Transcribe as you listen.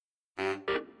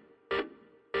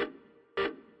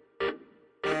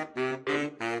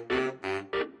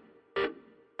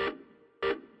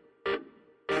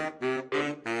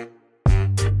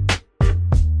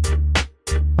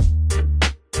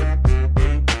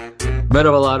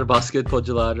Merhabalar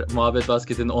basketbolcular, Muhabbet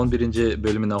Basket'in 11.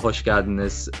 bölümüne hoş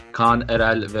geldiniz. Kaan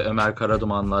Erel ve Ömer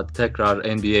Karaduman'la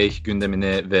tekrar NBA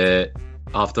gündemini ve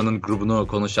haftanın grubunu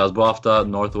konuşacağız. Bu hafta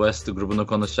Northwest grubunu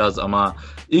konuşacağız ama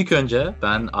ilk önce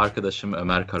ben arkadaşım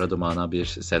Ömer Karaduman'a bir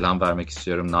selam vermek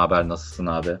istiyorum. Ne haber, nasılsın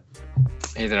abi?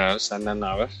 İyidir abi, senden ne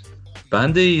haber?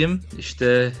 Ben de iyiyim.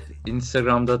 İşte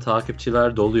Instagram'da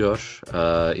takipçiler doluyor.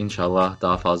 İnşallah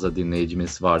daha fazla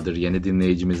dinleyicimiz vardır. Yeni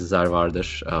dinleyicimizler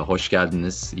vardır. Hoş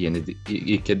geldiniz.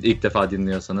 İlk defa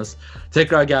dinliyorsanız.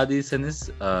 Tekrar geldiyseniz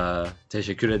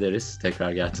teşekkür ederiz.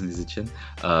 Tekrar geldiğiniz için.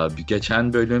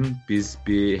 Geçen bölüm biz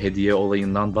bir hediye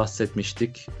olayından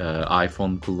bahsetmiştik.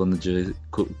 iPhone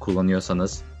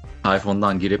kullanıyorsanız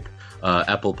iPhone'dan girip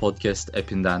Apple Podcast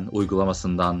app'inden,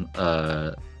 uygulamasından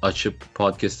açıp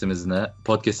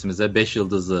podcast'imize 5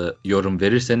 yıldızlı yorum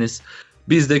verirseniz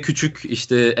biz de küçük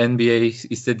işte NBA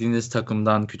istediğiniz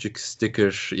takımdan küçük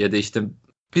sticker ya da işte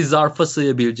bir zarfa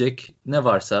sığabilecek ne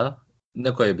varsa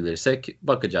ne koyabilirsek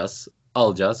bakacağız,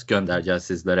 alacağız, göndereceğiz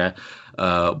sizlere.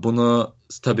 Bunu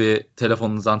tabii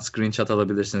telefonunuzdan screenshot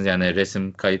alabilirsiniz. Yani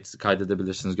resim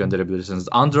kaydedebilirsiniz, gönderebilirsiniz.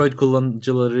 Android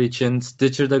kullanıcıları için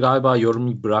Stitcher'da galiba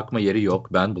yorum bırakma yeri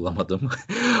yok. Ben bulamadım.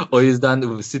 O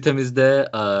yüzden sitemizde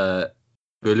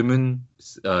bölümün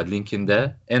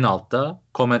linkinde en altta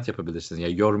comment yapabilirsiniz.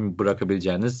 Yani yorum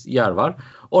bırakabileceğiniz yer var.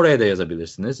 Oraya da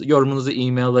yazabilirsiniz. Yorumunuzu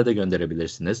e-mail'le de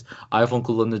gönderebilirsiniz. iPhone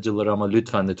kullanıcıları ama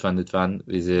lütfen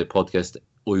bizi podcast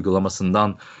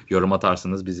uygulamasından yorum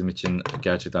atarsanız bizim için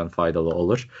gerçekten faydalı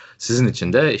olur. Sizin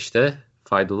için de işte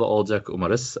faydalı olacak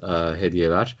umarız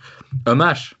hediyeler.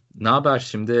 Ömer, ne haber?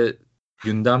 Şimdi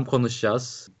gündem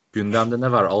konuşacağız. Gündemde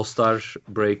ne var? All-Star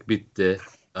break bitti.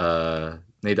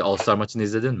 Neydi? All-Star maçını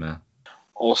izledin mi?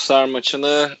 All-Star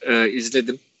maçını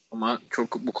izledim ama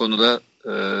çok bu konuda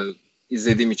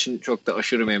izlediğim için çok da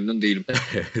aşırı memnun değilim.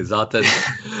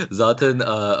 zaten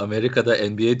Amerika'da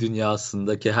NBA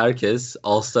dünyasındaki herkes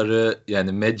All-Star'ı,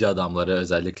 yani medya adamları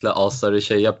özellikle All-Star'ı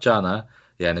şey yapacağına,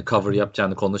 yani cover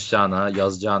yapacağını, konuşacağına,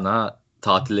 yazacağına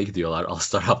tatile gidiyorlar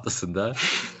All-Star haftasında.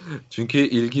 Çünkü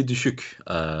ilgi düşük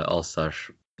All-Star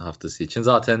haftası için.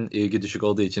 Zaten ilgi düşük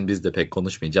olduğu için biz de pek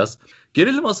konuşmayacağız.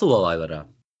 Gelelim asıl olaylara.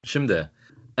 Şimdi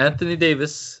Anthony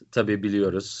Davis tabii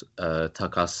biliyoruz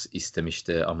takas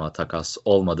istemişti ama takas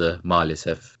olmadı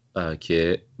maalesef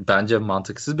ki bence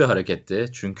mantıksız bir hareketti.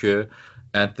 Çünkü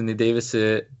Anthony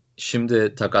Davis'i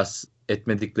şimdi takas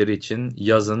etmedikleri için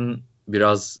yazın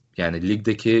biraz, yani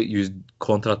ligdeki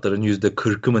kontratların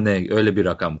 %40'ı mı ne, öyle bir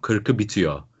rakam, 40'ı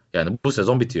bitiyor. Yani bu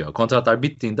sezon bitiyor. Kontratlar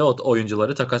bittiğinde o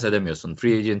oyuncuları takas edemiyorsun.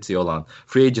 Free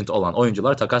agent olan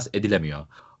oyuncular takas edilemiyor.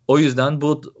 O yüzden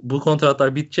bu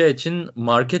kontratlar biteceği için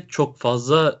market çok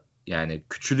fazla yani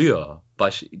küçülüyor.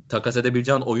 Takas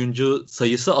edebileceğin oyuncu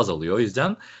sayısı azalıyor. O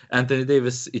yüzden Anthony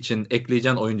Davis için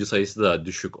ekleyeceğin oyuncu sayısı da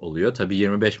düşük oluyor. Tabii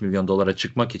 25 milyon dolara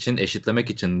çıkmak için, eşitlemek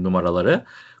için numaraları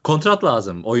kontrat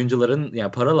lazım. Oyuncuların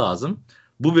yani para lazım.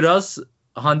 Bu biraz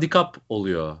handikap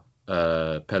oluyor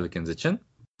Pelicans için.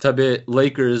 Tabii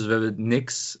Lakers ve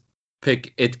Knicks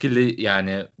pek etkili,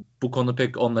 yani bu konu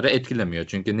pek onları etkilemiyor.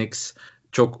 Çünkü Knicks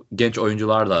çok genç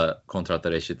oyuncularla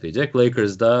kontratları eşitleyecek.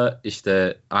 Lakers'da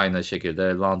işte aynı şekilde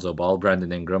Lonzo Ball, Brandon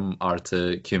Ingram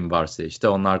artı kim varsa işte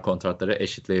onlar kontratları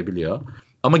eşitleyebiliyor.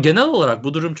 Ama genel olarak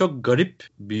bu durum çok garip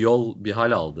bir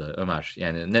hal aldı Ömer.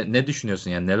 Yani ne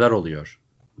düşünüyorsun, yani neler oluyor?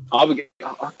 Abi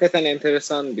hakikaten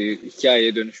enteresan bir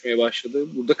hikayeye dönüşmeye başladı.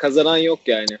 Burada kazanan yok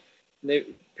yani. Ne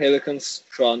Pelicans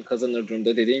şu an kazanır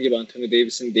durumda. Dediğin gibi Anthony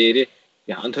Davis'in değeri,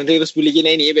 ya Anthony Davis bu ligin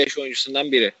en iyi 5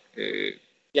 oyuncusundan biri.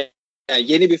 Yani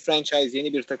yeni bir franchise,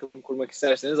 yeni bir takım kurmak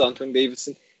isterseniz Anthony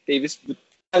Davis bu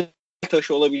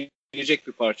taşı olabilecek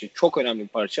bir parça. Çok önemli bir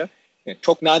parça. Yani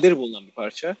çok nadir bulunan bir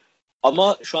parça.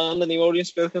 Ama şu anda New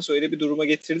Orleans Pelicans öyle bir duruma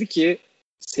getirdi ki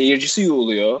seyircisi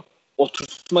yuğuluyor.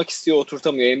 Oturtmak istiyor,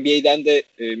 oturtamıyor. NBA'den de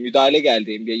müdahale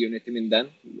geldi, NBA yönetiminden.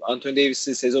 Anthony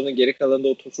Davis'i sezonun geri kalanında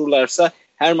oturturlarsa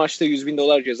her maçta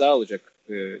 $100,000 ceza alacak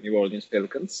New Orleans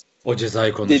Pelicans. O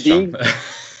cezayı konuşacağım.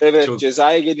 Evet,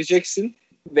 cezaya geleceksin.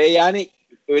 Ve yani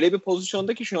öyle bir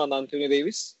pozisyonda ki şu an Anthony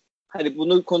Davis. Hani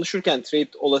bunu konuşurken, trade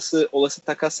olası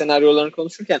takas senaryolarını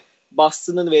konuşurken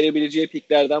Boston'ın verebileceği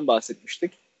piklerden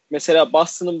bahsetmiştik. Mesela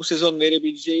Boston'ın bu sezon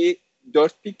verebileceği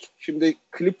 4 pik, şimdi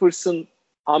Clippers'ın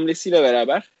hamlesiyle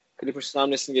beraber, Clippers'ın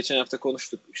hamlesini geçen hafta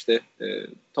konuştuk. İşte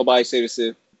Tobias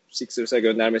serisi Sixers'a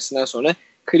göndermesinden sonra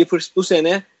Clippers bu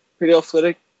sene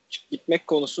playoff'lara gitmek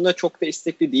konusunda çok da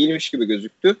istekli değilmiş gibi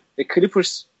gözüktü. Ve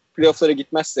Clippers playoff'lara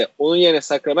gitmezse, onun yerine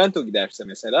Sacramento giderse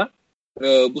mesela,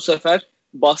 bu sefer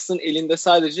Boston elinde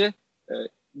sadece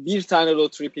bir tane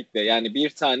lottery pick'le, yani bir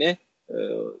tane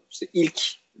işte ilk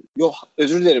yok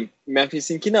özür dilerim,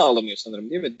 Memphis'inkini alamıyor sanırım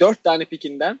değil mi? 4 tane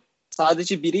pikinden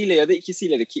sadece biriyle ya da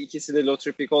ikisiyle de, ki ikisi de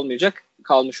lottery pick olmayacak,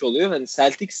 kalmış oluyor. Hani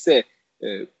Celtics de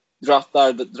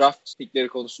draft pickleri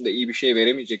konusunda iyi bir şey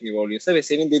veremeyecek New Orleans'a ve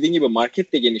senin dediğin gibi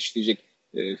market de genişleyecek.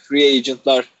 Free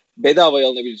agentlar, bedavaya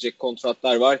alınabilecek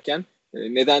kontratlar varken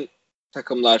neden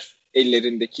takımlar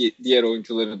ellerindeki diğer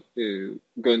oyuncuları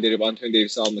gönderip Anthony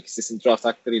Davis'i almak istesin draft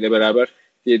haklarıyla beraber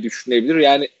diye düşünebilir.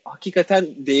 Yani hakikaten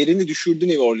değerini düşürdü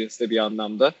New Orleans'ta bir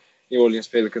anlamda. New Orleans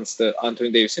Pelicans'ta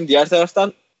Anthony Davis'in. Diğer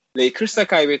taraftan Lakers da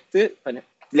kaybetti. Hani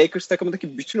Lakers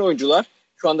takımındaki bütün oyuncular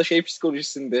şu anda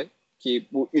psikolojisinde, ki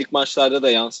bu ilk maçlarda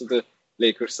da yansıdı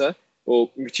Lakers'a.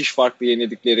 O müthiş farklı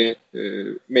yenildikleri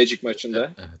Magic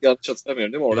maçında. Evet. Yanlış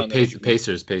hatırlamıyorum değil mi? Oradan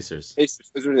Pacers.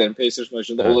 Özür dilerim. Pacers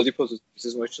maçında. Evet. Oladipo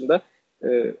Pacers maçında.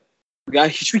 Yani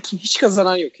hiç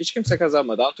kazanan yok. Hiç kimse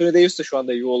kazanmadı. Anthony Davis de şu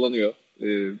anda yuvalanıyor.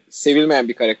 Sevilmeyen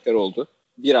bir karakter oldu.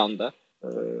 Bir anda.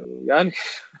 Yani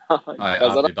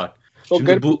kazanan abi bak. Çok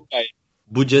şimdi garip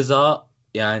bu ceza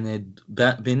yani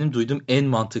benim duyduğum en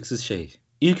mantıksız şey.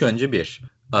 İlk önce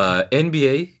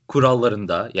NBA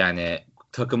kurallarında, yani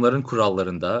takımların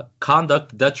kurallarında conduct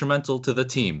detrimental to the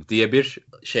team diye bir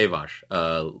şey var.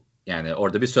 Yani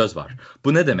orada bir söz var.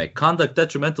 Bu ne demek? Conduct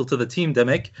detrimental to the team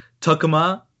demek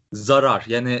takıma zarar.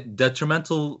 Yani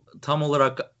detrimental tam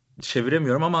olarak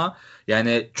çeviremiyorum ama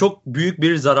yani çok büyük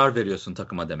bir zarar veriyorsun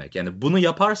takıma demek. Yani bunu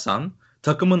yaparsan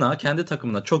kendi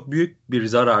takımına çok büyük bir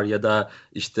zarar ya da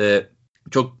işte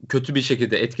çok kötü bir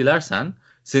şekilde etkilersen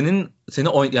seni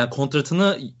yani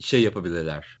kontratını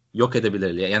yapabilirler. Yok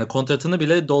edebilirler. Yani kontratını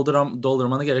bile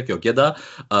doldurmana gerek yok. Ya da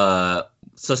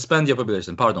suspend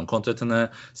yapabilirsin. Pardon, kontratını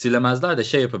silemezler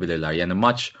de yapabilirler. Yani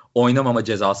maç oynamama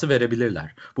cezası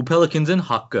verebilirler. Bu Pelicans'ın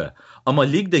hakkı. Ama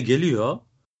lig de geliyor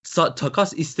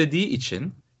takas istediği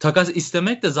için, takas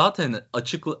istemek de zaten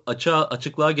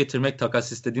açıklığa getirmek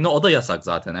takas istediğini, o da yasak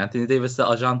zaten. Anthony Davis'e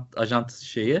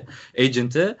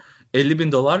agent'ı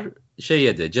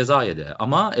 $50,000 ceza yedi.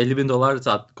 Ama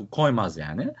 $50,000 koymaz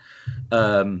yani.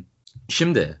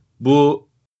 Şimdi bu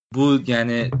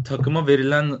yani takıma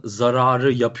verilen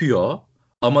zararı yapıyor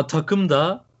ama takım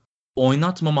da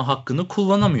oynatmama hakkını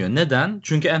kullanamıyor. Neden?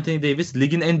 Çünkü Anthony Davis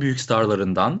ligin en büyük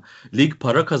starlarından. Lig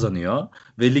para kazanıyor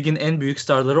ve ligin en büyük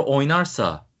starları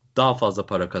oynarsa daha fazla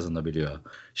para kazanabiliyor.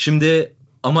 Şimdi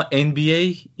ama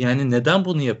NBA yani neden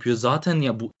bunu yapıyor? Zaten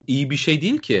ya bu iyi bir şey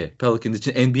değil ki Pelicans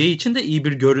için. NBA için de iyi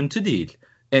bir görüntü değil.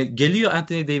 Geliyor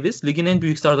Anthony Davis, ligin en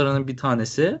büyük starlarının bir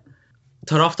tanesi.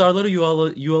 Taraftarları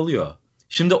yuvalıyor.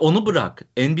 Şimdi onu bırak.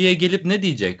 NBA gelip ne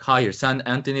diyecek? Hayır, sen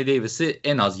Anthony Davis'i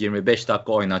en az 25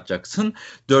 dakika oynatacaksın.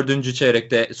 4.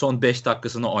 çeyrekte son 5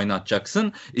 dakikasını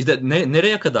oynatacaksın. İşte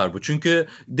nereye kadar bu? Çünkü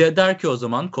der ki o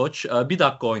zaman koç, 1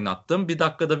 dakika oynattım. 1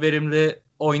 dakikada verimli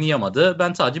oynayamadı.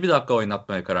 Ben sadece 1 dakika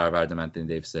oynatmaya karar verdim Anthony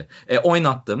Davis'i.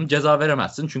 Oynattım. Ceza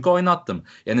veremezsin çünkü oynattım.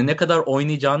 Yani ne kadar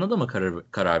oynayacağını da mı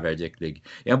karar verecek lig?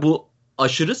 Yani bu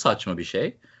aşırı saçma bir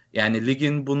şey. Yani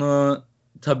ligin bunu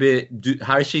tabii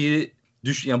her şeyi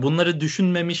yani bunları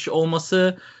düşünmemiş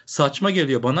olması saçma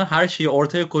geliyor bana. Her şeyi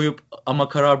ortaya koyup ama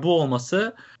karar bu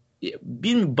olması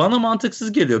bana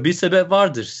mantıksız geliyor. Bir sebep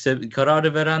vardır.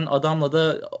 Kararı veren adamla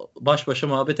da baş başa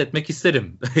muhabbet etmek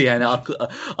isterim. Yani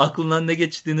aklından ne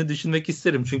geçtiğini düşünmek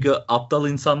isterim. Çünkü aptal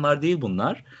insanlar değil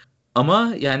bunlar.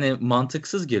 Ama yani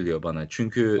mantıksız geliyor bana.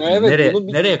 Çünkü evet,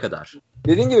 nereye kadar?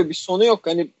 Dediğin gibi bir sonu yok.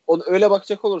 Hani öyle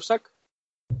bakacak olursak,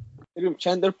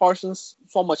 Chandler Parsons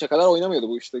son maça kadar oynamıyordu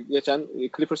bu işte. Geçen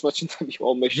Clippers maçında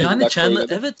 15 yani Chandler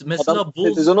oynadı. Evet mesela adam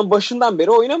bu sezonun başından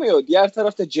beri oynamıyor. Diğer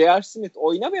tarafta J.R. Smith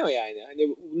oynamıyor yani.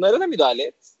 Hani bunlara da müdahale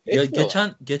et. Ya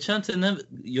geçen sene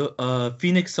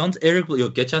Phoenix Suns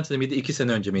geçen sene miydi 2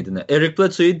 sene önce miydi ne? Eric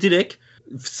Bledsoe'yu direkt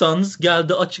Suns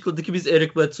geldi açıkladı ki biz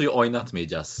Eric Bledsoe'yu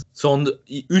oynatmayacağız. Son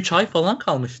 3 ay falan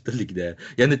kalmıştı ligde.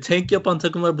 Yani tank yapan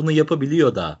takımlar bunu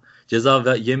yapabiliyor da.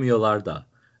 Ceza yemiyorlar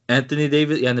da. Anthony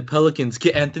Davis yani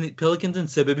Pelicans'ın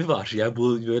sebebi var. Ya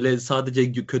bu böyle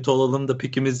sadece kötü olalım da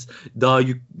pikimiz daha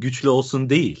güçlü olsun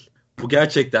değil. Bu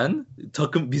gerçekten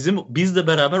takım bizle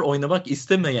beraber oynamak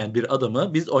istemeyen bir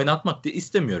adamı biz oynatmak diye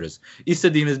istemiyoruz.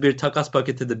 İstediğimiz bir takas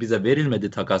paketi de bize verilmedi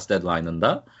takas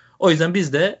deadline'ında. O yüzden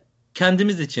biz de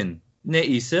kendimiz için ne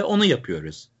iyiyse onu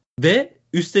yapıyoruz. Ve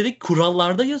üstelik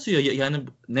kurallarda yazıyor. Yani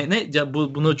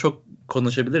bunu çok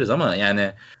konuşabiliriz ama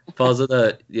yani fazla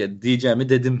da diyeceğimi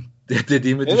dediğimi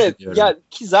evet, düşünüyorum. Ya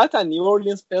ki zaten New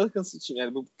Orleans Pelicans için,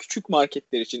 yani bu küçük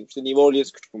marketler için, işte New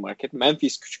Orleans küçük bir market,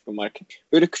 Memphis küçük bir market.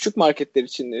 Böyle küçük marketler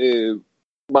için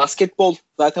basketbol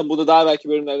zaten bunu daha belki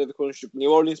bölümlerde de konuştuk.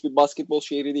 New Orleans bir basketbol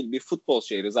şehri değil, bir futbol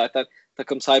şehri. Zaten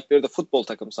takım sahipleri de futbol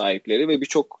takım sahipleri ve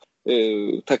birçok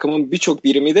takımın birçok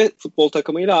birimi de futbol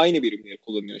takımıyla aynı birimleri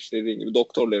kullanıyor. İşte dediğim gibi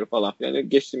doktorları falan. Yani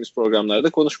geçtiğimiz programlarda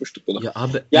konuşmuştuk bunu. Ya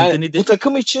abi, yani bu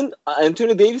takım için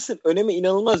Anthony Davis'in önemi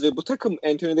inanılmaz ve bu takım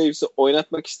Anthony Davis'i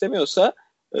oynatmak istemiyorsa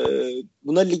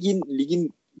buna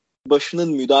ligin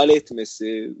başının müdahale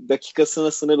etmesi,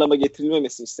 dakikasına sınırlama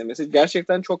getirilmemesini istemesi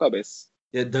gerçekten çok abes.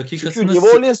 Ya çünkü New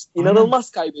Orleans inanılmaz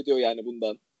kaybediyor yani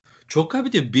bundan. Çok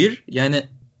kaybediyor. Yani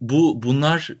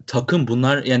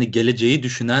bunlar yani geleceği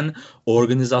düşünen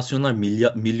organizasyonlar,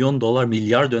 milyon dolar,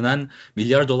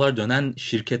 milyar dolar dönen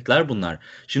şirketler bunlar.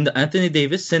 Şimdi Anthony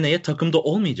Davis seneye takımda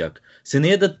olmayacak.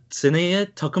 Seneye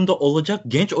takımda olacak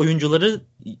genç oyuncuları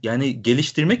yani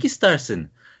geliştirmek istersin.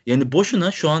 Yani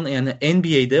boşuna şu an yani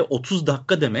NBA'de 30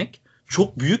 dakika demek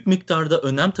çok büyük miktarda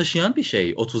önem taşıyan bir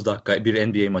şey, 30 dakika bir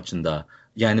NBA maçında.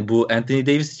 Yani bu Anthony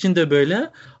Davis için de böyle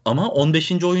ama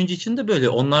 15. oyuncu için de böyle.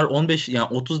 Onlar 15 yani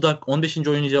 15.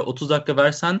 oyuncuya 30 dakika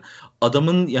versen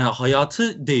adamın yani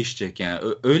hayatı değişecek yani.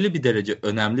 Öyle bir derece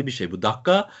önemli bir şey bu.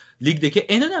 Dakika ligdeki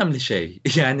en önemli şey.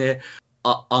 Yani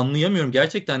anlayamıyorum.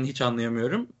 Gerçekten hiç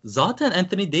anlayamıyorum. Zaten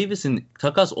Anthony Davis'in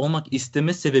takas olmak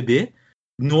isteme sebebi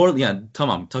yani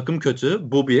tamam takım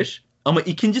kötü bu bir. Ama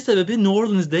ikinci sebebi New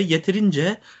Orleans'de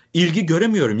yeterince ilgi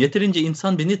göremiyorum. Yeterince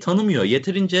insan beni tanımıyor.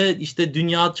 Yeterince işte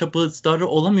dünya çapı starı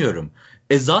olamıyorum.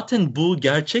 Zaten bu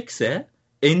gerçekse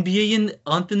NBA'in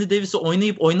Anthony Davis'i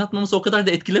oynayıp oynatmaması o kadar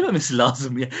da etkilememesi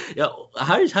lazım. Ya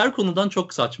her konudan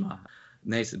çok saçma.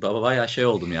 Neyse bayağı şey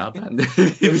oldum ya ben de.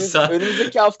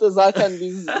 Önümüzdeki hafta zaten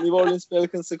biz New Orleans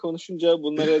Pelicans'ı konuşunca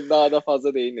bunlara daha da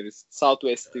fazla değiniriz.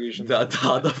 Southwest Division.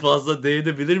 Daha da fazla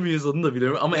değinebilir miyiz onu da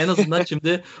bilmiyorum. Ama en azından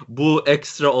şimdi bu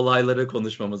ekstra olayları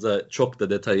konuşmamıza çok da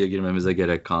detaya girmemize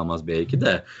gerek kalmaz belki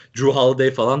de. Drew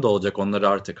Holiday falan da olacak. Onları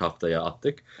artık haftaya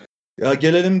attık. Ya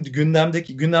gelelim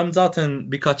gündem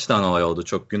zaten birkaç tane olay oldu.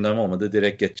 Çok gündem olmadı.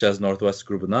 Direkt geçeceğiz Northwest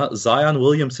grubuna. Zion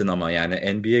Williamson ama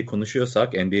yani NBA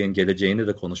konuşuyorsak NBA'in geleceğini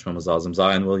de konuşmamız lazım.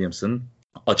 Zion Williamson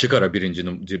açık ara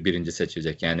birinci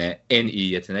seçilecek. Yani en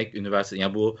iyi yetenek üniversite.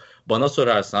 Yani bu bana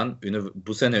sorarsan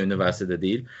bu sene üniversitede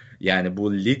değil. Yani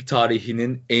bu lig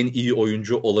tarihinin en iyi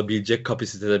oyuncu olabilecek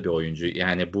kapasitede bir oyuncu.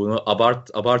 Yani bunu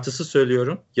abartısı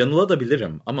söylüyorum.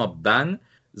 Yanılabilirim ama ben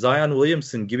Zion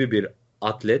Williamson gibi bir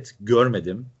atlet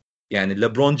görmedim. Yani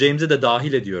LeBron James'i de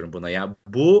dahil ediyorum buna. Yani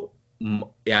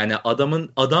yani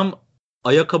adam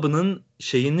ayakkabının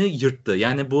şeyini yırttı.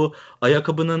 Yani bu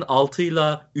ayakkabının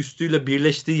altıyla üstüyle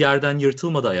birleştiği yerden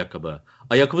yırtılmadı ayakkabı.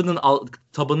 Ayakkabının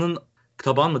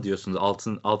taban mı diyorsunuz?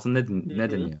 Altın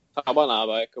ne deniyor? Taban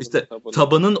abi ayakkabının İşte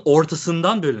tabanın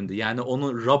ortasından bölündü. Yani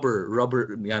onun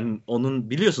rubber yani onun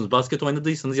biliyorsunuz basket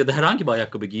oynadıysanız ya da herhangi bir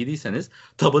ayakkabı giydiyseniz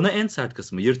tabanı en sert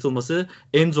kısmı, yırtılması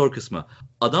en zor kısmı.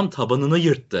 Adam tabanını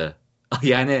yırttı.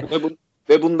 Yani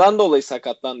ve bundan dolayı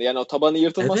sakatlandı. Yani o tabanı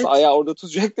yırtılmasa ayağı orada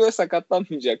tutacaktı ve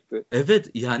sakatlanmayacaktı. Evet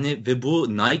yani ve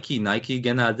bu Nike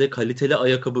genelde kaliteli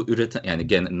ayakkabı üreten yani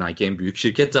Nike en büyük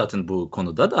şirket zaten bu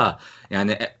konuda da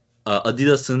yani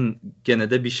Adidas'ın gene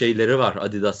de bir şeyleri var.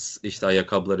 Adidas işte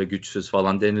ayakkabıları güçsüz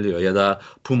falan deniliyor ya da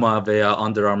Puma veya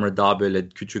Under Armour daha böyle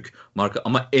küçük marka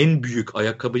ama en büyük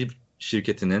ayakkabı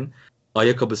şirketinin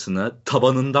ayakkabısını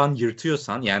tabanından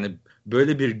yırtıyorsan yani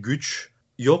böyle bir güç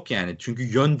yok yani. Çünkü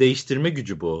yön değiştirme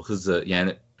gücü bu hızı.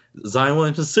 Yani Zion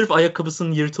Williamson sırf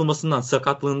ayakkabısının yırtılmasından,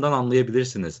 sakatlığından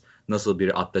anlayabilirsiniz nasıl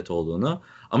bir atlet olduğunu.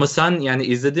 Ama sen yani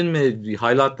izledin mi?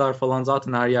 Highlightlar falan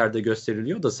zaten her yerde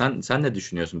gösteriliyor da sen ne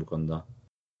düşünüyorsun bu konuda?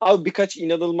 Abi birkaç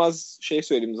inanılmaz şey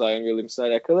söyleyeyim Zion Williamson'la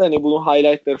alakalı. Hani bunu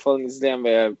highlightları falan izleyen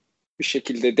veya bir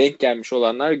şekilde denk gelmiş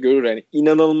olanlar görür. Yani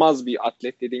inanılmaz bir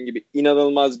atlet dediğin gibi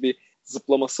inanılmaz bir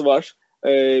zıplaması var.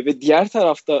 Ve diğer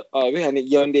tarafta abi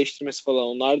hani yön değiştirmesi falan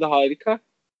onlar da harika.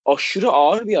 Aşırı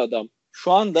ağır bir adam.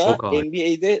 Şu anda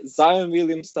NBA'de Zion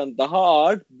Williams'tan daha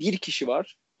ağır bir kişi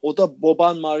var. O da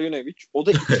Boban Marjanovic. O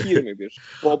da 2.21.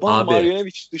 Boban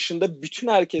Marjanovic dışında bütün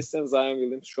herkesten Zion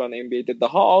Williams şu an NBA'de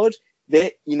daha ağır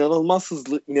ve inanılmaz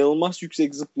hızlı, inanılmaz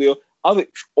yüksek zıplıyor. Abi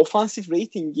ofansif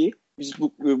ratingi biz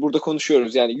burada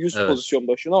konuşuyoruz. Yani 100 pozisyon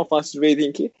başına ofansif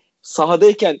ratingi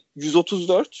sahadayken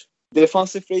 134,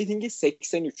 defansif ratingi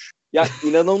 83. Ya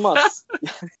inanılmaz.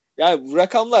 Yani bu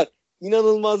rakamlar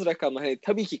inanılmaz rakamlar. Hani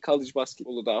tabii ki college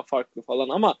basketbolu daha farklı falan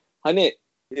ama hani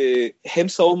hem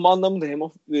savunma anlamında hem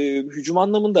hücum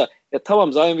anlamında ya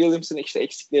tamam Zion Williamson'ın işte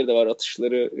eksikleri de var.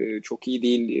 Atışları çok iyi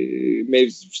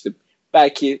değil. İşte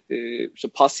belki işte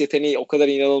pas yeteneği o kadar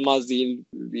inanılmaz değil.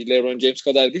 LeBron James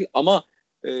kadar değil ama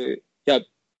ya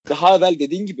daha evvel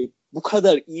dediğin gibi bu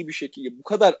kadar iyi bir şekilde bu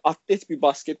kadar atlet bir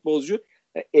basketbolcu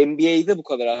NBA'de bu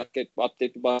kadar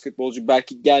atlet bir basketbolcu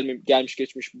belki gelmiş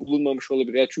geçmiş bulunmamış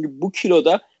olabilir. Yani çünkü bu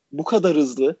kiloda bu kadar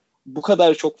hızlı, bu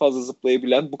kadar çok fazla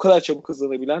zıplayabilen, bu kadar çabuk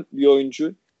hızlanabilen bir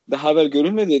oyuncu daha evvel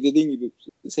görülmedi. Dediğin gibi,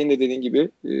 senin de dediğin gibi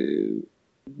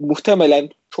muhtemelen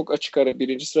çok açık ara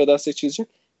birinci sıradan seçilecek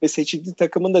ve seçildiği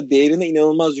takımın da değerini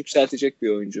inanılmaz yükseltecek bir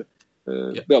oyuncu.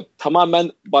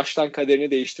 Tamamen baştan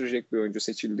kaderini değiştirecek bir oyuncu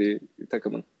seçildiği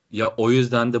takımın. Ya o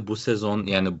yüzden de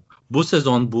bu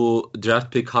sezon bu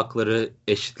draft pick hakları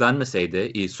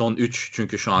eşitlenmeseydi son 3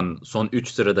 çünkü şu an son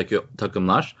 3 sıradaki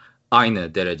takımlar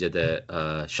aynı derecede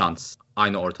şans,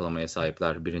 aynı ortalamaya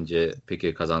sahipler birinci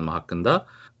pick'i kazanma hakkında.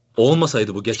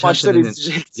 Olmasaydı bu geçen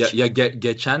senenin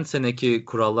geçen seneki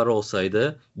kurallar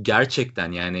olsaydı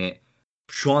gerçekten yani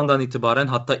şu andan itibaren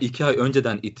hatta 2 ay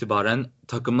önceden itibaren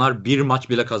takımlar bir maç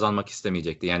bile kazanmak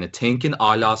istemeyecekti. Yani tank'in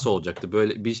alası olacaktı.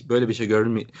 Böyle bir şey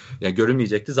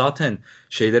görülmeyecekti. Zaten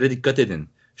şeylere dikkat edin.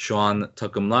 Şu an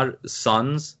takımlar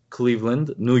Suns, Cleveland,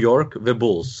 New York ve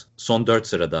Bulls son 4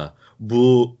 sırada.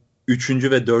 Bu 3.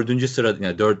 ve 4. sırada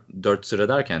yani 4 sıra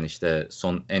derken işte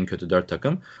son en kötü 4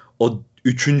 takım. O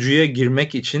 3.'ye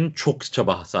girmek için çok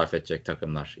çaba sarf edecek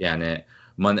takımlar. Yani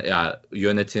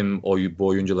yönetim bu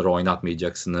oyuncuları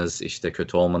oynatmayacaksınız, işte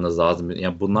kötü olmanız lazım.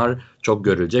 Yani bunlar çok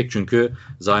görülecek çünkü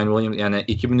Zion Williams yani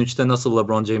 2003'te nasıl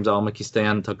LeBron James'i almak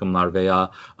isteyen takımlar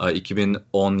veya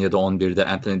 2010 ya da 11'de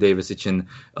Anthony Davis için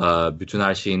bütün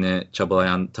her şeyini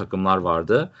çabalayan takımlar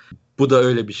vardı. Bu da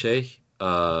öyle bir şey.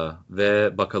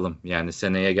 Ve bakalım yani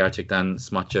seneye gerçekten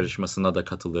smaç yarışmasına da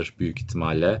katılır büyük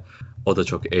ihtimalle. O da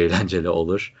çok eğlenceli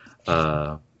olur.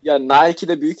 Yani Nike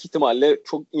de büyük ihtimalle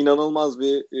çok inanılmaz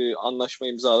bir anlaşma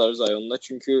imzalar Zion'la.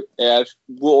 Çünkü eğer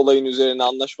bu olayın üzerine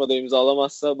anlaşmada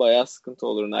imzalamazsa bayağı sıkıntı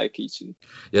olur Nike için.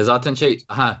 Ya zaten Zion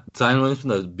Williams'ın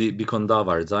da bir konu daha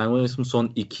var. Zion Williams'ın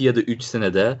son 2 ya da 3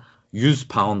 senede 100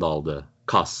 pound aldı.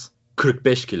 Kas.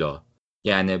 45 kilo.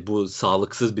 Yani bu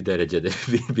sağlıksız bir derecede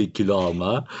bir kilo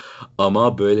alma.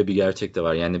 Ama böyle bir gerçek de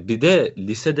var. Yani bir de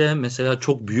lisede mesela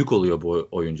çok büyük oluyor bu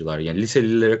oyuncular. Yani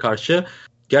liselilere karşı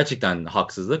gerçekten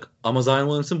haksızlık. Ama Zion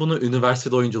Williamson bunu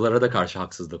üniversitede oyunculara da karşı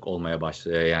haksızlık olmaya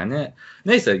başlıyor yani.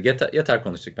 Neyse yeter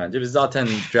konuştuk bence. Biz zaten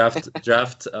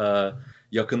draft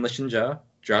yakınlaşınca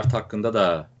draft hakkında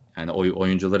da yani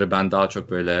oyuncuları ben daha çok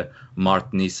böyle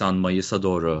Mart, Nisan, Mayıs'a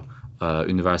doğru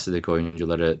üniversitedeki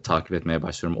oyuncuları takip etmeye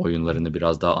başlıyorum. Oyunlarını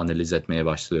biraz daha analiz etmeye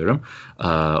başlıyorum.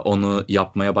 Onu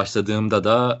yapmaya başladığımda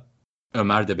da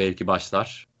Ömer de belki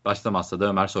başlar. Başlamazsa da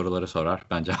Ömer soruları sorar.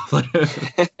 Ben cevaplarım.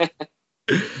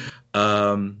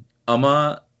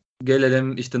 Ama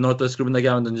gelelim işte Northwest grubuna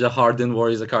gelmeden önce Harden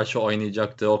Warriors'a karşı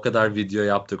oynayacaktı. O kadar video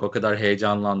yaptık. O kadar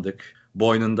heyecanlandık.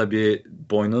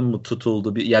 Boynun mu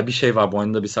tutuldu? Bir şey var.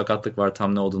 Boynunda bir sakatlık var.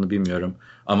 Tam ne olduğunu bilmiyorum.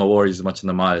 Ama Warriors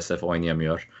maçında maalesef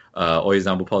oynayamıyor. O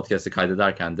yüzden bu podcast'i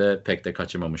kaydederken de pek de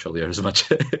kaçırmamış oluyoruz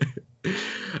maçı.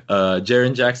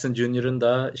 Jaren Jackson Jr.'ın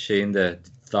da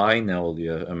thigh ne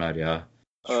oluyor Ömer ya?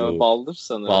 Baldır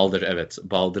sanırım. Baldır evet.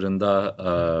 Baldırında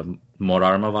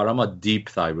morarma var ama deep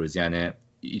thigh bruise yani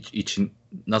için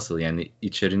nasıl yani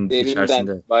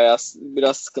içerisinde bayağı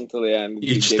biraz sıkıntılı yani.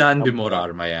 İçten bir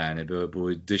morarma yani.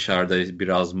 Bu dışarıda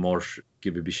biraz mor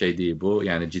gibi bir şey değil bu.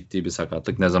 Yani ciddi bir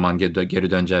sakatlık. Ne zaman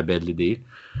geri döneceği belli değil.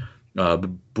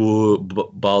 Bu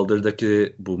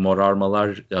baldırdaki bu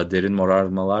morarmalar, derin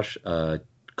morarmalar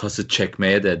kası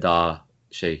çekmeye de daha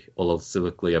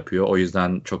olasılıklı yapıyor. O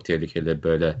yüzden çok tehlikeli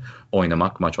böyle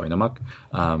maç oynamak.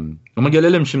 Ama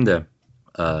gelelim şimdi.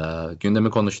 Gündemi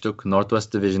konuştuk.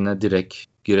 Northwest Division'a direkt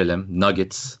girelim.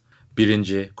 Nuggets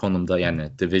birinci konumda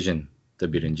yani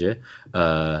Division'da birinci.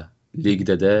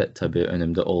 Ligde de tabii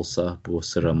önümde olsa bu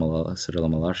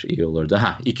sıralamalar iyi olurdu.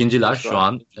 İkinciler şu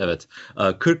an evet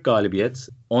 40 galibiyet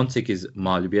 18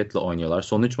 mağlubiyetle oynuyorlar.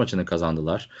 Son 3 maçını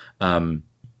kazandılar.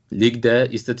 Ligde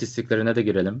istatistiklerine de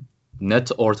girelim.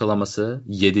 Net ortalaması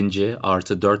 7.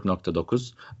 artı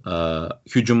 4.9.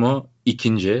 Hücumu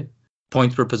 2.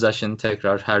 Point per possession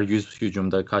tekrar her 100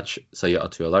 hücumda kaç sayı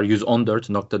atıyorlar?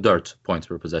 114.4 point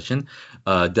per possession.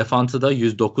 Defansı da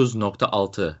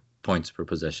 109.6 points per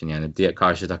possession yani diye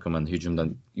karşı takımın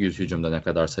 100 hücumda ne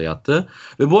kadar sayı attı.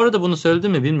 Ve bu arada bunu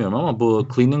söyledim mi bilmiyorum ama bu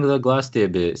Cleaning the Glass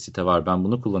diye bir site var. Ben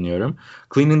bunu kullanıyorum.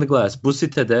 Cleaning the Glass bu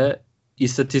sitede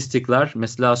istatistikler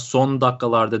mesela son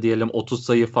dakikalarda diyelim 30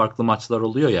 sayı farklı maçlar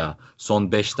oluyor ya.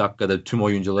 Son 5 dakikada tüm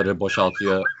oyuncuları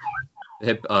boşaltıyor.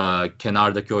 Hep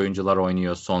kenardaki oyuncular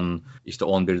oynuyor. Son işte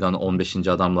 11'den 15.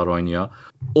 adamlar oynuyor.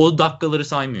 O dakikaları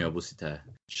saymıyor bu site.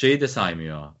 Şeyi de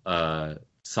saymıyor.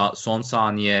 Son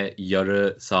saniye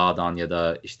yarı sahadan ya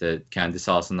da işte kendi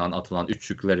sahasından atılan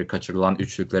üçlükleri, kaçırılan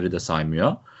üçlükleri de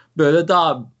saymıyor. Böyle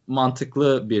daha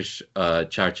mantıklı bir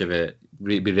çerçeve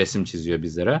bir resim çiziyor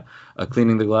bizlere.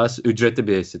 Cleaning the Glass ücretli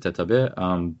bir site tabii.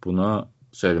 Bunu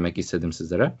söylemek istedim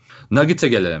sizlere. Nuggets'e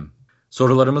gelelim.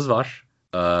 Sorularımız var.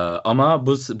 Ama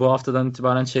bu haftadan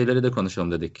itibaren şeyleri de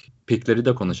konuşalım dedik. Pickleri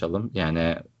de konuşalım.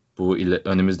 Yani bu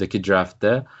önümüzdeki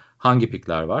draft'te hangi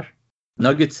pickler var?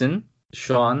 Nuggets'in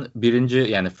şu an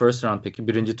yani first round pick'i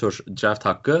birinci tur draft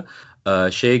hakkı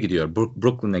şeye gidiyor.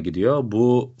 Brooklyn'e gidiyor.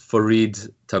 Bu Fareed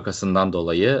takasından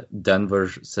dolayı Denver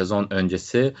sezon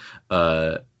öncesi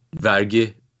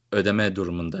vergi ödeme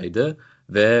durumundaydı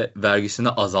ve vergisini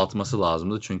azaltması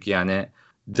lazımdı. Çünkü yani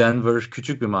Denver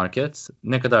küçük bir market.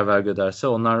 Ne kadar vergi öderse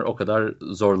onlar o kadar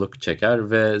zorluk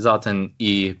çeker ve zaten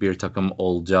iyi bir takım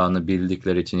olacağını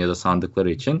bildikleri için ya da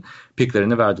sandıkları için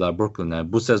picklerini verdiler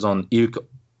Brooklyn'e. Bu sezon ilk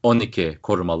 12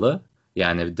 korumalı.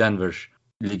 Yani Denver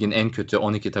ligin en kötü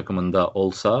 12 takımında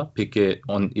olsa, pick'i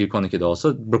ilk 12'de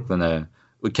olsa Brooklyn'e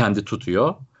kendi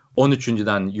tutuyor.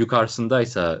 13.'den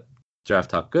yukarısındaysa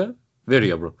draft hakkı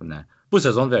veriyor Brooklyn'e. Bu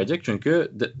sezon verecek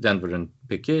çünkü Denver'ın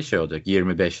pick'i şey olacak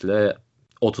 25 ile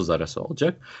 30 arası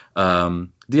olacak.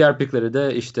 Diğer pickleri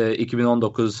de işte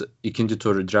 2019 ikinci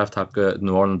tur draft hakkı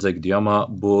New Orleans'a gidiyor ama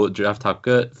bu draft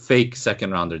hakkı fake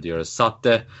second rounder diyoruz.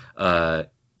 Sahte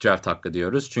draft hakkı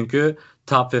diyoruz. Çünkü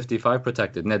top 55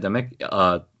 protected. Ne demek?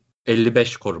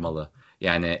 55 korumalı.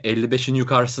 Yani 55'in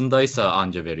yukarısındaysa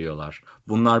anca veriyorlar.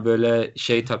 Bunlar böyle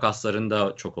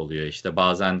takaslarında çok oluyor. İşte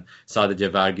bazen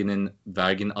sadece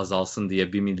vergin azalsın diye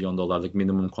 $1 milyon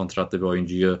minimum kontratlı bir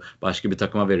oyuncuyu başka bir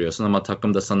takıma veriyorsun ama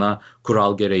takım da sana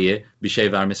kural gereği bir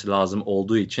şey vermesi lazım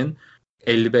olduğu için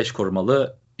 55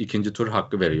 korumalı ikinci tur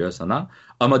hakkı veriyor sana.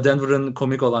 Ama Denver'ın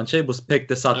komik olan şey bu pek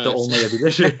de sahte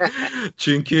olmayabilir.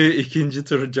 Çünkü ikinci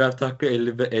tur draft hakkı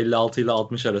 56 ile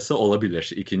 60 arası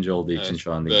olabilir ikinci olduğu için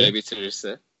şu an. Böyle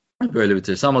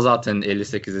bitirirse ama zaten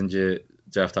 58.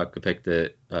 draft hakkı pek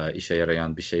de işe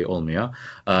yarayan bir şey olmuyor.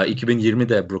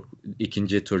 2020'de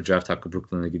ikinci tur draft hakkı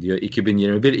Brooklyn'a gidiyor.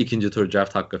 2021 ikinci tur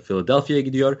draft hakkı Philadelphia'ya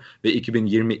gidiyor ve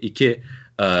 2022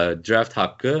 draft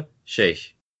hakkı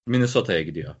Minnesota'ya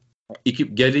gidiyor.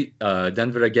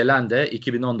 Denver'a gelen de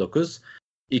 2019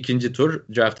 ikinci tur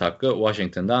draft hakkı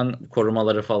Washington'dan.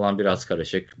 Korumaları falan biraz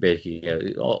karışık. Belki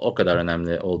o kadar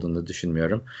önemli olduğunu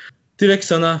düşünmüyorum. Direkt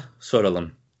sana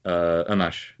soralım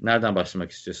Ömer. Nereden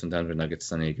başlamak istiyorsun Denver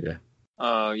Nuggets'la ilgili?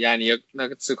 Yani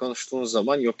Nuggets'ı konuştuğumuz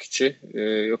zaman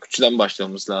Jokic'den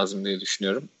başlamamız lazım diye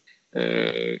düşünüyorum.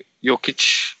 Jokic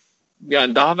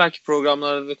yani daha belki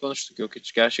programlarda da konuştuk.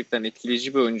 Jokic gerçekten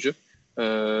etkileyici bir oyuncu.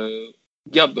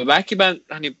 Ya belki ben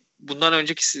hani bundan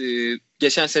önceki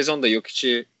geçen sezonda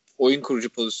Jokic'i oyun kurucu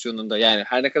pozisyonunda yani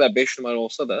her ne kadar 5 numara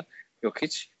olsa da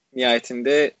Jokic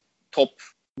nihayetinde top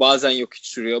bazen Jokic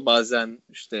sürüyor, bazen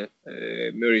işte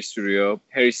Murray sürüyor,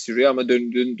 Harris sürüyor ama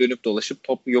dönüp dolaşıp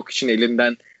top Jokic'in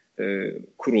elinden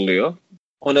kuruluyor.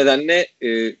 O nedenle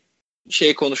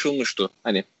konuşulmuştu.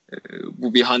 Hani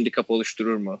bu bir handikap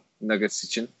oluşturur mu Nuggets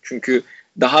için? Çünkü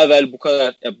daha evvel bu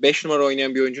kadar 5 numara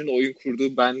oynayan bir oyuncunun oyun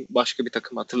kurduğu ben başka bir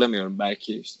takım hatırlamıyorum.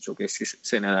 Belki işte çok eski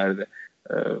senelerde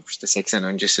işte 80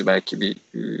 öncesi belki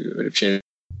öyle bir şey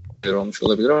olmuş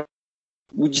olabilir ama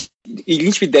bu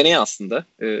ilginç bir deney aslında.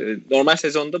 Normal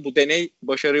sezonda bu deney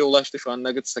başarıya ulaştı. Şu an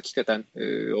Nuggets hakikaten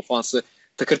ofansı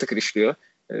tıkır tıkır işliyor.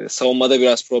 Savunmada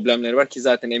biraz problemleri var ki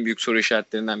zaten en büyük soru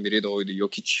işaretlerinden biri de oydu.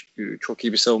 Jokic çok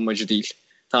iyi bir savunmacı değil.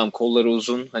 Tamam kolları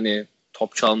uzun, hani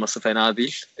top çalması fena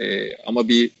değil. Ama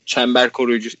iyi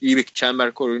bir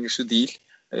çember koruyucusu değil.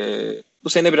 Bu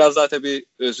sene biraz daha tabii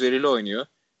özverili oynuyor.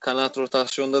 Kanat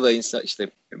rotasyonda da işte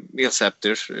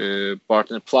Millsap'tir,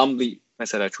 Barton Plumlee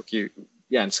mesela çok iyi.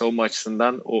 Yani savunma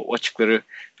açısından o açıkları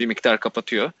bir miktar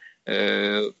kapatıyor.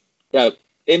 Ya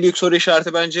en büyük soru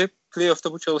işareti bence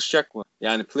playoff'ta bu çalışacak mı?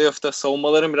 Yani playoff'ta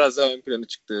savunmaların biraz daha ön plana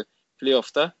çıktığı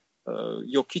playoff'ta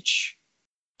Jokic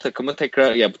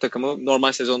bu takımı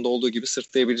normal sezonda olduğu gibi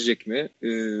sırtlayabilecek mi?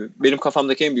 Benim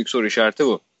kafamdaki en büyük soru işareti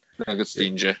bu. Nuggets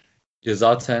deyince.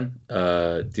 Zaten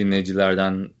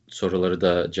dinleyicilerden soruları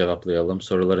da cevaplayalım.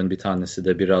 Soruların bir tanesi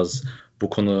de biraz bu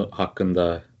konu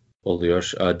hakkında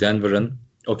oluyor.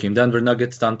 Denver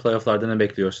Nuggets'tan playoff'larda ne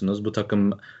bekliyorsunuz? Bu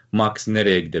takım max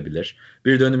nereye gidebilir?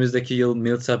 Bir de önümüzdeki yıl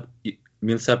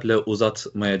Millsap'le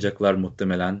uzatmayacaklar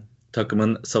muhtemelen.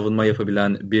 Takımın savunma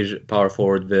yapabilen bir power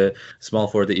forward ve small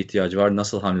forward'a ihtiyacı var.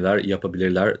 Nasıl hamleler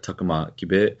yapabilirler takıma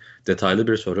gibi detaylı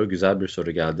bir soru, güzel bir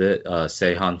soru geldi.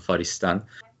 Seyhan Faris'ten.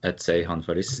 @Seyhan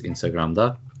Faris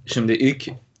Instagram'da. Şimdi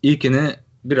ilkini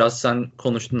biraz sen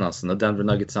konuştun aslında. Denver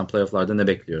Nuggets'tan playoff'larda ne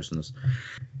bekliyorsunuz?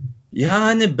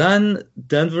 Yani ben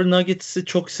Denver Nuggets'i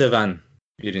çok seven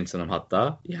bir insanım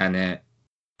hatta. Yani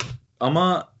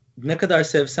ama ne kadar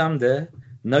sevsem de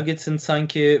Nuggets'in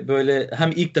sanki böyle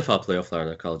hem ilk defa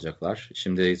playoff'larda kalacaklar.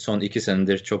 Şimdi son 2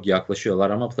 senedir çok yaklaşıyorlar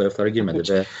ama playoff'lara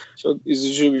girmedi ve çok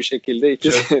üzücü bir şekilde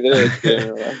 2 senedir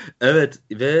etkileniyorlar. Evet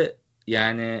ve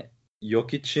yani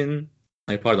Jokic'in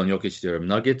Jokic diyorum.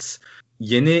 Nuggets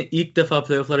yeni ilk defa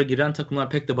playoff'lara giren takımlar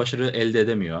pek de başarı elde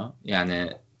edemiyor. Yani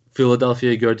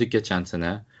Philadelphia'yı gördük geçen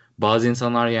sene. Bazı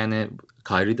insanlar yani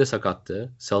Kyrie de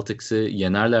sakattı. Celtics'i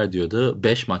yenerler diyordu.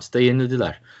 5 maçta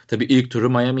yenildiler. Tabii ilk turu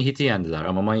Miami Heat'i yendiler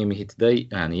ama Miami Heat'i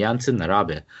de yani yensinler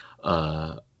abi.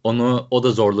 O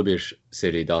da zorlu bir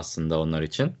seriydi aslında onlar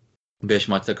için. 5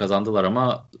 maçta kazandılar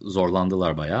ama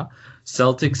zorlandılar bayağı.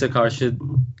 Celtics'e karşı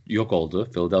yok oldu.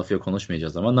 Philadelphia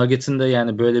konuşmayacağız ama Nuggets'in de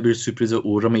yani böyle bir sürprize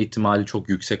uğrama ihtimali çok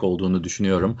yüksek olduğunu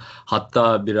düşünüyorum.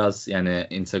 Hatta biraz yani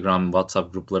Instagram,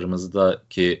 WhatsApp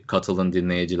gruplarımızdaki katılın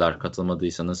dinleyiciler,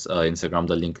 katılmadıysanız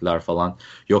Instagram'da linkler falan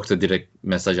yoksa direkt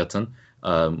mesaj atın.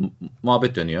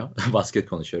 Muhabbet dönüyor. Basket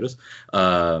konuşuyoruz.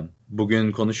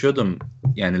 Bugün konuşuyordum.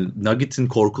 Yani Nuggets'in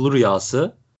korkulu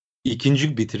rüyası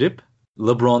ikinci bitirip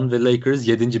LeBron ve Lakers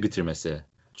 7. bitirmesi.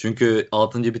 Çünkü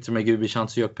 6. bitirme gibi bir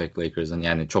şansı yok pek Lakers'ın.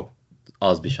 Yani çok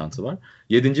az bir şansı var.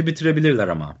 7. bitirebilirler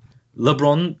ama.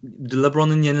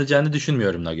 LeBron'un yenileceğini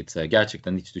düşünmüyorum Nuggets'e.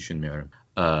 Gerçekten hiç düşünmüyorum.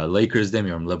 Lakers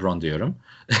demiyorum, LeBron diyorum.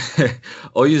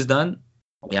 O yüzden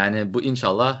yani bu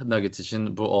inşallah Nuggets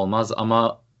için bu olmaz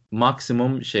ama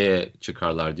maksimum şeye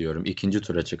çıkarlar diyorum. 2.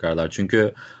 tura çıkarlar.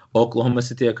 Çünkü Oklahoma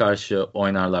City'ye karşı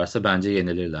oynarlarsa bence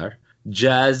yenilirler.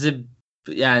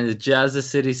 Jazz'e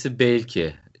serisi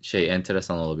belki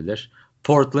enteresan olabilir.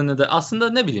 Portland'ı da aslında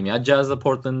ne bileyim ya Jazz'la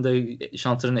Portland'ı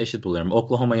şanslarını eşit buluyorum.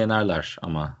 Oklahoma yenerler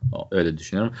ama öyle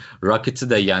düşünüyorum. Rockets'i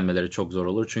de yenmeleri çok zor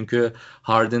olur. Çünkü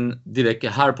Harden direkt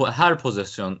her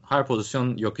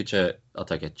pozisyon Jokic'e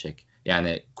atak edecek.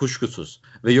 Yani kuşkusuz.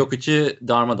 Ve Jokic'i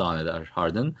darmadağın eder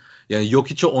Harden. Yani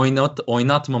Jokic'i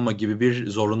oynatmama gibi bir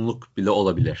zorunluluk bile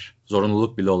olabilir.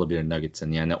 Zorunluluk bile olabilir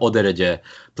Nuggets'in. Yani o derece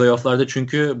playoff'larda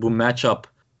çünkü bu matchup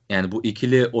yani bu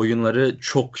ikili oyunları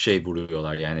çok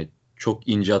vuruyorlar. Yani çok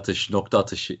ince atış, nokta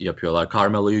atışı yapıyorlar.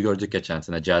 Carmelo'yu gördük geçen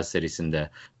sene Jazz serisinde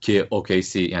ki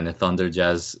OKC yani Thunder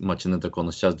Jazz maçını da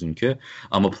konuşacağız dünkü.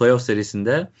 Ama playoff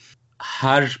serisinde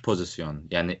her pozisyon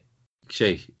yani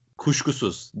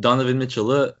kuşkusuz Donovan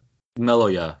Mitchell'ı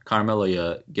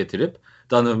Carmelo'ya getirip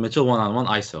Donovan Mitchell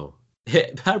one-on-one ISO.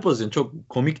 Her pozisyon çok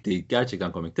komikti.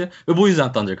 Gerçekten komikti. Ve bu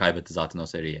yüzden Thunder kaybetti zaten o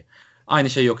seriyi. Aynı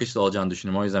şey Jokic'de olacağını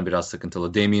düşünüyorum. O yüzden biraz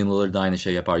sıkıntılı. Damian Lillard da aynı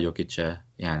şey yapar Jokic'e.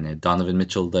 Yani Donovan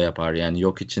Mitchell da yapar. Yani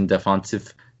Jokic'in defansif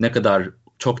ne kadar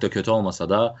çok da kötü olmasa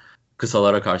da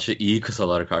iyi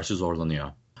kısalara karşı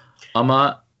zorlanıyor.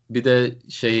 Ama bir de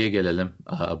gelelim.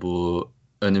 Bu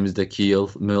önümüzdeki yıl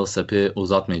Millsap'i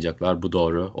uzatmayacaklar. Bu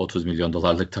doğru. 30 milyon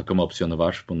dolarlık takım opsiyonu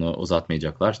var. Bunu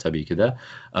uzatmayacaklar tabii ki de.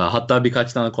 Hatta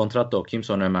birkaç tane kontrat da okuyayım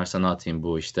sonra Ömer sana atayım.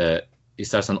 Bu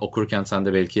istersen okurken sen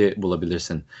de belki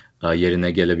bulabilirsin.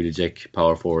 Yerine gelebilecek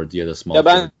power forward ya da small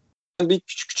forward. Ya ben bir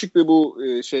küçük bir bu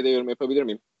şeyde yorum yapabilir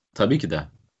miyim? Tabii ki de.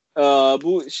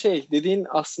 Bu dediğin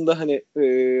aslında hani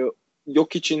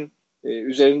yok için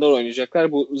üzerinden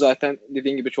oynayacaklar. Bu zaten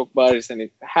dediğin gibi çok bariz. Hani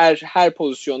her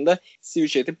pozisyonda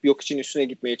switch edip yok için üstüne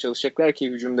gitmeye çalışacaklar ki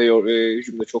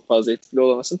hücumda çok fazla etkili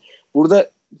olamasın.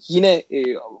 Burada yine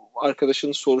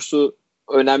arkadaşının sorusu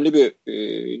önemli bir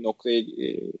noktaya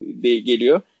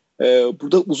geliyor.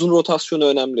 Burada uzun rotasyonu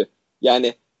önemli.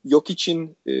 Yani yok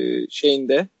için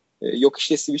yok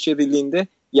işte switch edildiğinde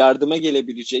yardıma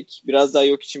gelebilecek, biraz daha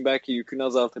yok için belki yükünü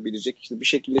azaltabilecek, işte bir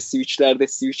şekilde switchlerde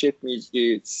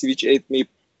switch etmeyip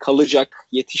kalacak,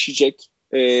 yetişecek.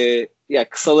 Ya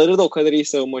kısaları da o kadar iyi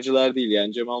savunmacılar değil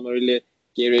yani. Jamal Murray ile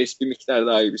Gary Harris bir miktar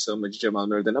daha iyi bir savunmacı Jamal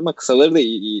Murray'den ama kısaları da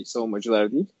iyi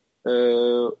savunmacılar değil.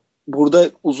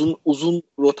 Burada uzun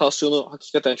rotasyonu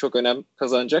hakikaten çok önem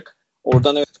kazanacak.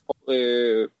 Oradan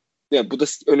yani bu da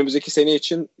önümüzdeki sene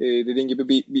için dediğin gibi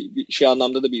bir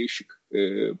anlamda da bir ışık.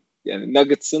 Yani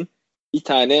Nuggets'ın bir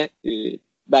tane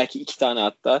belki 2 tane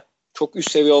hatta çok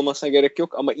üst seviye olmasına gerek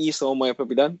yok ama iyi savunma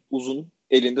yapabilen uzun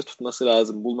elinde tutması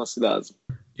lazım, bulması lazım.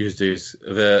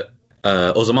 %100 ve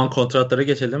o zaman kontratlara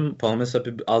geçelim. Paul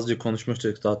Millsap'ı azıcık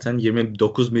konuşmuştuk zaten.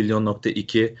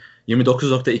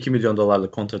 29.2 milyon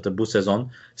dolarlık kontratı bu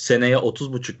sezon. Seneye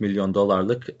 30.5 milyon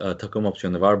dolarlık takım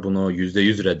opsiyonu var. Bunu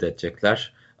 %100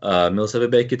 reddedecekler.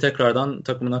 Millsap'ı belki tekrardan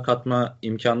takımına katma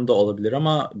imkanı da olabilir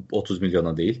ama 30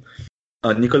 milyona değil.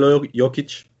 Nikola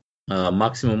Jokic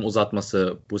maksimum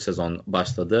uzatması bu sezon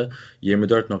başladı.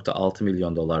 24.6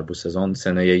 milyon dolar bu sezon.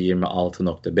 Seneye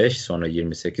 26.5, sonra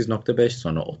 28.5,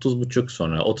 sonra 30.5,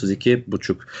 sonra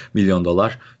 32.5 milyon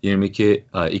dolar.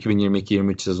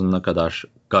 2022-23 sezonuna kadar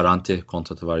garanti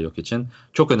kontratı var yok için.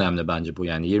 Çok önemli bence bu,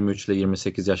 yani 23 ile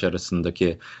 28 yaş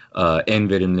arasındaki en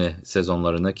verimli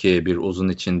sezonlarını, ki bir uzun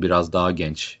için biraz daha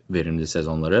genç verimli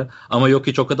sezonları. Ama yok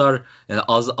hiç o kadar yani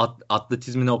az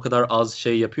atletizmine o kadar az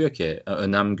şey yapıyor ki,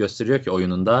 önem gösteriyor ki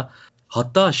oyununda.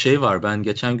 Hatta şey var, ben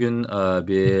geçen gün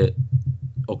bir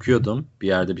okuyordum, bir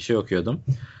yerde bir şey okuyordum.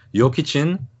 Yok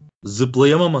için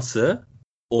zıplayamaması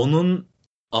onun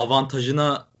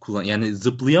avantajına yani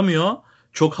zıplayamıyor,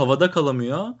 çok havada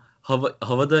kalamıyor.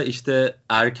 Havada işte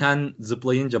erken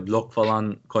zıplayınca blok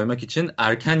falan koymak için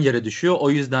erken yere düşüyor. O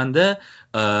yüzden de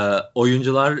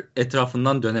oyuncular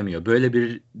etrafından dönemiyor. Böyle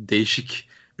bir değişik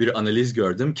bir analiz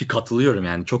gördüm ki katılıyorum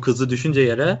yani. Çok hızlı düşünce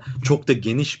yere, çok da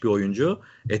geniş bir oyuncu,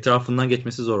 etrafından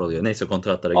geçmesi zor oluyor. Neyse,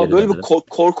 kontratlara geri böyle dönelim. bir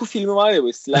korku filmi var ya,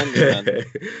 bu Slenderman.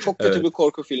 Çok kötü Evet. bir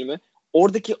korku filmi.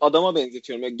 Oradaki adama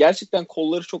benzetiyorum. Yani gerçekten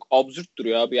kolları çok absürt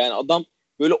duruyor abi. Yani adam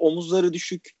böyle omuzları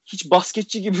düşük, hiç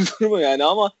basketçi gibi durmuyor yani,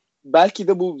 ama belki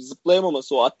de bu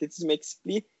zıplayamaması, o atletizm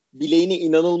eksikliği bileğini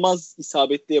inanılmaz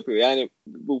isabetli yapıyor. Yani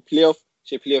bu playoff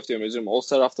diyorum, özür dilerim.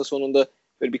 All-Star hafta sonunda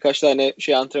böyle birkaç tane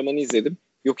antrenmanı izledim.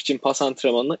 Yok için pas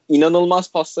antrenmanını.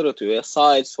 İnanılmaz paslar atıyor. Ya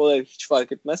sağ el, sol el hiç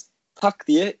fark etmez. Tak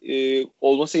diye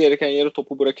olması gereken yere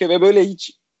topu bırakıyor ve böyle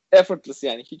hiç effortless,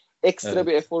 yani hiç ekstra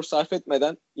bir efor sarf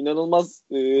etmeden inanılmaz,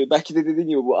 belki de dediğin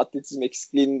gibi bu atletizm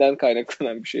eksikliğinden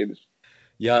kaynaklanan bir şeydir.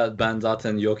 Ya ben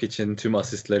zaten yok için tüm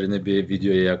asistlerini bir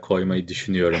videoya koymayı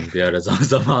düşünüyorum. Bir ara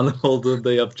zamanım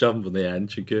olduğunda yapacağım bunu yani.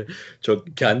 Çünkü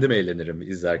çok kendim eğlenirim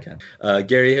izlerken.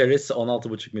 Gary Harris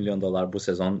 16,5 milyon dolar bu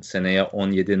sezon. Seneye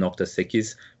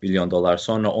 17,8 milyon dolar.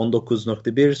 Sonra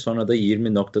 19,1, sonra da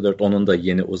 20,4. Onun da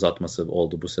yeni uzatması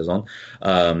oldu bu sezon.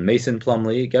 Mason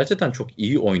Plumlee gerçekten çok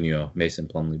iyi oynuyor, Mason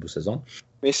Plumlee bu sezon.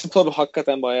 Mason Plumlee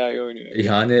hakikaten bayağı iyi oynuyor.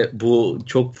 Yani bu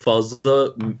çok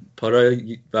fazla para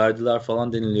verdiler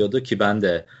falan deniliyordu ki ben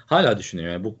de hala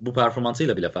düşünüyorum. Yani bu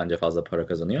performansıyla bile bence fazla para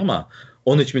kazanıyor ama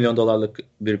 13 milyon dolarlık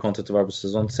bir kontratı var bu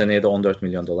sezon. Seneye de 14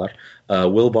 milyon dolar.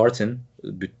 Will Barton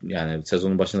yani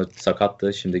sezonun başında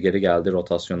sakattı. Şimdi geri geldi.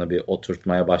 Rotasyona bir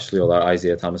oturtmaya başlıyorlar.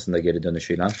 Isaiah Thomas'ın da geri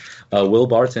dönüşüyle. Will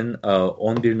Barton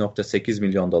 11,8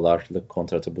 milyon dolarlık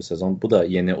kontratı bu sezon. Bu da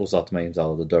yeni uzatma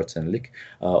imzaladı, 4 senelik.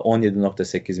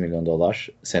 17,8 milyon dolar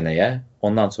seneye.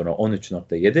 Ondan sonra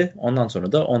 13,7. Ondan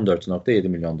sonra da 14,7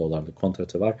 milyon dolarlık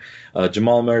kontratı var.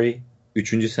 Jamal Murray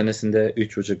 3. senesinde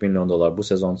 3,5 milyon dolar. Bu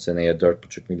sezon seneye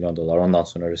 4,5 milyon dolar. Ondan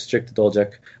sonra restricted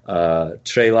olacak.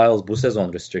 Trey Lyles bu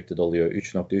sezon restricted oluyor.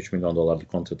 3,3 milyon dolarlık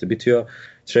kontratı bitiyor.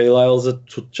 Trey Lyles'ı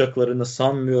tutacaklarını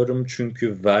sanmıyorum.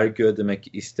 Çünkü vergi ödemek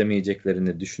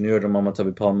istemeyeceklerini düşünüyorum. Ama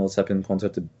tabii Paul Millsap'in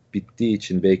kontratı bittiği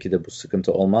için belki de bu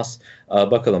sıkıntı olmaz.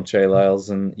 Bakalım, Trey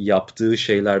Lyles'ın yaptığı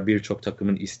şeyler birçok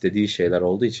takımın istediği şeyler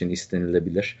olduğu için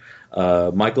istenilebilir.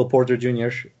 Michael Porter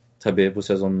Jr. tabii bu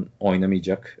sezon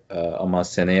oynamayacak ama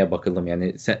seneye bakalım.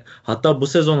 Yani hatta bu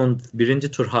sezonun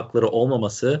birinci tur hakları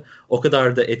olmaması o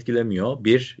kadar da etkilemiyor.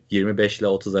 25 ile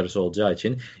 30 arası olacağı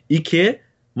için. 2,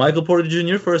 Michael Porter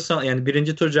Jr. yani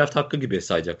birinci tur draft hakkı gibi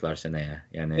sayacaklar seneye.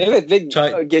 Yani evet ve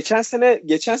geçen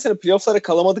sene playoff'lara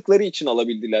kalamadıkları için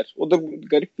alabildiler. O da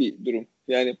garip bir durum.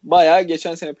 Yani bayağı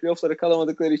geçen sene playoff'lara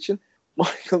kalamadıkları için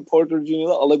Michael Porter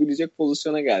Jr.'ı alabilecek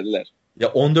pozisyona geldiler. Ya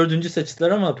 14. seçtiler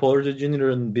ama Porter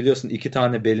Jr.'ın biliyorsun 2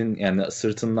 tane yani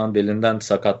sırtından belinden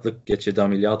sakatlık geçirdi,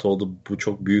 ameliyat oldu. Bu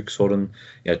çok büyük sorun.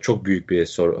 Ya çok büyük bir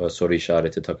soru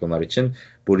işareti takımlar için.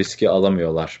 Bu riski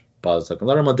alamıyorlar bazı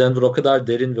takımlar ama Denver o kadar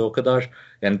derin ve o kadar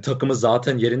yani takımı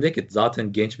zaten yerinde ki,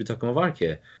 zaten genç bir takımı var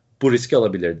ki bu riski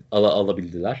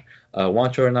alabildiler.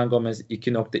 Juancho Hernangomez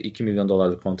 2,2 milyon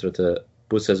dolarlık kontratı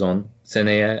bu sezon,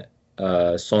 seneye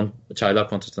son çaylak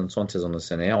kontratının son sezonu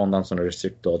seneye, ondan sonra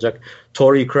restricted olacak.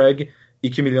 Torrey Craig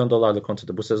 2 milyon dolarlık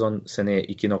kontratı bu sezon, seneye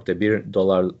 2,1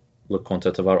 dolarlık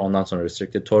kontratı var, ondan sonra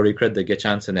restricted. Torrey Craig de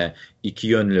geçen sene iki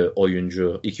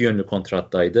yönlü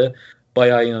kontrattaydı.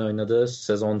 Bayağı iyi oynadı.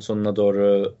 Sezon sonuna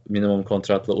doğru minimum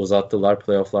kontratla uzattılar.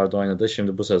 Playoff'larda oynadı.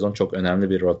 Şimdi bu sezon çok önemli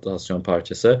bir rotasyon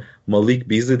parçası. Malik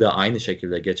Beasley de aynı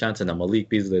şekilde. Geçen sene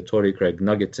Malik Beasley, Torrey Craig,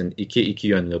 Nuggets'in iki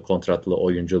yönlü kontratlı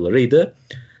oyuncularıydı.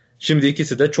 Şimdi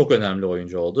ikisi de çok önemli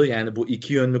oyuncu oldu. Yani bu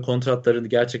iki yönlü kontratları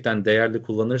gerçekten değerli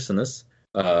kullanırsınız.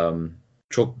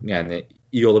 Çok yani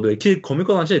iyi olabilir. Ki komik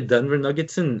olan şey, Denver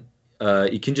Nuggets'in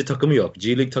ikinci takımı yok.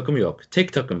 G League takımı yok.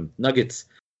 Tek takım Nuggets.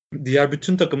 Diğer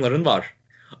bütün takımların var.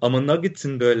 Ama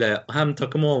Nuggets'in böyle hem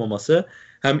takımı olmaması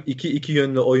hem iki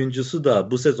yönlü oyuncusu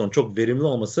da bu sezon çok verimli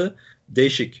olması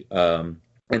değişik.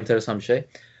 Enteresan bir şey.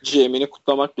 GM'ini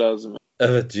kutlamak lazım.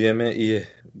 Evet, GM'i iyi.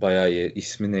 Bayağı iyi.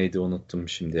 İsmi neydi unuttum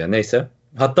şimdi ya. Neyse.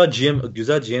 Hatta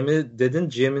güzel GM'i dedin.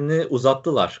 GM'ini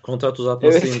uzattılar. Kontrat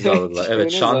uzatması imzaladılar.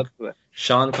 Evet,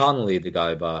 Sean Connolly'di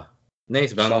galiba.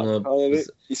 Neyse ben Sean onu... Connery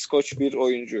İskoç bir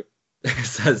oyuncu.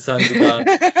 sen bir daha...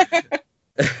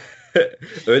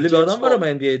 Öyle bir adam var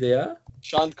ama NBA'de ya.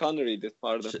 Sean Connery'di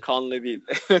pardon. Conley değil.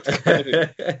 Evet Connery.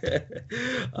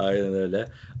 Aynen öyle.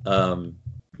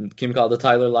 Kim kaldı?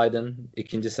 Tyler Lydon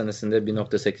ikinci senesinde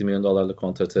 $1.8 milyon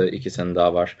kontratı, 2 sene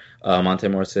daha var. Monte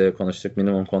Morris'e konuştuk.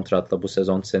 Minimum kontratla bu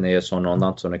sezon, seneye sonra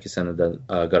ondan sonraki senede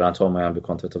garanti olmayan bir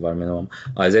kontratı var minimum.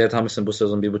 Isaiah Thomas'ın bu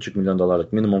sezon $1.5 milyon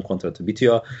minimum kontratı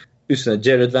bitiyor. Üstüne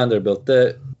Jared Vanderbilt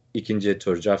de ikinci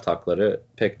tur draft hakları,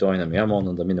 pek de oynamıyor ama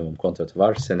onun da minimum kontratı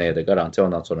var. Seneye de garanti,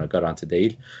 ondan sonra garanti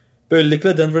değil.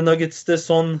 Böylelikle Denver Nuggets'te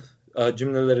son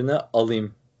cümlelerini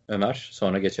alayım Ömer.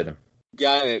 Sonra geçelim.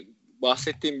 Yani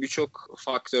bahsettiğim birçok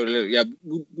faktörler, ya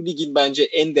bu ligin bence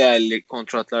en değerli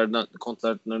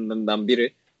kontratlarından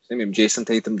biri. Ne bileyim, Jason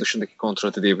Tatum dışındaki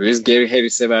kontratı diyebiliriz. Gary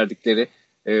Harris'e verdikleri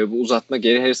bu uzatma.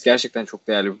 Gary Harris gerçekten çok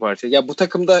değerli bir parça. Ya bu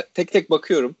takımda tek tek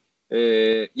bakıyorum.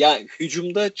 Ya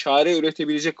hücumda çare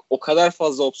üretebilecek o kadar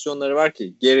fazla opsiyonları var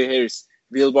ki. Gary Harris,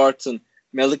 Will Barton,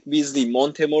 Malik Beasley,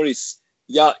 Monte Morris.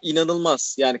 Ya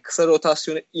inanılmaz. Yani kısa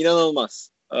rotasyonu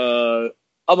inanılmaz.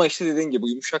 Ama işte dediğin gibi bu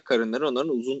yumuşak karınları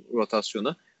onların uzun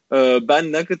rotasyonu.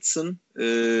 Ben Nuggets'ın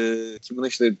ki bunu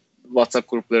işte WhatsApp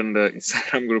gruplarında,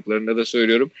 Instagram gruplarında da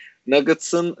söylüyorum.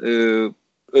 Nuggets'ın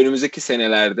önümüzdeki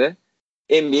senelerde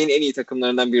NBA'nin en iyi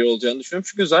takımlarından biri olacağını düşünüyorum.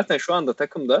 Çünkü zaten şu anda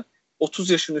takımda 30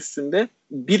 yaşın üstünde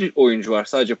bir oyuncu var.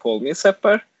 Sadece Paul Millsap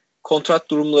var. Kontrat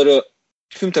durumları,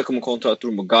 tüm takımın kontrat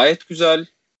durumu gayet güzel.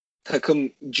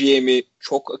 Takım GM'i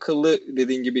çok akıllı.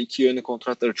 Dediğin gibi iki yönlü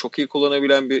kontratları çok iyi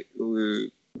kullanabilen bir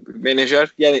menajer.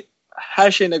 Yani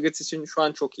her şey Nuggets için şu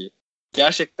an çok iyi.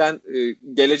 Gerçekten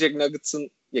gelecek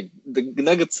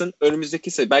Nuggets'ın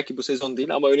önümüzdeki sezon, belki bu sezon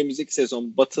değil ama önümüzdeki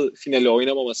sezon Batı finali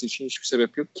oynamaması için hiçbir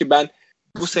sebep yok ki ben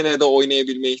bu sene de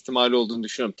oynayabilme ihtimali olduğunu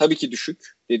düşünüyorum. Tabii ki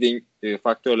düşük dediğin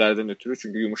faktörlerden ötürü,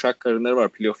 çünkü yumuşak karınları var.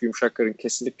 Playoff yumuşak karın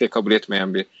kesinlikle kabul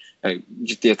etmeyen bir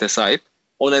ciddiyete sahip.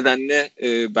 O nedenle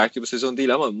belki bu sezon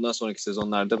değil ama bundan sonraki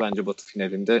sezonlarda bence Batı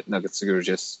finalinde Nuggets'ı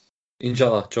göreceğiz.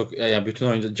 İnşallah. Çok yani bütün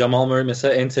oyuncu, Jamal Murray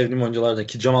mesela en sevdiğim oyunculardan,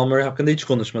 ki Jamal Murray hakkında hiç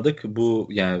konuşmadık. Bu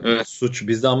yani evet, suç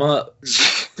bizde ama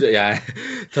yani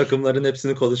takımların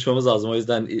hepsini konuşmamız lazım. O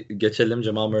yüzden geçelim,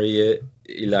 Jamal Murray'i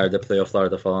ileride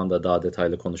playoff'larda falan da daha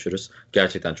detaylı konuşuruz.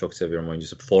 Gerçekten çok seviyorum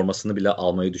oyuncusu. Formasını bile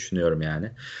almayı düşünüyorum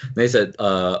yani. Neyse,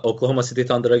 Oklahoma City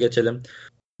Thunder'a geçelim.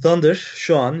 Thunder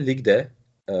şu an ligde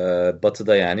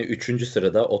Batı'da yani 3.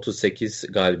 sırada 38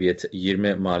 galibiyet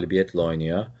 20 mağlubiyetle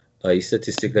oynuyor.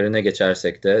 İstatistiklerine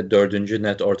geçersek de 4.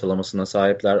 net ortalamasına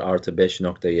sahipler, artı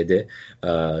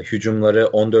 5.7. Hücumları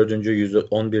 14.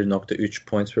 111.3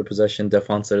 points per possession.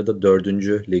 Defansları da 4.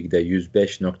 ligde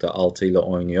 105.6 ile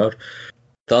oynuyor.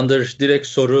 Thunder, direkt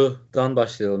sorudan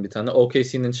başlayalım bir tane.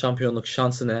 OKC'nin şampiyonluk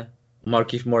şansı ne?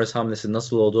 Markieff Morris hamlesi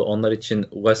nasıl oldu? Onlar için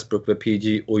Westbrook ve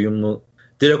PG uyumlu.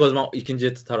 Direkt o zaman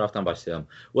ikinci taraftan başlayalım.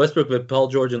 Westbrook ve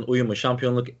Paul George'un uyumu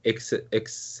şampiyonluk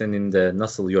ekseninde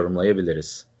nasıl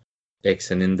yorumlayabiliriz?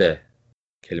 Ekseninde.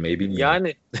 Kelimeyi bilmiyorum.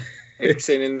 Yani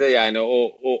ekseninde yani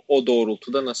o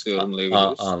doğrultuda nasıl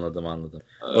yorumlayabiliriz? Anladım.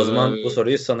 O zaman bu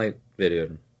soruyu sana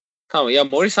veriyorum. Tamam ya,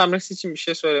 Morris hamlesi için bir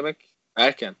şey söylemek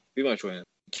erken. Bir maç oynadı.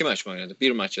 2 maç mı oynadı?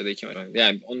 Bir maç ya da 2 maç oynadı.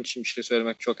 Yani onun için bir şey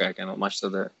söylemek çok erken. O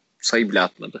maçta da sayı bile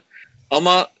atmadı.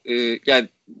 Ama yani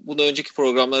bunu önceki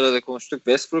programlarda da konuştuk.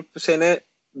 Westbrook bu sene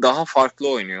daha farklı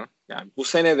oynuyor. Yani bu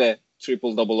sene de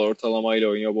triple double ortalamayla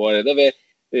oynuyor bu arada ve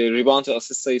rebound ve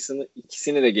asist sayısını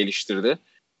ikisini de geliştirdi.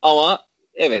 Ama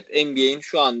evet, NBA'in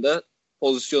şu anda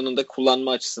pozisyonunda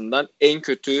kullanma açısından en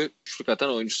kötü üçlük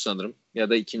atan oyuncu sanırım. Ya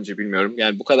da ikinci, bilmiyorum.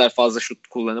 Yani bu kadar fazla şut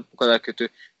kullanıp bu kadar kötü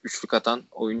üçlük atan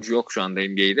oyuncu yok şu anda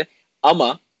NBA'de.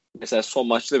 Ama mesela son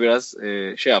maçta biraz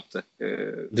şey yaptı.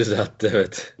 Düzeltti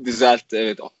evet. Düzeltti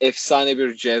evet. Efsane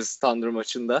bir Jazz Thunder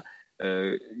maçında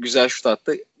güzel şut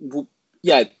attı. Bu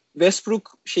yani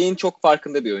Westbrook şeyin çok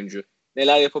farkında bir oyuncu.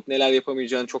 Neler yapıp neler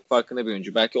yapamayacağının çok farkında bir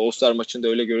oyuncu. Belki All-Star maçında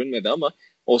öyle görünmedi ama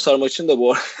All-Star maçında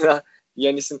bu arada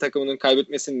Giannis'in takımının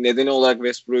kaybetmesinin nedeni olarak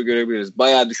Westbrook'u görebiliriz.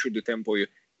 Bayağı düşürdü tempoyu.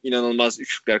 İnanılmaz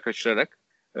üçlükler kaçırarak.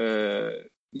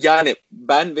 Yani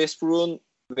ben Westbrook'un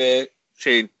ve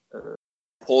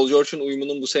Paul George'un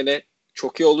uyumunun bu sene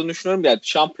çok iyi olduğunu düşünüyorum. Yani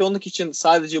şampiyonluk için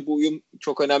sadece bu uyum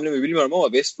çok önemli mi bilmiyorum ama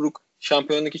Westbrook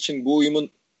şampiyonluk için bu uyumun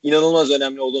inanılmaz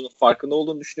önemli olduğunu, farkında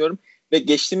olduğunu düşünüyorum. Ve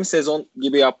geçtiğimiz sezon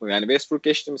gibi yapmıyor. Yani Westbrook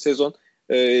geçtiğimiz sezon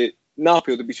ne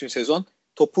yapıyordu bütün sezon?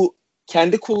 Topu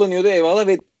kendi kullanıyordu eyvallah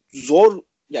ve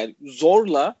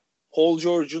zorla Paul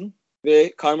George'un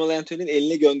ve Carmelo Anthony'nin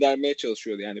eline göndermeye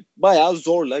çalışıyordu. Yani bayağı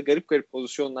zorla garip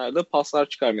pozisyonlarda paslar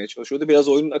çıkarmaya çalışıyordu. Biraz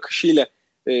oyunun akışıyla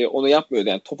onu yapmıyordu.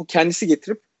 Yani topu kendisi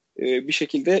getirip bir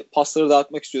şekilde pasları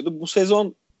dağıtmak istiyordu. Bu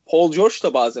sezon Paul George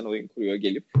da bazen oyun kuruyor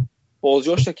gelip. Paul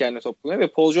George da kendine top buluyor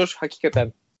ve Paul George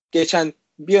hakikaten geçen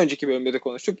bir önceki bölümde de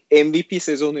konuştuk. MVP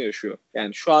sezonu yaşıyor.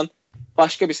 Yani şu an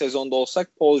başka bir sezonda olsak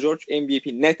Paul George MVP,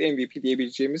 net MVP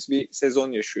diyebileceğimiz bir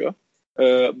sezon yaşıyor.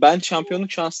 Ben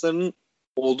şampiyonluk şanslarının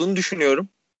olduğunu düşünüyorum.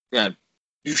 Yani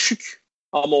düşük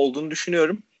ama olduğunu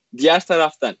düşünüyorum. Diğer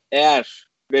taraftan eğer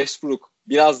Westbrook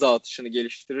biraz daha atışını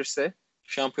geliştirirse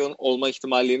şampiyon olma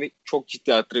ihtimallerini çok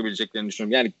ciddi arttırabileceklerini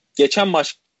düşünüyorum. Yani geçen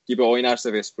maç gibi oynarsa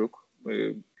Westbrook,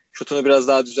 şutunu biraz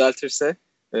daha düzeltirse,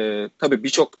 tabii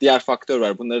birçok diğer faktör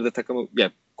var. Bunları da takımı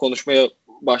yani konuşmaya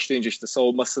başlayınca işte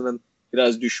savunmasının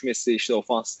biraz düşmesi, işte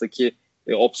ofanstaki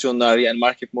opsiyonlar, yani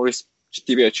Markieff Morris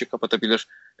ciddi bir açığı kapatabilir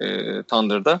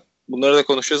Thunder'da. Bunları da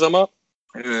konuşacağız ama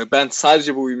ben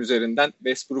sadece bu uyum üzerinden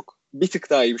Westbrook bir tık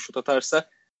daha iyi bir şut atarsa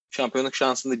şampiyonluk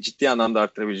şansını da ciddi anlamda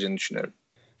arttırabileceğini düşünüyorum.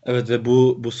 Evet ve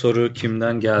bu soru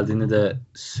kimden geldiğini de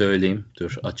söyleyeyim.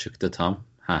 Dur, açıktı tam.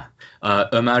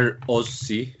 Ömer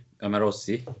Ozsi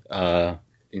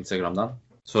Instagram'dan.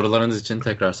 Sorularınız için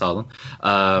tekrar sağ olun.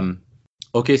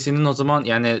 OKC'nin o zaman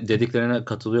yani dediklerine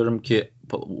katılıyorum ki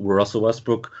Russell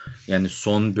Westbrook yani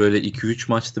son böyle 2-3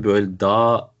 maçta böyle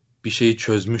daha bir şeyi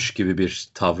çözmüş gibi bir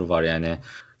tavrı var yani.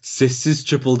 Sessiz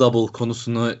triple double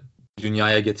konusunu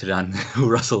dünyaya getiren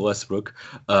Russell Westbrook.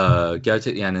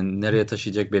 Gerçek yani nereye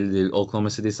taşıyacak belli değil. Oklahoma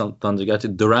City Thunder'da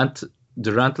gerçek Durant'le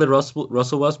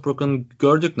Russell Westbrook'un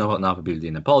gördük ne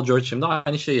yapabildiğini. Paul George şimdi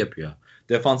aynı şey yapıyor.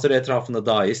 Defansları etrafında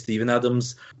daha iyi. Steven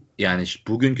Adams yani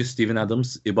bugünkü Steven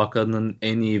Adams Ibaka'nın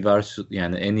en iyi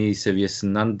yani en iyi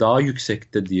seviyesinden daha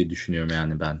yüksekte diye düşünüyorum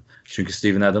yani ben. Çünkü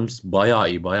Steven Adams bayağı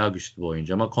iyi, bayağı güçlü bir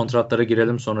oyuncu ama kontratlara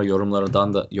girelim sonra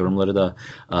yorumları da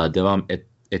devam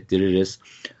ettiririz.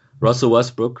 Russell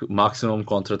Westbrook maksimum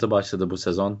kontratı başladı bu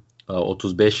sezon.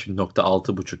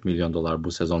 35.6,5 milyon dolar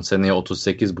bu sezon. Seneye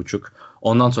 38,5.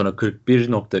 Ondan sonra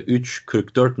 41.3,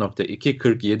 44.2,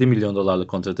 47 milyon dolarlık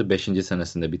kontratı 5.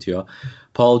 senesinde bitiyor.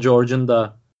 Paul George'un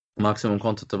da maksimum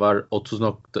kontratı var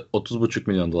 30,5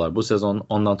 milyon dolar bu sezon.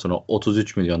 Ondan sonra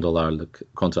 33 milyon dolarlık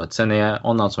kontrat seneye.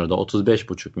 Ondan sonra da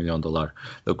 35,5 milyon dolar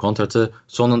kontratı.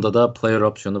 Sonunda da player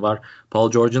opsiyonu var.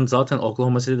 Paul George'un zaten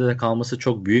Oklahoma City'de kalması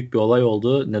çok büyük bir olay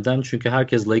oldu. Neden? Çünkü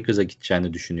herkes Lakers'a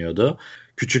gideceğini düşünüyordu.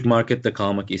 Küçük markette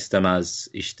kalmak istemez.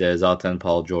 İşte zaten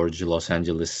Paul George Los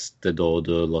Angeles'te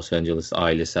doğdu. Los Angeles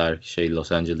ailesi her şey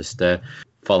Los Angeles'te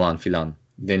falan filan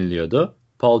deniliyordu.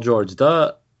 Paul George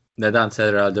da nedense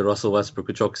herhalde Russell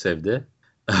Westbrook'u çok sevdi.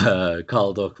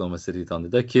 Kaldı Oklahoma City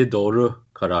Thunder'da ki doğru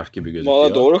karar gibi gözüküyor.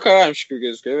 Valla doğru kararmış gibi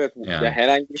gözüküyor. Evet. Yani. Ya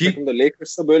herhangi bir takımda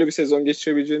Lakers'ta böyle bir sezon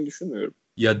geçirebileceğini düşünmüyorum.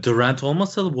 Ya Durant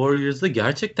olmasa Warriors'da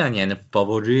gerçekten yani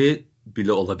favori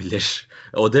bile olabilir.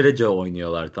 O derece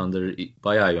oynuyorlar. Thunder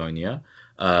bayağı iyi oynuyor.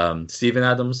 Steven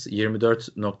Adams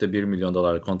 24.1 milyon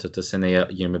dolar kontratı seneye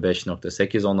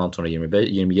 25.8 ondan sonra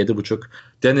 27.5.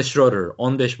 Dennis Schroeder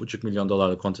 15.5 milyon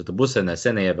dolarlık kontratı bu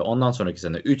seneye ve ondan sonraki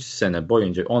sene 3 sene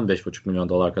boyunca 15.5 milyon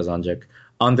dolar kazanacak.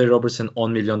 Andre Robertson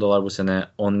 10 milyon dolar bu sene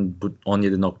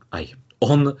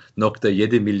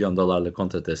 10.7 milyon dolarlık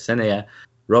kontratı seneye.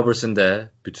 Robertson de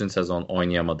bütün sezon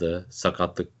oynayamadı.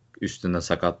 Sakatlık üstüne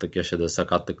sakatlık yaşadı.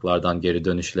 Sakatlıklardan geri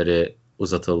dönüşleri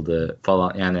uzatıldı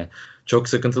falan. Yani çok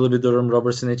sıkıntılı bir durum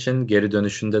Robertson için. Geri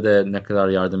dönüşünde de ne kadar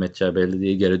yardım edeceği belli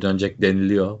değil. Geri dönecek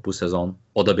deniliyor bu sezon.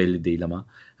 O da belli değil ama.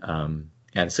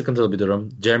 Yani sıkıntılı bir durum.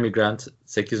 Jeremy Grant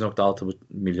 8.6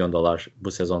 milyon dolar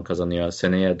bu sezon kazanıyor.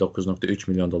 Seneye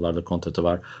 9.3 milyon dolarlık kontratı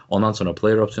var. Ondan sonra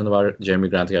player opsiyonu var. Jeremy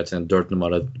Grant gerçekten 4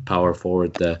 numara power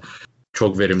forward'de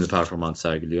çok verimli performans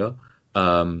sergiliyor.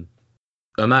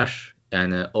 Ömer,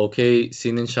 yani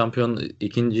OKC'nin şampiyon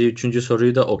ikinci, üçüncü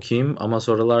soruyu da okuyayım ama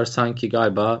sorular sanki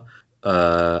galiba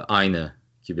aynı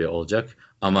gibi olacak.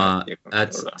 Ama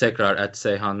tekrar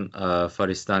Seyhan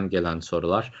Faris'ten gelen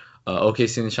sorular.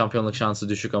 OKC'nin şampiyonluk şansı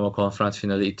düşük ama konferans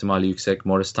finali ihtimali yüksek.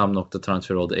 Morris tam nokta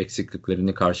transfer oldu.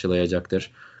 Eksikliklerini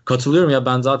karşılayacaktır. Katılıyorum ya,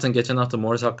 ben zaten geçen hafta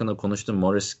Morris hakkında konuştum.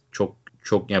 Morris çok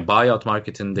yani buyout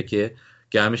marketindeki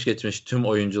gelmiş geçmiş tüm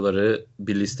oyuncuları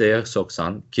bir listeye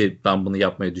soksan, ki ben bunu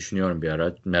yapmayı düşünüyorum bir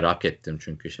ara. Merak ettim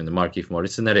çünkü şimdi Markieff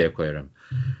Morris'i nereye koyarım?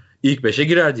 İlk 5'e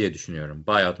girer diye düşünüyorum.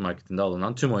 Buyout marketinde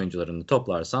alınan tüm oyuncularını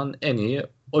toplarsan en iyi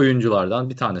oyunculardan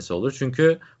bir tanesi olur.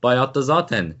 Çünkü buyout'ta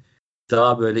zaten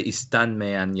daha böyle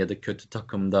istenmeyen ya da kötü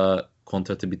takımda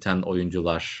kontratı biten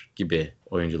oyuncular gibi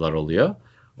oyuncular oluyor.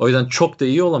 O yüzden çok da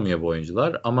iyi olamıyor bu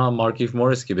oyuncular. Ama Markieff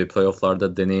Morris gibi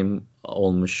playoff'larda deneyim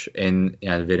olmuş, en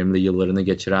yani verimli yıllarını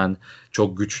geçiren,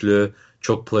 çok güçlü,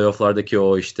 çok playoff'lardaki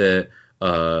o işte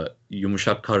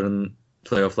yumuşak karın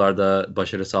playoff'larda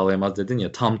başarı sağlayamaz dedin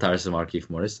ya, tam tersi Markieff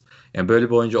Morris. Yani böyle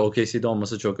bir oyuncu OKC'de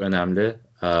olması çok önemli.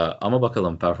 Ama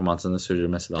bakalım performansını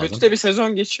sürdürmesi lazım. Kötü de bir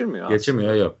sezon geçirmiyor.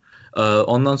 Geçirmiyor, yok.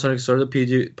 Ondan sonraki soruda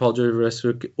Paul George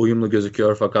Westbrook uyumlu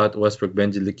gözüküyor fakat Westbrook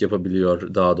bencillik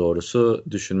yapabiliyor, daha doğrusu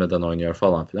düşünmeden oynuyor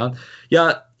falan filan.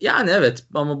 Yani evet,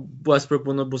 ama Westbrook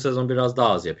bunu bu sezon biraz daha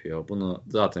az yapıyor. Bunu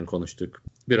zaten konuştuk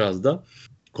biraz da.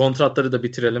 Kontratları da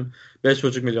bitirelim.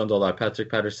 $5,5 milyon Patrick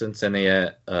Patterson,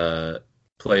 seneye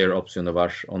player opsiyonu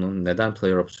var. Onun neden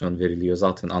player opsiyonu veriliyor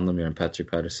zaten anlamıyorum,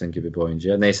 Patrick Patterson gibi bir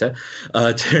oyuncuya. Neyse.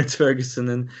 Terence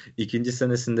Ferguson'ın ikinci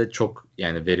senesinde çok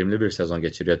yani verimli bir sezon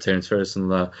geçiriyor. Terence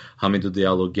Ferguson'la Hamidou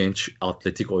Diallo genç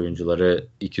atletik oyuncuları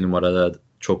 2 numarada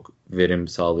çok verim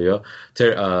sağlıyor.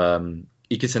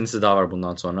 2 senesi daha var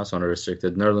bundan sonra. Sonra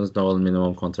restricted. Nerlens Noel'ın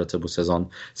minimum kontratı bu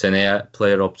sezon. Seneye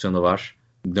player opsiyonu var.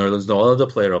 Nerlens Noel'a da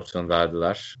player opsiyon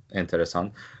verdiler.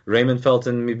 Enteresan. Raymond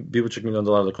Felton $1,5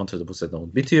 milyon kontratı bu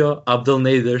sezon bitiyor.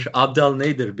 Abdel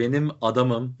Nader benim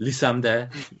adamım. Lisemde.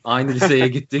 Aynı liseye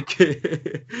gittik.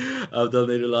 Abdel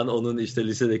Nader lan, onun işte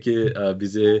lisedeki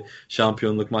bizi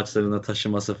şampiyonluk maçlarına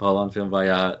taşıması falan filan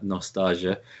bayağı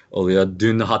nostalji oluyor.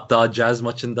 Dün hatta Jazz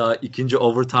maçında ikinci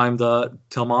overtime'da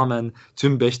tamamen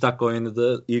tüm 5 dakika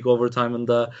oynadı. İlk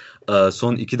overtime'ında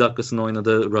son 2 dakikasını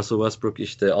oynadı. Russell Westbrook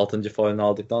işte 6. faulünü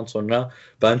aldıktan sonra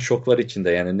ben şoklar içinde.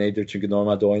 Yani Nader çünkü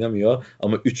normalde oynamıyor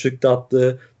ama üçlük de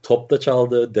attı, top da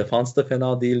çaldı, defans da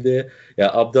fena değildi.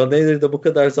 Ya Abdel Nader'de bu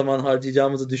kadar zaman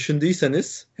harcayacağımızı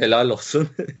düşündüyseniz helal olsun.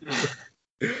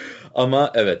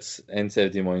 Ama evet, en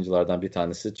sevdiğim oyunculardan bir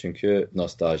tanesi çünkü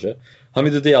nostalji.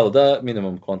 Hamidou Diallo da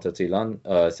minimum kontratıyla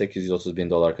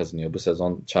 $830,000 kazanıyor. Bu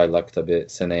sezon çaylak tabii,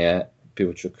 seneye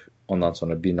 1,5, ondan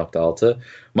sonra 1,6.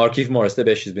 Markieff Morris de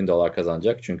 $500,000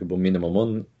 kazanacak. Çünkü bu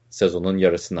minimumun sezonun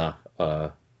yarısına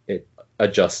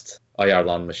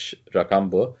ayarlanmış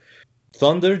rakam bu.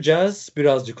 Thunder Jazz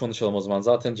birazcık konuşalım o zaman.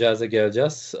 Zaten Jazz'e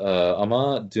geleceğiz.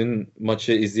 Ama dün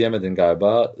maçı izleyemedin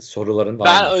galiba. Soruların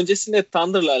var mı? Ben öncesinde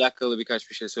Thunder'la alakalı birkaç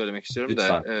bir şey söylemek istiyorum.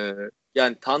 Lütfen. Da.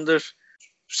 Yani Thunder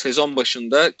sezon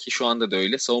başında, ki şu anda da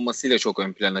öyle, savunmasıyla çok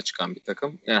ön plana çıkan bir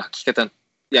takım. Yani hakikaten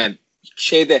yani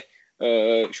şöyle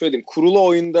diyeyim, kurulu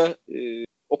oyunda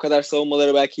o kadar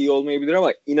savunmaları belki iyi olmayabilir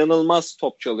ama inanılmaz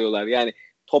top çalıyorlar. Yani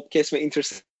top kesme,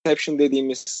 interception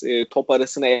dediğimiz top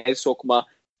arasına el sokma,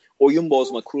 oyun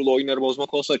bozma, kurulu oyunları bozma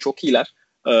konusunda çok iyiler.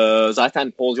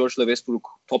 Zaten Paul George ile Westbrook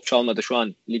top çalmada şu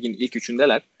an ligin ilk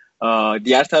üçündeler.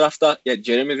 Diğer tarafta ya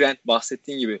Jeremy Grant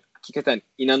bahsettiğin gibi hakikaten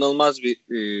inanılmaz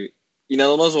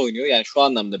oynuyor. Yani şu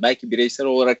anlamda belki bireysel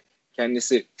olarak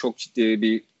kendisi çok ciddi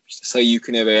bir işte sayı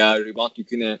yüküne veya rebound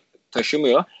yüküne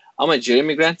taşımıyor. Ama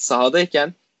Jeremy Grant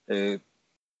sahadayken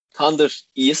Thunder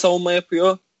iyi savunma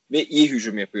yapıyor ve iyi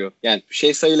hücum yapıyor. Yani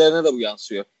sayılarına da bu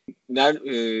yansıyor.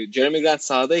 Jeremy Grant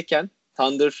sahadayken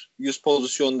Thunder 100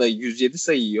 pozisyonda 107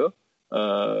 sayı yiyor.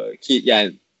 Ki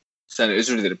yani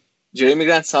özür dilerim. Jeremy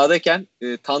Grant sahadayken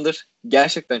Thunder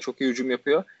gerçekten çok iyi hücum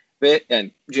yapıyor ve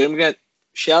yani Jeremy Grant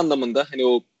anlamında hani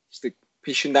o işte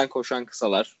peşinden koşan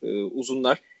kısalar,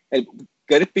 uzunlar, yani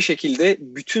garip bir şekilde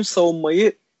bütün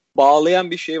savunmayı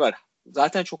bağlayan bir şey var.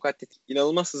 Zaten çok atletik,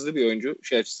 inanılmaz hızlı bir oyuncu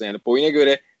açısından, yani boyuna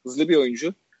göre hızlı bir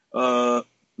oyuncu.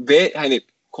 Ve hani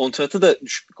kontratı da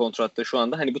düşük bir kontratta şu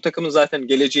anda. Hani bu takımın zaten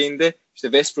geleceğinde işte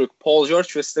Westbrook, Paul George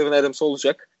ve Steven Adams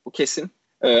olacak. Bu kesin.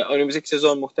 Önümüzdeki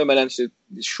sezon muhtemelen işte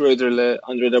Schroeder ile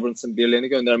Andre Robertson birilerini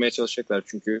göndermeye çalışacaklar.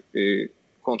 Çünkü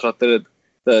kontratları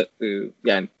da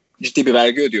yani ciddi bir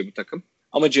vergi ödüyor bu takım.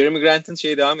 Ama Jeremy Grant'ın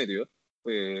devam ediyor.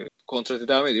 Kontratı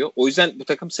devam ediyor. O yüzden bu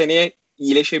takım seneye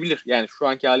iyileşebilir. Yani şu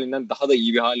anki halinden daha da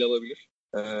iyi bir hale alabilir.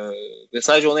 Ve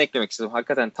sadece onu eklemek istedim.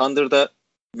 Hakikaten Thunder'da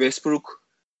Westbrook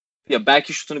ya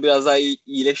belki şutunu biraz daha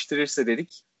iyileştirirse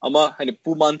dedik. Ama hani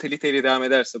bu mantaliteyle devam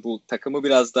ederse, bu takımı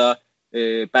biraz daha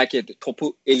belki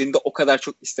topu elinde o kadar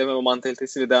çok istememe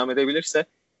mantalitesiyle devam edebilirse,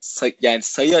 yani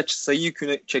sayı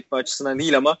yükünü çekme açısından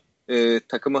değil ama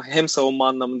takımı hem savunma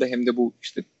anlamında hem de bu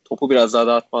işte topu biraz daha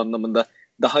dağıtma anlamında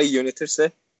daha iyi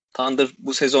yönetirse, Thunder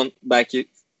bu sezon belki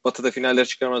Batı'da finaller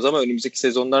çıkarmaz ama önümüzdeki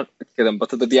sezonlar hakikaten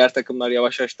Batı'da diğer takımlar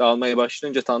yavaş yavaş dağılmaya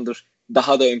başlayınca Thunder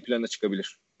daha da ön plana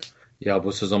çıkabilir. Ya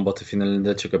bu sezon Batı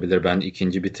finalinde çıkabilir. Ben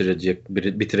ikinci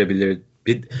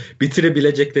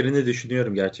bitirebileceklerini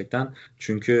düşünüyorum gerçekten.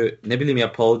 Çünkü ne bileyim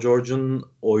ya, Paul George'un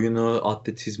oyunu,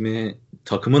 atletizmi,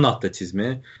 takımın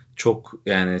atletizmi çok,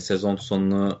 yani sezon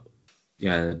sonunu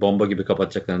yani bomba gibi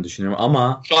kapatacaklarını düşünüyorum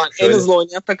ama şu an en hızlı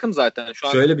oynayan takım zaten. Şu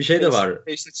an şöyle bir şey de var.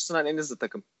 Pace açısından en hızlı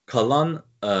takım. Kalan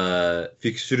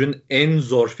fikstürün en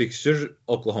zor fikstür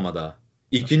Oklahoma'da.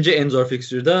 İkinci en zor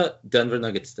fikstür de Denver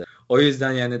Nuggets'te. O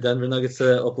yüzden yani Denver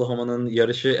Nuggets'e Oklahoma'nın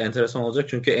yarışı enteresan olacak.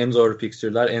 Çünkü en zor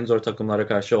fikstürler, en zor takımlara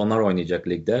karşı onlar oynayacak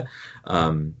ligde.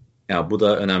 Ya bu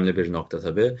da önemli bir nokta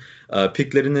tabii.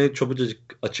 Picklerini çabucak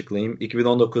açıklayayım.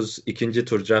 2019 ikinci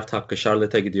tur draft hakkı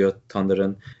Charlotte'a gidiyor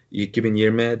Thunder'ın.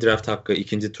 2020 draft hakkı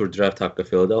ikinci tur draft hakkı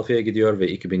Philadelphia'ya gidiyor ve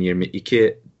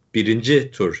 2022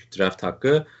 birinci tur draft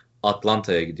hakkı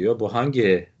Atlanta'ya gidiyor. Bu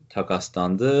hangi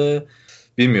takastandı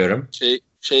bilmiyorum.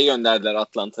 Şey gönderdiler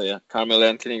Atlanta'ya. Carmelo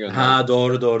Anthony gönderdiler. Ha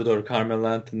doğru. Carmelo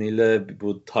Anthony ile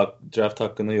bu draft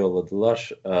hakkını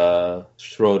yolladılar.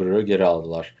 Schroeder'ı geri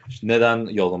aldılar. Neden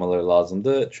yollamaları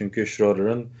lazımdı? Çünkü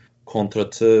Schroeder'ın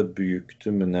kontratı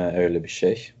büyüktü mü ne öyle bir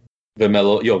şey. Ve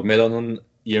Melo'nun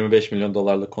 25 milyon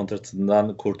dolarlık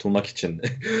kontratından kurtulmak için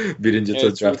birinci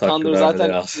tur draft hakkı vermeleri zaten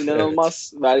lazım.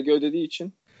 inanılmaz vergi ödediği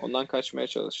için ondan kaçmaya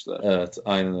çalıştılar. Evet,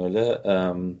 aynen öyle.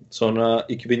 Sonra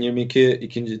 2020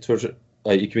 ikinci tur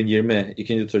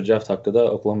draft hakkı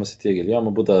da Oklahoma City'ye geliyor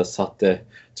ama bu da sahte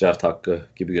draft hakkı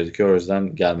gibi gözüküyor. O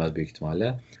yüzden gelmez büyük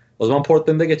ihtimalle. O zaman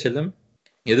Portland'a geçelim.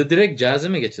 Ya da direkt Jazz'e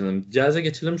mi geçelim? Jazz'e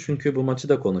geçelim çünkü bu maçı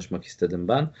da konuşmak istedim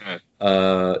ben. Evet.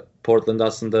 Portland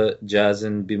aslında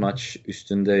Jazz'in bir maç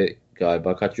üstünde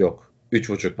galiba yok.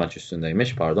 3,5 maç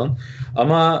üstündeymiş pardon.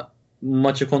 Ama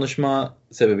maçı konuşma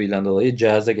sebebiyle dolayı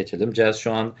Jazz'e geçelim. Jazz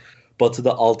şu an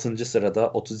Batı'da 6. sırada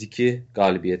 32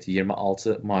 galibiyet,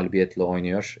 26 mağlubiyetle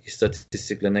oynuyor.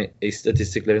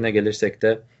 İstatistiklerine gelirsek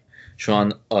de şu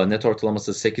an net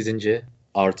ortalaması 8.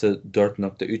 artı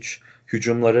 4.3.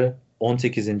 Hücumları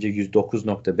 18.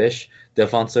 109.5.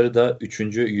 Defansları da 3.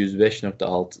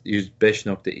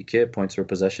 105.2 points per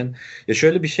possession. Ya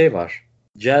şöyle bir şey var.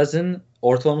 Jazz'in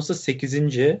ortalaması 8.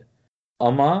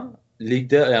 ama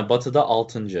ligde yani Batı'da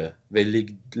 6. ve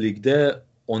ligde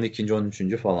 12.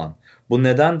 13. falan. Bu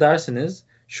neden dersiniz?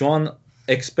 Şu an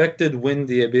expected win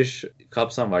diye bir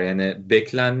kapsam var. Yani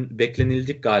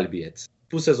beklenildik galibiyet.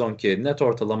 Bu sezonki net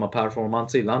ortalama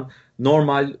performansıyla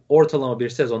normal ortalama bir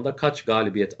sezonda kaç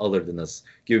galibiyet alırdınız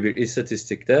gibi bir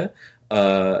istatistikte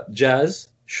Jazz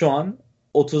şu an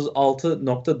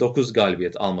 36.9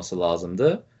 galibiyet alması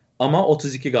lazımdı. Ama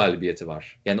 32 galibiyeti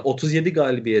var. Yani 37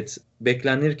 galibiyet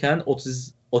beklenirken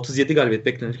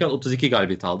 32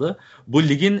 galibiyet aldı. Bu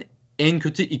ligin en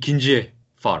kötü ikinci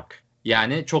fark.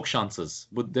 Yani çok şanssız.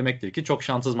 Bu demektir ki çok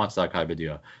şanssız maçlar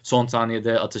kaybediyor. Son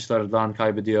saniyede atışlardan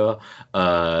kaybediyor.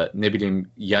 Ne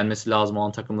bileyim yenmesi lazım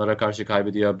olan takımlara karşı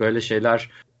kaybediyor. Böyle şeyler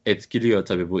etkiliyor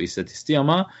tabii bu istatistiği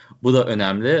ama bu da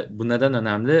önemli. Bu neden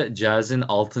önemli? Jazz'in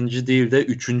 6. değil de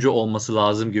 3. olması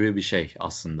lazım gibi bir şey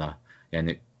aslında.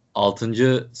 Yani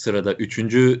 6. sırada 3.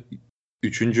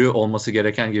 olması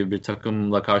gereken gibi bir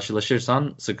takımla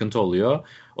karşılaşırsan sıkıntı oluyor.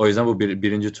 O yüzden bu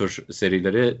birinci tur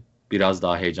serileri biraz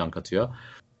daha heyecan katıyor.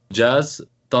 Jazz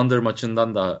Thunder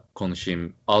maçından da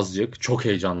konuşayım azıcık. Çok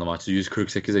heyecanlı maçtı.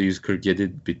 148'e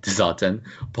 147 bitti zaten.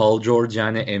 Paul George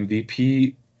yani MVP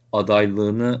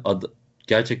adaylığını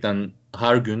gerçekten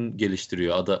her gün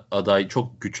geliştiriyor. Aday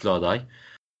çok güçlü aday.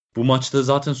 Bu maçta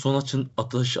zaten son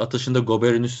atışında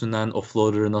Gobert'in üstünden o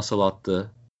floater'ı nasıl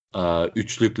attı?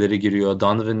 Üçlükleri giriyor.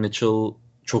 Donovan Mitchell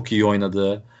çok iyi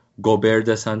oynadı. Gobert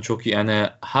desen çok iyi. Yani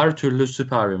her türlü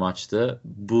süper bir maçtı.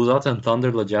 Bu zaten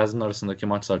Thunder'la Jazz'in arasındaki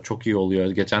maçlar çok iyi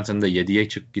oluyor. Geçen sene de 7'ye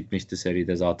çıkıp gitmişti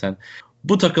seride zaten.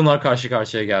 Bu takımlar karşı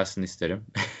karşıya gelsin isterim.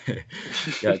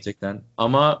 Gerçekten.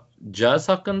 Ama Jazz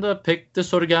hakkında pek de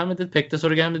soru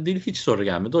gelmedi değil. Hiç soru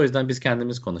gelmedi. O yüzden biz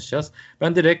kendimiz konuşacağız.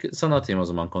 Ben direkt sana atayım o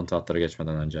zaman kontratlara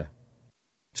geçmeden önce.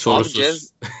 Sorusuz. Abi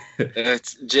Jazz,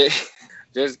 evet.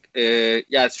 Jazz,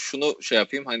 yani şunu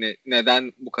yapayım. Hani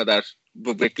neden bu kadar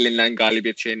bu beklenilen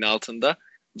galibiyet şeyinin altında?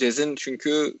 Jazz'in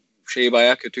çünkü şeyi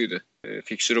bayağı kötüydü.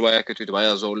 Fiksürü bayağı kötüydü.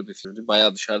 Bayağı zorlu bir fiksürdü.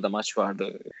 Bayağı dışarıda maç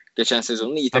vardı. Geçen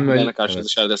sezonun iyi takımlarına karşı evet.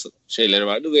 Dışarıda şeyleri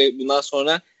vardı ve bundan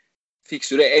sonra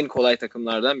fiksürü en kolay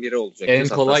takımlardan biri olacak. En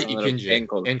kolay ikinci. En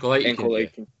kolay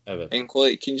ikinci. Evet. En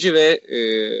kolay ikinci ve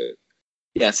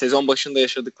yani sezon başında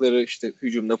yaşadıkları işte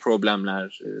hücumda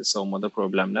problemler, savunmada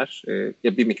problemler,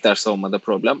 ya bir miktar savunmada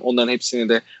problem. Onların hepsini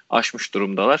de aşmış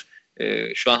durumdalar.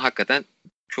 Şu an hakikaten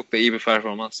çok da iyi bir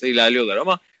performansla ilerliyorlar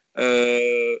ama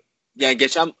yani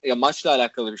geçen maçla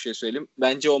alakalı bir şey söyleyeyim.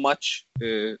 Bence o maç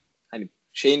hani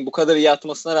şeyin bu kadar iyi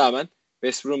atmasına rağmen,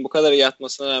 Westbrook'un bu kadar iyi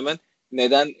atmasına rağmen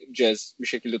neden Jazz bir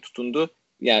şekilde tutundu?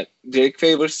 Yani Derek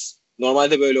Favors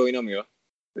normalde böyle oynamıyor.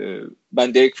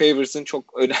 Ben Derek Favors'ın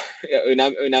çok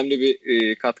önemli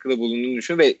bir katkıda bulunduğunu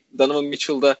düşünüyorum ve Donovan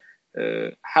Mitchell'da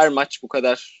her maç bu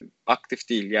kadar aktif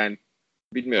değil. Yani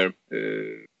bilmiyorum.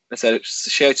 Mesela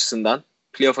şey açısından,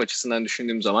 playoff açısından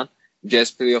düşündüğüm zaman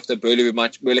Jazz playoff'ta böyle bir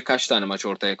maç, böyle kaç tane maç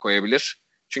ortaya koyabilir?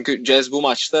 Çünkü Jazz bu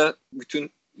maçta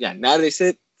yani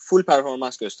neredeyse full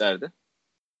performans gösterdi.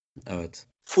 Evet.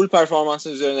 Full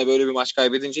performansın üzerine böyle bir maç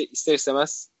kaybedince ister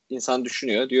istemez insan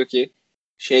düşünüyor. Diyor ki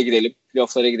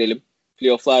playoff'lara gidelim.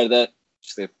 Playoff'larda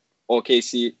işte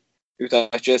OKC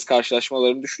Utah Jazz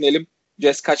karşılaşmalarını düşünelim.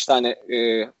 Jazz kaç tane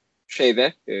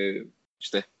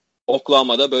işte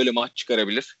Oklahoma'da böyle maç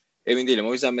çıkarabilir? Emin değilim.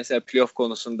 O yüzden mesela playoff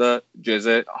konusunda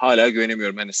Jazz'e hala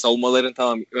güvenemiyorum. Yani savunmaların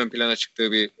tamam ön plana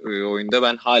çıktığı bir oyunda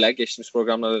ben hala geçtiğimiz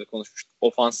programlarda da konuşmuştuk.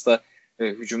 Ofansta,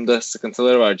 hücumda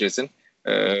sıkıntıları var Jazz'in.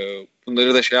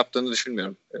 Bunları da yaptığını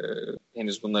düşünmüyorum.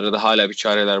 Henüz bunlara da hala bir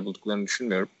çareler bulduklarını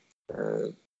düşünmüyorum.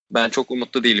 Ben çok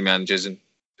umutlu değilim yani Jazz'in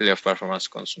playoff performansı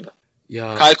konusunda.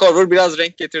 Ya. Kyle Korver biraz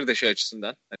renk getirdi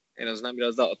açısından. En azından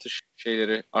biraz daha atış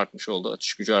şeyleri artmış oldu.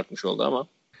 Atış gücü artmış oldu ama.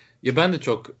 Ya ben de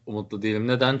çok umutlu değilim.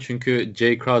 Neden? Çünkü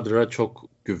Jay Crowder'a çok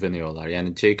güveniyorlar.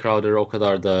 Yani Jay Crowder o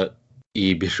kadar da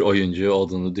iyi bir oyuncu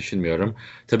olduğunu düşünmüyorum.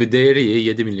 Tabii değeri iyi,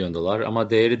 7 milyon dolar ama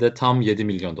değeri de tam 7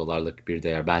 milyon dolarlık bir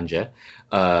değer bence.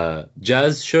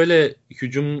 Jazz şöyle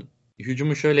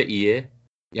hücumu şöyle iyi.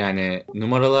 Yani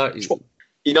numaralar çok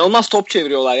inanılmaz top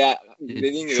çeviriyorlar ya.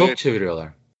 Dediğin gibi. Çok çeviriyorlar.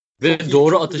 Ve çok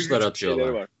doğru atışlar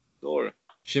atıyorlar. Doğru.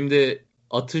 Şimdi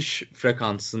atış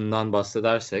frekansından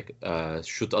bahsedersek,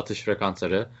 şut atış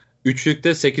frekansları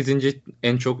üçlükte 8.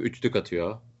 en çok üçlük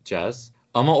atıyor Jazz.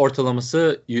 Ama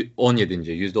ortalaması 17.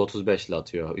 %35 ile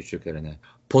atıyor üçlüklerini.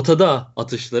 Potada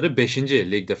atışları 5.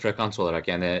 ligde frekans olarak.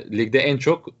 Yani ligde en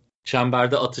çok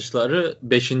çemberde atışları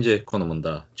 5.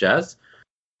 konumunda Jazz.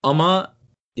 Ama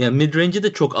yani midrange'i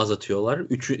de çok az atıyorlar.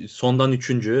 Sondan 3.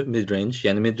 midrange.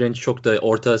 Yani midrange çok da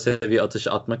orta seviye atış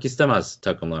atmak istemez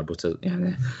takımlar bu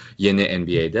yani yeni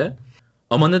NBA'de.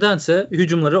 Ama nedense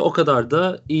hücumları o kadar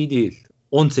da iyi değil.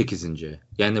 18.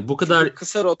 Yani bu kadar çünkü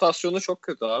kısa rotasyonu çok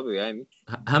kötü abi yani.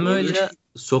 Hem öyle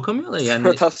sokamıyorlar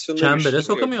yani çembere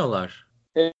sokamıyorlar.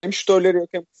 Hem şutörleri yok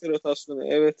hem kısa rotasyonu.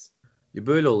 Evet.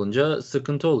 Böyle olunca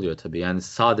sıkıntı oluyor tabii. Yani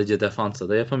sadece defansa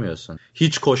da yapamıyorsun.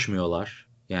 Hiç koşmuyorlar.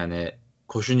 Yani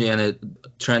koşunca yani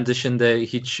transition'de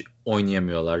hiç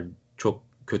oynayamıyorlar. Çok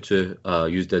kötü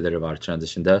yüzdeleri var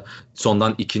transition'da.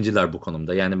 Sondan ikinciler bu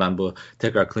konumda. Yani ben bu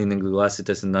tekrar Cleaning the Glass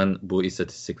sitesinden bu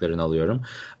istatistiklerini alıyorum.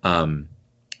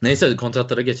 Neyse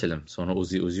kontratlara geçelim. Sonra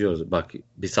uzuyoruz. Bak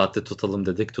bir saatte tutalım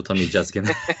dedik. Tutamayacağız gene.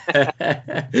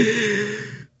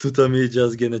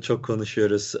 Tutamayacağız gene çok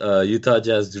konuşuyoruz. Utah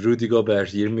Jazz, Rudy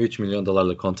Gobert 23 milyon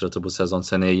dolarlık kontratı bu sezon.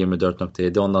 Seneye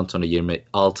 24.7 ondan sonra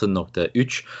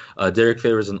 26.3. Derek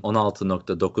Favors'ın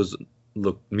 16.9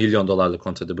 milyon dolarlık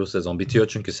kontratı bu sezon bitiyor.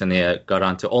 Çünkü seneye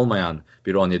garanti olmayan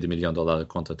bir 17 milyon dolarlık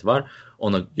kontratı var.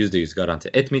 Onu %100 garanti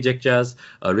etmeyecek Jazz.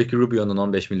 Ricky Rubio'nun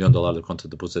 15 milyon dolarlık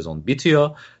kontratı bu sezon bitiyor.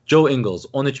 Joe Ingles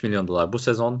 13 milyon dolar bu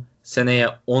sezon. Seneye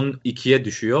 12'ye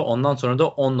düşüyor. Ondan sonra da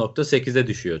 10.8'e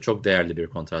düşüyor. Çok değerli bir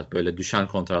kontrat. Böyle düşen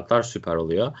kontratlar süper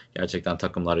oluyor. Gerçekten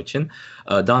takımlar için.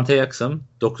 Dante Exum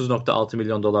 9.6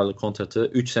 milyon dolarlık kontratı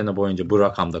 3 sene boyunca bu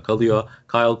rakamda kalıyor.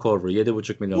 Kyle Korver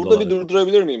 7.5 milyon dolar. Burada bir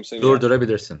durdurabilir miyim seni?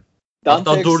 Durdurabilirsin.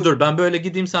 Hatta durdur. Ben böyle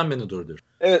gideyim sen beni durdur.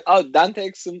 Evet abi Dante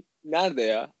Exum nerede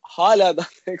ya? Hala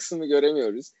Dante Exum'u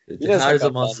göremiyoruz. Yine her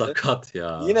zaman sakat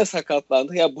ya. Yine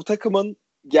sakatlandı. Ya bu takımın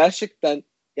gerçekten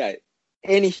yani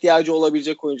en ihtiyacı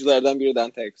olabilecek oyunculardan biri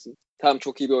Dante Exum. Tam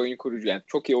çok iyi bir oyun kurucu yani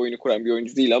çok iyi oyunu kuran bir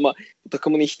oyuncu değil ama bu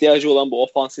takımın ihtiyacı olan bu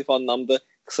ofansif anlamda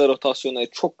kısa rotasyona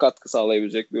çok katkı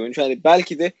sağlayabilecek bir oyuncu. Hani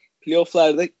belki de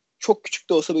playoff'larda çok küçük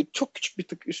de olsa böyle çok küçük bir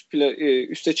tık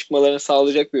üste çıkmalarını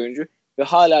sağlayacak bir oyuncu ve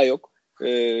hala yok.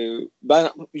 Ben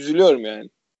üzülüyorum yani.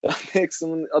 Dante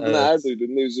Exum'un adına her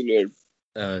duyduğumda üzülüyorum.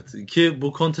 Evet ki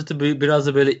bu kontratı biraz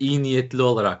da böyle iyi niyetli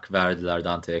olarak verdiler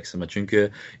Dante Exum'a.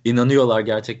 Çünkü inanıyorlar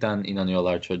gerçekten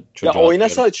inanıyorlar çocuğa. Ya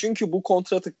oynasa çünkü bu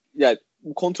kontratı yani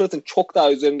bu kontratın çok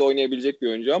daha üzerinde oynayabilecek bir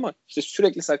oyuncu ama işte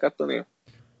sürekli sakatlanıyor.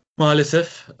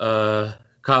 Maalesef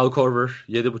Kyle Korver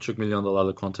 7.5 milyon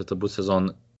dolarlık kontratı bu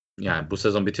sezon yani bu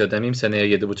sezon bitiyor demeyeyim seneye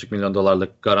 7.5 milyon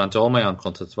dolarlık garanti olmayan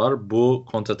kontrat var. Bu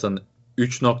kontratın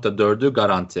 3.4'ü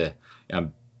garanti. Yani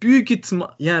büyük ihtimal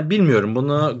yani bilmiyorum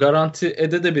bunu garanti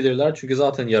edebilirler çünkü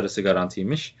zaten yarısı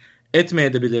garantiymiş.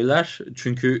 Etmeyebilirler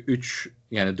çünkü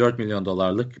 4 milyon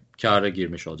dolarlık kâra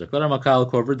girmiş olacaklar ama Kyle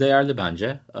Korver değerli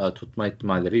bence. Tutma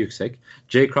ihtimalleri yüksek.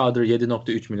 Jay Crowder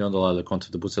 7.3 milyon dolarlık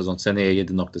kontratı bu sezon seneye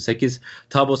 7.8.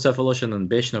 Thabo Sefoloshan'ın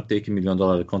 5.2 milyon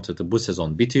dolarlık kontratı bu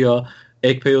sezon bitiyor.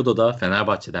 Ekpeyodo da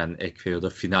Fenerbahçe'den Ekpeyodo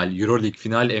Euroleague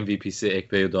final MVP'si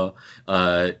Ekpeyodo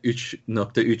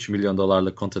 3.3 milyon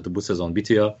dolarlık kontratı bu sezon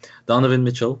bitiyor. Donovan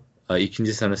Mitchell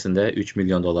ikinci senesinde 3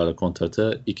 milyon dolarlık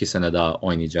kontratı 2 sene daha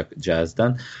oynayacak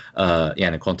Jazz'den.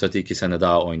 Yani kontratı 2 sene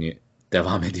daha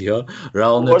devam ediyor.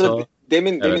 Raul Neto.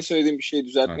 Demin söylediğim bir şeyi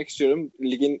düzeltmek istiyorum.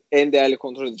 Ligin en değerli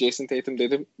kontratı Jason Tatum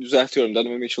dedim. Düzeltiyorum.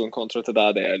 Donovan Mitchell'ın kontratı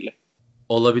daha değerli.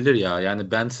 Olabilir ya.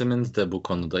 Yani Ben Simmons de bu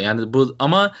konuda. Yani bu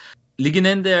ama ligin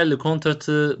en değerli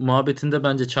kontratı muhabbetinde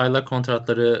bence çaylak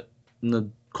kontratlarını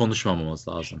konuşmamamız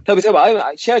lazım. Tabii.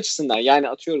 Aynı açısından yani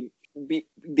atıyorum bir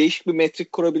değişik bir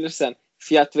metrik kurabilirsen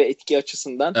fiyat ve etki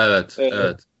açısından.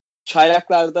 Evet.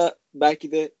 Çaylaklarda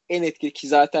belki de en etkili ki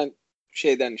zaten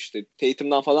şeyden işte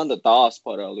Tatum'dan falan da daha az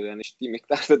para alıyor. Yani ciddi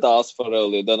miktarda daha az para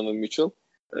alıyor Donovan Mitchell.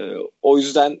 O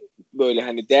yüzden böyle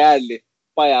hani değerli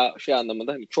bayağı şey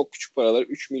anlamında hani çok küçük paraları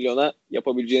 3 milyona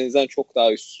yapabileceğinizden çok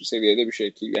daha üst seviyede bir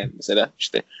şey ki yani mesela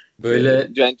işte böyle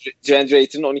Jandre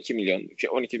Ayton'un 12 milyon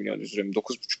 12 milyon üzerinde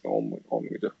 9,5 mu 10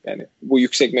 muydu? Yani bu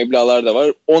yüksek meblağlar da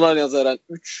var. Ona nazaran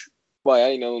 3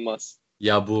 bayağı inanılmaz.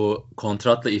 ya bu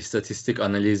kontratla istatistik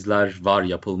analizler var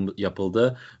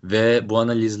yapıldı ve bu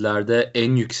analizlerde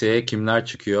en yükseğe kimler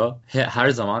çıkıyor? Her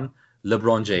zaman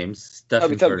LeBron James,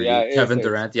 Stephen Tabii ya, Curry, Kevin evet.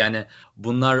 Durant, yani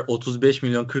bunlar 35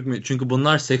 milyon 40 milyon, çünkü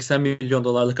bunlar 80 milyon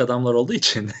dolarlık adamlar olduğu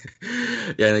için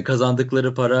yani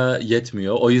kazandıkları para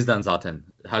yetmiyor. O yüzden zaten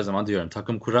her zaman diyorum,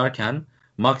 takım kurarken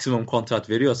maksimum kontrat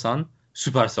veriyorsan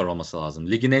süperstar olması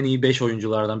lazım. Ligin en iyi 5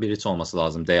 oyunculardan birisi olması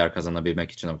lazım değer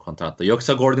kazanabilmek için o kontratta.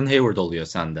 Yoksa Gordon Hayward oluyor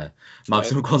sende.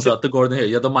 Maksimum Evet. kontratta Gordon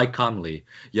Hayward ya da Mike Conley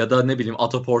ya da ne bileyim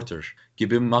Otto Porter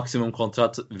gibi maksimum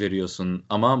kontrat veriyorsun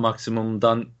ama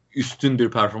maksimumdan üstün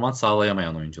bir performans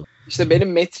sağlayamayan oyuncular. İşte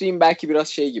benim metriğim belki biraz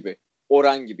şey gibi.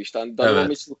 Oran gibi işte. Hani Donovan Evet.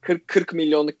 Mitchell 40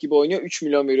 milyonluk gibi oynuyor. 3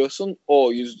 milyon veriyorsun.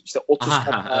 O işte 30 kat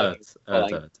Aha, daha evet. falan.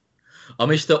 Evet.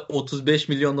 Ama işte 35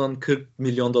 milyondan 40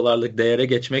 milyon dolarlık değere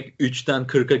geçmek 3'ten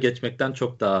 40'a geçmekten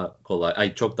çok daha kolay.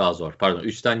 Ay, çok daha zor. Pardon,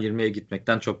 3'ten 20'ye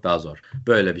gitmekten çok daha zor.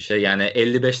 Böyle bir şey. Yani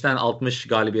 55'ten 60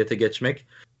 galibiyete geçmek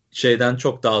şeyden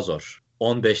çok daha zor.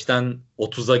 15'ten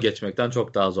 30'a geçmekten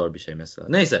çok daha zor bir şey mesela.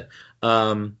 Neyse.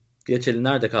 Geçelim.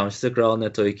 Nerede kalmıştık? Raul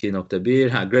Neto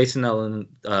 2.1. Grayson Allen'ın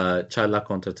çaylak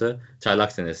kontratı,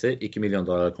 çaylak senesi 2 milyon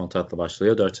dolarlık kontratla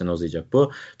başlıyor. 4 sene uzayacak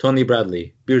bu. Tony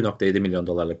Bradley 1.7 milyon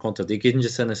dolarlık kontratı. İkinci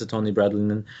senesi Tony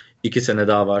Bradley'nin 2 sene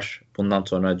daha var. Bundan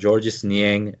sonra Georges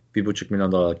Niang 1.5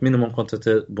 milyon dolarlık minimum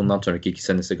kontratı. Bundan sonraki 2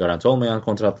 senesi garanti olmayan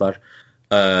kontratlar.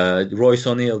 Royce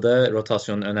O'Neal da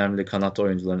rotasyonun önemli kanat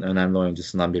oyuncuların önemli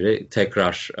oyuncusundan biri.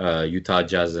 Tekrar Utah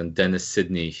Jazz'ın Dennis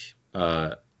Sidney,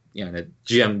 yani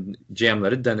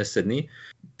GM'ları Dennis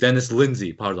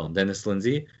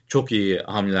Lindsey çok iyi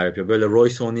hamleler yapıyor. Böyle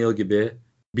Royce O'Neal gibi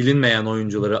bilinmeyen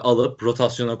oyuncuları alıp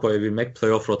rotasyona koyabilmek,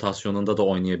 playoff rotasyonunda da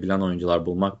oynayabilen oyuncular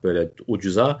bulmak böyle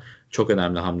ucuza çok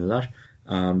önemli hamleler.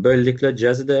 Böylelikle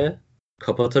Jazz'i de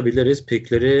kapatabiliriz.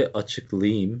 Pickleri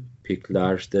açıklayayım.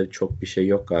 Picklerde çok bir şey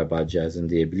yok galiba Jazz'in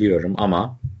diye biliyorum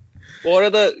ama. Bu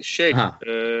arada Ha.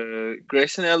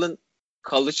 Grayson Allen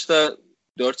college'da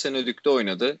 4 sene Duke'de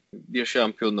oynadı. Bir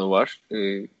şampiyonluğu var.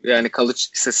 Yani college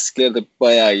istatistikleri de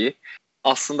bayağı iyi.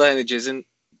 Aslında hani Jazz'in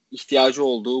ihtiyacı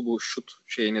olduğu bu şut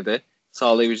şeyini de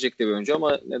sağlayabilecek de bir oyuncu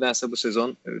ama nedense bu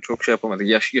sezon çok şey yapamadı.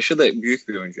 Yaşı da büyük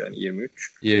bir oyuncu yani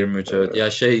 23. 23, evet. Ya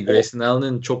Grayson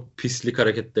Allen'ın çok pislik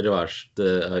hareketleri var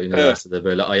üniversitede. Evet.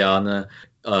 Böyle ayağını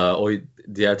o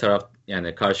diğer taraf,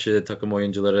 yani karşı takım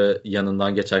oyuncuları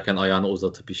yanından geçerken ayağını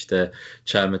uzatıp işte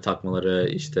çelme takmaları,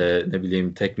 işte ne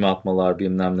bileyim tekme atmalar,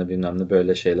 bilmem ne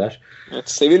böyle şeyler. Evet,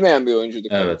 sevilmeyen bir oyuncuydu.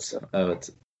 Evet.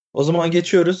 O zaman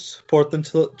geçiyoruz Portland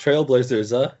Trail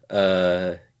Blazers'a.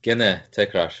 Gene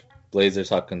tekrar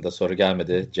Blazers hakkında soru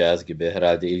gelmedi. Jazz gibi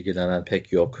herhalde ilgilenen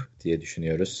pek yok diye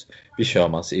düşünüyoruz. Bir şey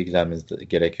olmaz, ilgilenmenize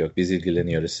gerek yok. Biz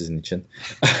ilgileniyoruz sizin için.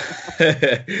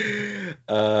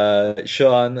 Şu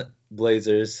an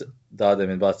Blazers daha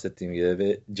demin bahsettiğim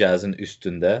gibi Jazz'ın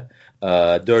üstünde.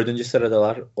 4.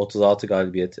 sıradalar. 36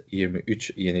 galibiyet,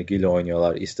 23 yenilgiyle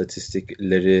oynuyorlar.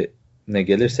 İstatistikleri ne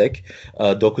gelirsek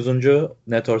 9.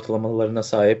 net ortalamalarına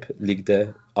sahip, ligde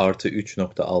artı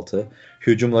 3.6.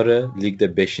 Hücumları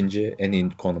ligde 5. en iyi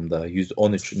konumda,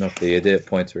 113.7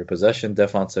 points per possession.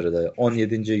 Defansları da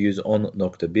 17.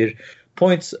 110.1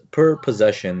 points per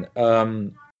possession.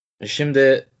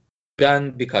 Şimdi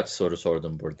ben birkaç soru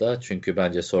sordum burada. Çünkü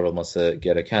bence sorulması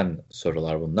gereken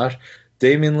sorular bunlar.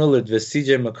 Damian Lillard ve CJ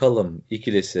McCollum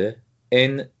ikilisi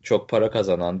en çok para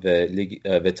kazanan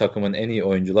ve takımın en iyi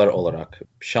oyuncular olarak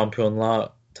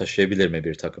şampiyonluğa taşıyabilir mi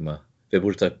bir takımı?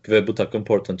 Ve bu takım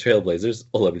Portland Trail Blazers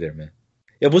olabilir mi?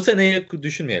 Ya bu seneyi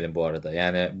düşünmeyelim bu arada.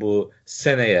 Yani bu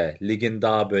seneye ligin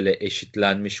daha böyle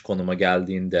eşitlenmiş konuma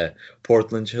geldiğinde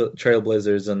Portland Trail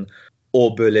Blazers'ın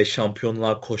o böyle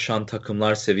şampiyonluğa koşan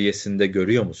takımlar seviyesinde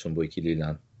görüyor musun bu ikiliyle?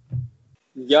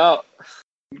 Ya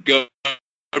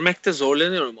görmekte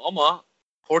zorlanıyorum ama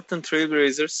Portland Trail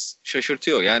Blazers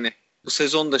şaşırtıyor. Yani bu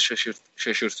sezon da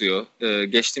şaşırtıyor.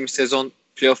 Geçtiğimiz sezon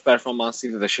playoff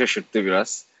performansıyla da şaşırttı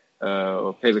biraz.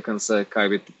 Pelicans'a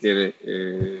kaybettikleri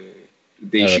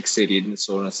değişik serinin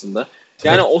sonrasında.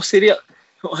 Yani o seri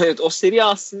evet, o seri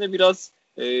aslında biraz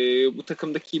bu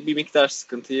takımdaki bir miktar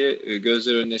sıkıntıyı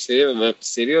gözler önüne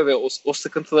seriyor ve o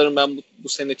sıkıntıların ben bu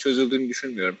sene çözüldüğünü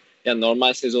düşünmüyorum. Yani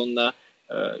normal sezonla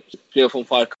playoff'un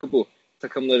farkı bu.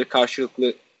 Takımları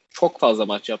karşılıklı çok fazla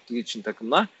maç yaptığı için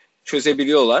takımlar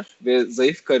çözebiliyorlar ve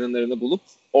zayıf karınlarını bulup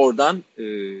oradan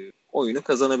oyunu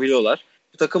kazanabiliyorlar.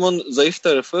 Bu takımın zayıf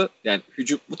tarafı yani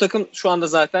hücum. Bu takım şu anda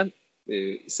zaten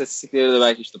istatistiklere de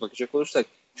belki işte bakacak olursak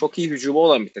çok iyi hücumu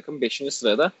olan bir takım. 5.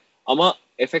 sırada. Ama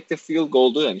effective field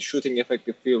goal'du yani shooting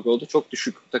effective field goal'du çok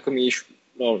düşük. Bu takım iyi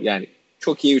yani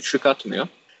çok iyi üçlük atmıyor.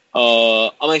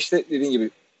 Ama işte dediğim gibi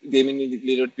Damian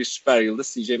Lillard bir süper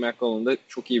yıldız. CJ McCollum da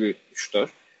çok iyi bir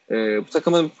şutör. Bu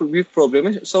takımın büyük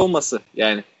problemi savunması.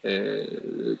 Yani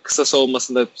kısa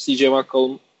savunmasında CJ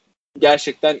McCollum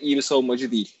gerçekten iyi bir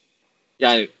savunmacı değil.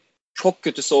 Yani çok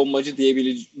kötü savunmacı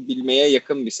diyebilmeye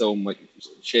yakın bir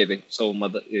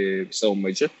savunmada bir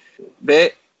savunmacı.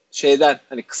 Ve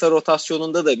hani kısa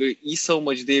rotasyonunda da böyle iyi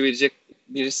savunmacı diyebilecek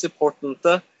birisi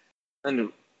Portland'da hani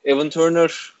Evan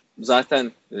Turner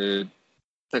zaten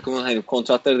takımın hani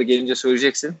kontratları da gelince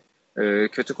söyleyeceksin.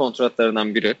 Kötü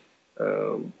kontratlarından biri.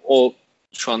 O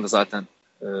şu anda zaten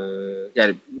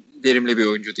yani verimli bir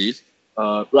oyuncu değil.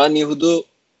 Rodney Hood'u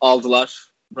aldılar.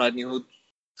 Rodney Hood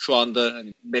şu anda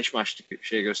hani 5 maçlık bir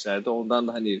şey gösterdi. Ondan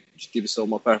da hani ciddi bir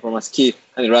savunma performans ki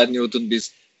hani Rodney Hood'un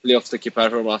biz playoff'taki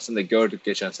performansını da gördük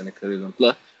geçen sene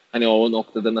Cleveland'la. Hani o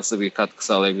noktada nasıl bir katkı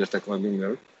sağlayabilir takıma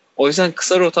bilmiyorum. O yüzden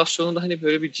kısa rotasyonunda hani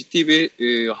böyle bir ciddi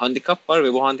bir handikap var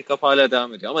ve bu handikap hala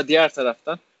devam ediyor. Ama diğer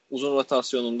taraftan uzun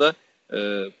rotasyonunda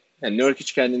yani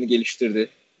Nurkic kendini geliştirdi.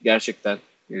 Gerçekten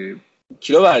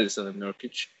kilo verdi sanırım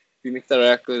Nurkic. Bir miktar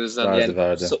ayakları hızlandı.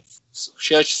 Verdi.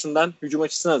 Açısından, hücum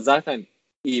açısından zaten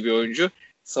iyi bir oyuncu.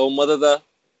 Savunmada da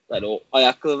yani o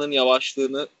ayaklarının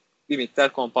yavaşlığını bir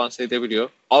miktar kompanse edebiliyor.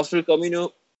 Alfred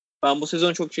Aminu, ben bu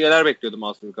sezon çok şeyler bekliyordum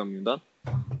Alfred Aminu'dan.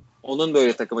 Onun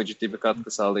böyle takıma ciddi bir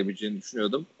katkı sağlayabileceğini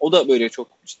düşünüyordum. O da böyle çok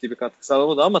ciddi bir katkı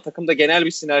sağlamadı ama takımda genel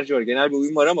bir sinerji var, genel bir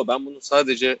uyum var ama ben bunun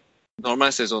sadece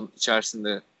normal sezon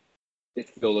içerisinde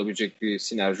etkili olabilecek bir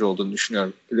sinerji olduğunu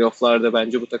düşünüyorum. Playoff'larda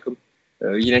bence bu takım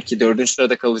yine ki 4.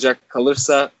 sırada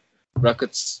kalırsa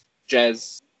Rockets,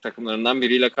 Jazz takımlarından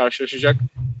biriyle karşılaşacak.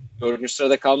 4.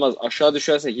 sırada kalmaz. Aşağı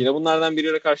düşerse yine bunlardan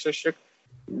biriyle karşılaşacak.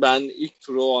 Ben ilk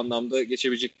turu o anlamda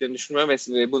geçebileceklerini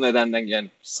düşünmüyorum ve bu nedenden yani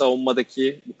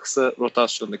savunmadaki bu kısa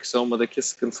rotasyondaki savunmadaki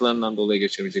sıkıntılarından dolayı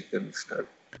geçebileceklerini düşünüyorum.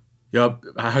 Ya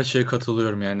her şeye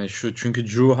katılıyorum yani çünkü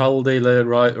Drew Holiday ile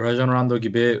Rajon Rondo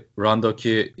gibi Rondo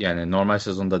ki yani normal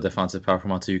sezonda defansif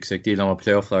performansı yüksek değil ama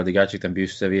playoff'larda gerçekten bir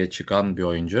üst seviyeye çıkan bir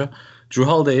oyuncu. Drew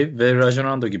Holiday ve Rajon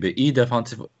Rondo gibi iyi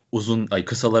defansif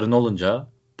kısaların olunca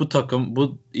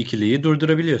bu ikiliyi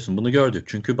durdurabiliyorsun. Bunu gördük.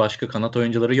 Çünkü başka kanat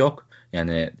oyuncuları yok.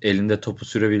 Yani elinde topu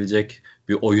sürebilecek,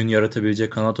 bir oyun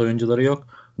yaratabilecek kanat oyuncuları yok.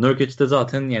 Nurkic de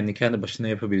zaten yani kendi başına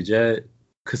yapabileceği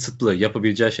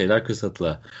şeyler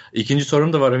kısıtlı. İkinci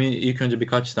sorum da var ama ilk önce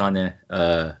birkaç tane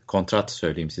kontrat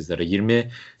söyleyeyim sizlere.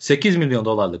 28 milyon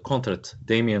dolarlık kontrat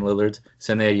Damian Lillard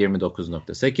seneye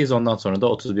 29.8 ondan sonra da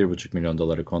 31,5 milyon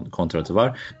doları kontratı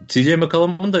var. TJ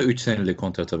McCollum'un da 3 senelik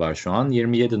kontratı var şu an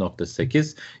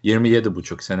 27.8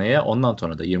 27,5 seneye ondan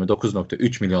sonra da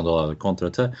 29.3 milyon dolarlık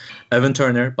kontratı. Evan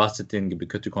Turner bahsettiğim gibi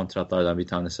kötü kontratlardan bir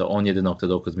tanesi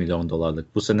 17.9 milyon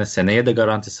dolarlık. Bu seneye de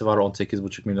garantisi var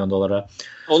 18,5 milyon dolara.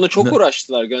 Onu çok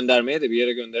uğraştılar göndermeye de bir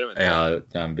yere gönderemediler.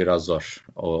 Yani biraz zor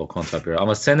o kontrat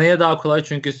ama seneye daha kolay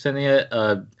çünkü seneye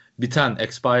biten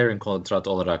expiring kontrat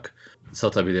olarak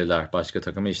satabilirler başka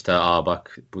takımı. İşte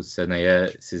bak bu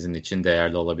seneye sizin için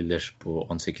değerli olabilir bu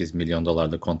 18 milyon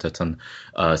dolarlık kontratın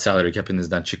salary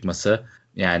cap'inizden çıkması.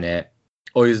 Yani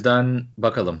o yüzden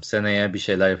bakalım seneye bir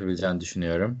şeyler yapabileceğini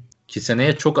düşünüyorum. Ki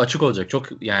seneye çok açık olacak.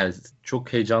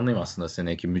 Çok heyecanlıyım aslında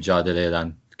seneki mücadele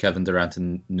eden Kevin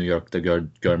Durant'in New York'ta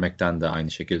görmekten de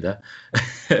aynı şekilde.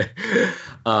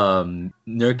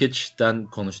 Nurkic'den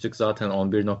konuştuk zaten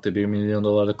 11.1 milyon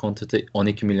dolarlık kontratı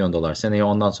 12 milyon dolar. Seneye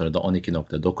ondan sonra da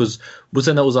 12.9. Bu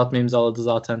sene uzatma imzaladı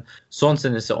zaten. Son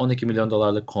senesi 12 milyon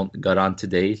dolarlık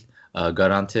garanti değil.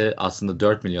 Garanti aslında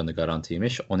 4 milyonu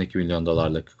garantiymiş. 12 milyon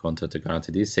dolarlık kontratı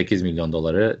garanti değil. 8 milyon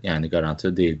doları yani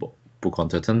garanti değil bu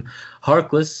kontratın.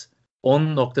 Harkless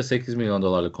 10.8 milyon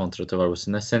dolarlık kontratı var bu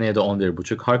sene. Seneye de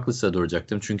 11.5. Harkless'e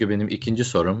duracaktım. Çünkü benim ikinci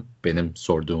sorum, benim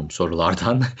sorduğum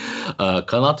sorulardan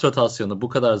kanat rotasyonu bu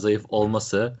kadar zayıf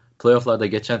olması playoff'larda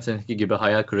geçen seneki gibi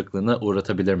hayal kırıklığına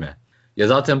uğratabilir mi? Ya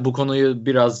zaten bu konuyu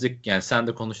birazcık yani sen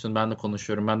de konuştun ben de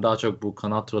konuşuyorum. Ben daha çok bu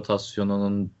kanat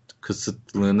rotasyonunun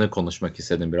kısıtlılığını konuşmak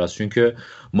istedim biraz. Çünkü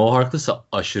Mo Harkless'a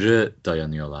aşırı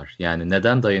dayanıyorlar. Yani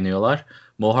neden dayanıyorlar?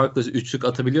 Mo Harkless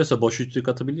boş üçlük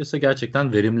atabiliyorsa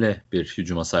gerçekten verimli bir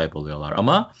hücuma sahip oluyorlar.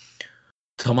 Ama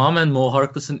tamamen Mo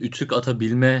Harkless'ın üçlük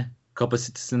atabilme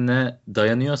kapasitesine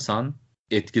dayanıyorsan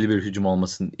etkili bir hücum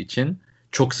olmasın için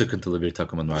çok sıkıntılı bir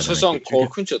takımın var. Bu sezon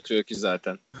korkunç atıyor ki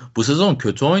zaten. Bu sezon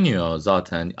kötü oynuyor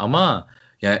zaten ama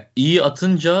yani iyi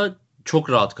atınca çok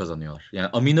rahat kazanıyor. Yani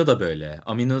Aminu da böyle.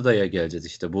 Aminu'ya geleceğiz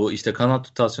işte. Bu işte kanat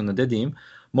rotasyonu dediğim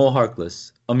Mo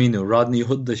Harkless, Aminu, Rodney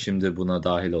Hood da şimdi buna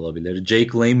dahil olabilir.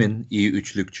 Jake Layman iyi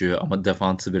üçlükçü ama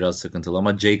defansı biraz sıkıntılı.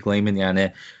 Ama Jake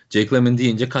Layman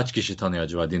deyince kaç kişi tanıyor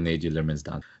acaba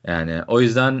dinleyicilerimizden? Yani o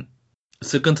yüzden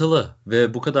sıkıntılı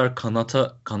ve bu kadar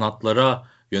kanatlara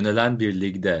yönelen bir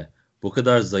ligde bu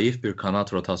kadar zayıf bir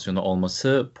kanat rotasyonu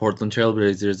olması Portland Trail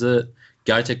Blazers'ı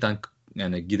gerçekten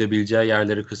yani gidebileceği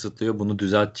yerleri kısıtlıyor. Bunu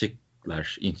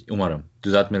düzeltecekler umarım.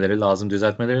 Düzeltmeleri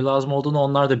lazım olduğunu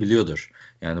onlar da biliyordur.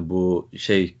 Yani bu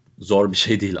zor bir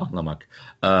şey değil anlamak.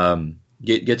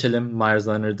 Geçelim Myers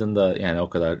Leonard'ın da yani o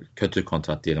kadar kötü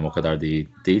kontrat diyelim, o kadar değil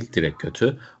direkt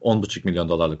kötü. $10,5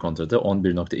 milyon kontratı,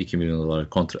 $11,2 milyon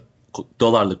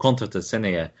dolarlık kontratı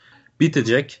seneye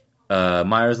bitecek.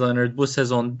 Myers Leonard bu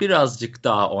sezon birazcık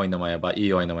daha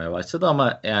iyi oynamaya başladı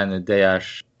ama yani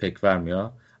değer pek vermiyor.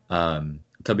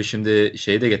 Tabii şimdi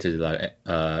şeyi de getirdiler.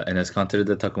 Enes Kanter'i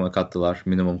de takıma kattılar.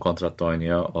 Minimum kontratta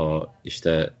oynuyor. O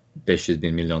işte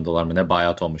 $500 milyon mı ne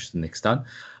buyout olmuştu Knicks'ten.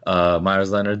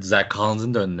 Myers Leonard, Zach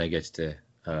Collins'in de önüne geçti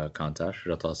Kanter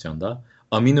rotasyonda.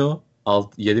 Aminu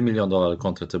 $7 milyon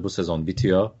kontratı bu sezon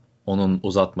bitiyor. Onun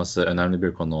uzatması önemli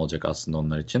bir konu olacak aslında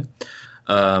onlar için.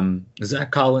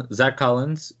 Zach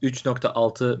Collins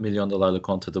 $3,6 milyon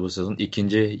kontratı bu sezon.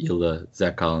 İkinci yılı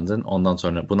Zach Collins'in.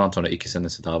 Bundan sonra 2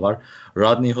 senesi daha var.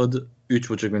 Rodney Hood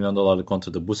 $3,5 milyon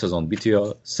kontratı bu sezon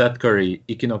bitiyor. Seth Curry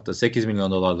 $2,8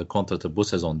 milyon kontratı bu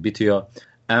sezon bitiyor.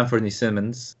 Anthony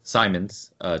Simons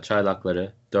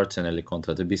çaylakları 4 senelik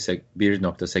kontratı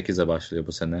 1,8'e başlıyor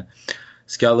bu sene.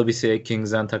 Scalabisi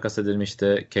Kings'den takas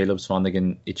edilmişti Caleb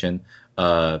Swanigan için.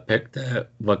 Pek de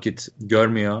vakit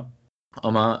görmüyor.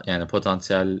 Ama yani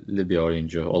potansiyelli bir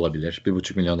oyuncu olabilir.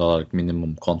 $1,5 milyon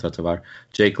minimum kontratı var.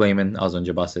 Jake Layman az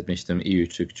önce bahsetmiştim. İyi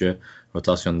üçlükçü.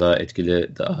 Rotasyonda etkili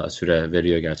daha süre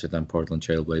veriyor gerçekten Portland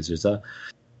Trail Blazers'a.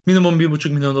 Minimum $1,5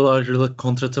 milyon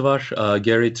kontratı var.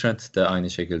 Gary Trent de aynı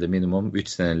şekilde minimum 3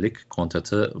 senelik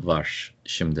kontratı var.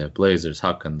 Şimdi Blazers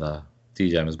hakkında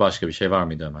diyeceğimiz başka bir şey var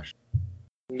mıydı Ömer?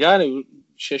 Yani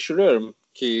şaşırıyorum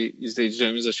ki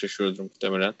izleyicilerimiz de şaşırıyordur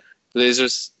muhtemelen.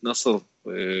 Blazers nasıl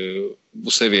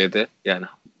bu seviyede yani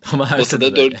ama her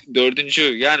Batı'da dördüncü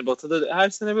yani Batı'da her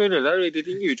sene böyleler ve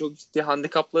dediğim gibi çok ciddi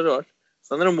handikapları var.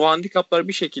 Sanırım bu handikaplar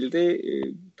bir şekilde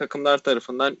takımlar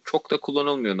tarafından çok da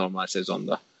kullanılmıyor normal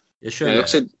sezonda. Yani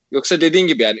yoksa dediğin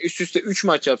gibi yani üst üste 3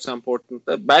 maç yapsan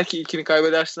Portland'da belki ilkini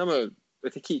kaybedersin ama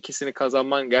öteki ikisini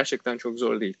kazanman gerçekten çok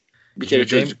zor değil. Bir kere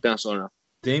çözdükten sonra.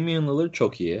 Damian Lillard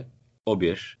çok iyi. O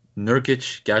bir. Nurkic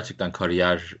gerçekten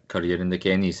kariyerindeki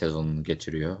en iyi sezonunu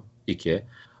geçiriyor. 2.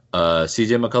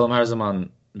 CJ McCollum her zaman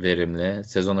verimli.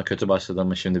 Sezona kötü başladı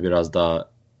ama şimdi biraz daha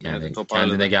yani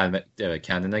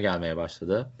kendine gelmeye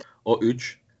başladı. O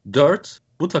 3. 4.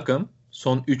 Bu takım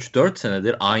son 3-4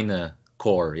 senedir aynı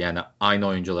core yani aynı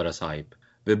oyunculara sahip.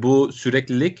 Ve bu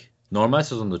süreklilik normal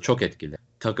sezonda çok etkili.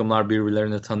 Takımlar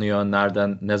birbirlerini tanıyor.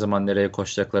 Nereden, ne zaman nereye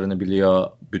koşacaklarını biliyor.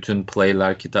 Bütün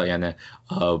play'ler yani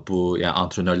bu yani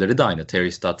antrenörleri de aynı.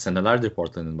 Terry Stotts senelerdir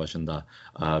Portland'ın başında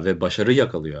ve başarı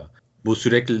yakalıyor. Bu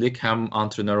süreklilik hem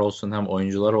antrenör olsun hem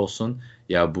oyuncular olsun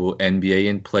ya bu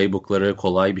NBA'in playbookları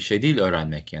kolay bir şey değil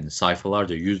öğrenmek yani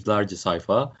sayfalarca yüzlerce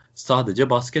sayfa sadece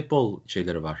basketbol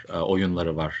şeyleri var,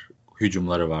 oyunları var,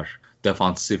 hücumları var,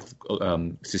 defansif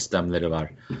sistemleri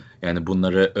var. Yani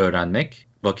bunları öğrenmek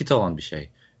vakit alan bir şey.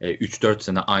 3-4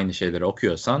 sene aynı şeyleri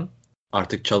okuyorsan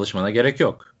artık çalışmana gerek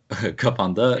yok.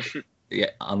 Kafanda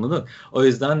anladın? O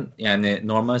yüzden yani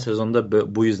normal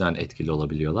sezonda bu yüzden etkili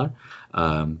olabiliyorlar.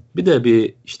 Bir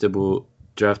de işte bu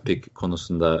draft pick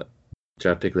konusunda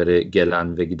draft pickleri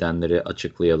gelen ve gidenleri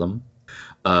açıklayalım.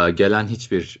 Gelen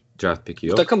hiçbir draft pick'i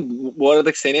yok. Bu takım bu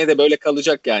arada seneye de böyle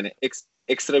kalacak yani.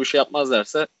 Ekstra bir şey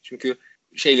yapmazlarsa çünkü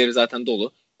şeyleri zaten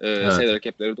dolu. Evet. Salary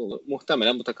cap'leri dolu.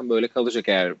 Muhtemelen bu takım böyle kalacak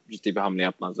eğer ciddi bir hamle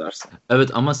yapmazlarsa. Evet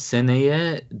ama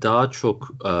seneye daha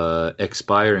çok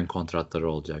expiring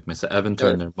kontratları olacak. Mesela Evan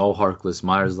Turner, evet. Mo Harkless,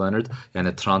 Myers Leonard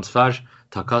yani transfer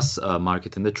takas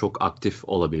marketinde çok aktif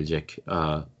olabilecek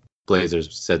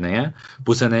Blazers seneye.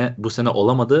 Bu sene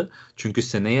olamadı çünkü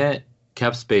seneye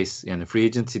cap space yani free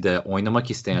agency'de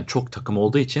oynamak isteyen çok takım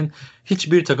olduğu için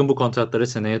hiçbir takım bu kontratları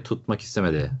seneye tutmak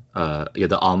istemedi ya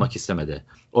da almak istemedi.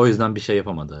 O yüzden bir şey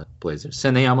yapamadı Blazers.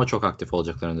 Seneye ama çok aktif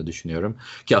olacaklarını düşünüyorum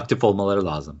ki aktif olmaları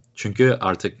lazım. Çünkü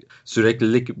artık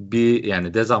süreklilik bir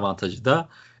yani dezavantajı da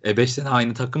 5 sene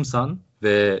aynı takımsan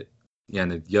ve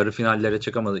yani yarı finallere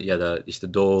çıkamadı ya da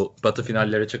işte batı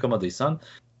finallere çıkamadıysan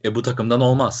bu takımdan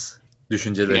olmaz.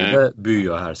 düşünceleri de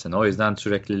büyüyor her sene. O yüzden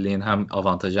sürekliliğin hem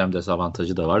avantajı hem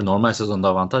dezavantajı da var. Normal sezonda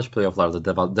avantaj,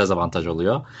 playoff'larda dezavantaj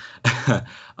oluyor.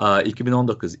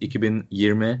 2019,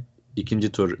 2020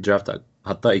 ikinci tur draft,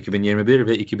 hatta 2021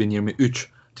 ve 2023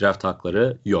 draft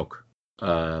hakları yok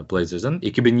Blazers'ın.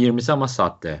 2020'si ama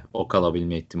saatte. O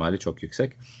kalabilme ihtimali çok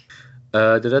yüksek.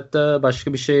 Direkt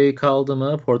başka bir şey kaldı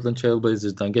mı? Portland Trail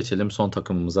Blazers'dan geçelim son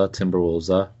takımımıza,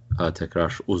 Timberwolves'a.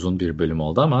 Tekrar uzun bir bölüm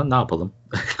oldu ama ne yapalım?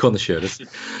 Konuşuyoruz.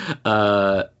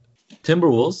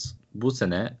 Timberwolves bu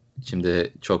sene,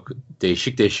 şimdi çok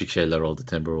değişik şeyler oldu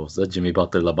Timberwolves'da. Jimmy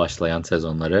Butler'la başlayan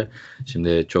sezonları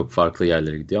şimdi çok farklı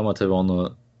yerlere gidiyor ama tabii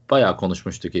onu bayağı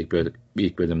konuşmuştuk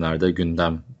ilk bölümlerde,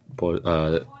 gündem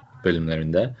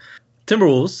bölümlerinde.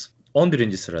 Timberwolves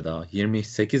 11. sırada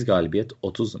 28 galibiyet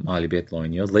 30 mağlubiyetle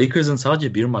oynuyor. Lakers'ın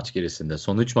sadece bir maç gerisinde.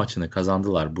 Son 3 maçını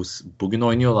kazandılar. Bugün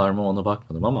oynuyorlar mı ona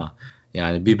bakmadım ama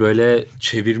yani bir böyle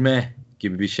çevirme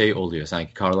gibi bir şey oluyor.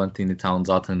 Sanki Karl-Anthony Towns,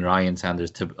 zaten Ryan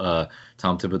Sanders,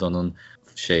 Tom Thibodeau'nun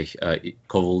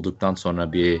kovulduktan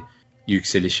sonra bir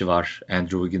yükselişi var.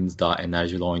 Andrew Wiggins daha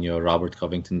enerjili oynuyor. Robert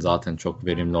Covington zaten çok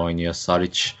verimli oynuyor.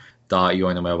 Saric daha iyi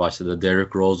oynamaya başladı.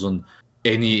 Derrick Rose'un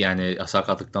en iyi, yani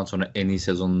sakatlıktan sonra en iyi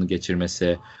sezonunu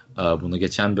geçirmesi, bunu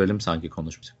geçen bölüm sanki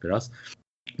konuşmuştuk biraz.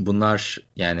 Bunlar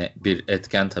yani bir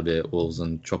etken tabii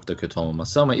Wolves'un çok da kötü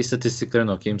olmaması, ama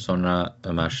istatistiklerini okuyayım sonra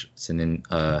Ömer senin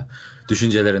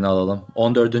düşüncelerini alalım.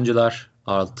 14'üncüler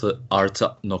artı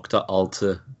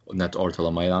 .6 net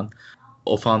ortalamayla.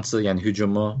 Ofansı yani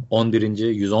hücumu 11.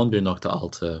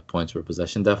 111.6 points per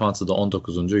possession. Defansı da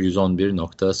 19.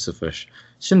 111.0.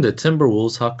 Şimdi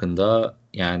Timberwolves hakkında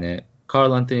yani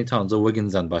Karl-Anthony Towns'a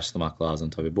Wiggins'den başlamak lazım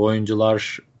tabii. Bu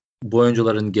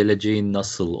oyuncuların geleceği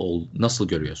nasıl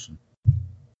görüyorsun?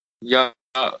 Ya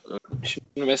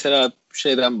şimdi mesela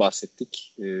şeyden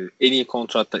bahsettik. En iyi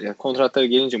kontratlar, yani kontratlara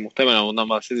gelince muhtemelen ondan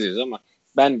bahsedeceğiz ama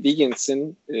ben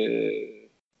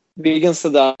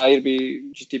Wiggins'a dair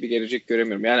ciddi bir gelecek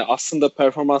göremiyorum. Yani aslında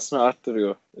performansını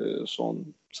arttırıyor son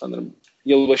sanırım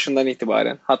yılbaşından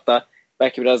itibaren. Hatta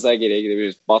belki biraz daha geriye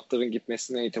gidebiliriz. Butler'ın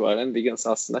gitmesinden itibaren Wiggins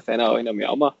aslında fena oynamıyor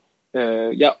ama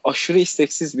ya aşırı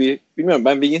isteksiz bilmiyorum,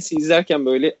 ben Wiggins'i izlerken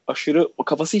böyle aşırı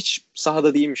kafası hiç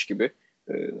sahada değilmiş gibi.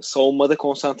 Savunmada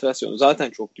konsantrasyonu zaten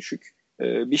çok düşük.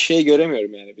 Bir şey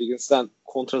göremiyorum yani. Wiggins'ten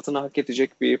kontratını hak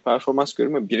edecek bir performans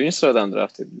göremiyorum. Birinci sıradan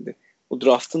draft edildi. Bu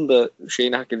draftın da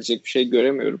şeyini hak edecek bir şey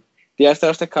göremiyorum. Diğer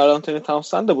tarafta Karl-Anthony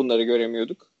Towns'tan da bunları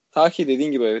göremiyorduk. Ta ki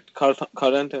dediğin gibi evet,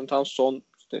 Karl-Anthony Towns son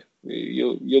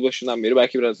yılbaşından beri,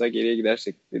 belki biraz daha geriye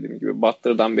gidersek dediğim gibi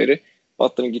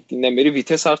Butler'ın gittiğinden beri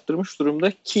vites arttırmış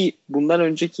durumda ki bundan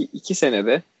önceki 2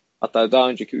 senede, hatta daha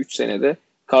önceki 3 senede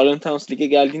Karl-Anthony Towns lige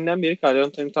geldiğinden beri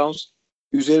Karl-Anthony Towns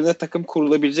üzerine takım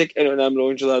kurulabilecek en önemli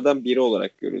oyunculardan biri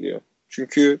olarak görülüyor.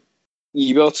 Çünkü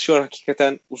iyi bir atışı var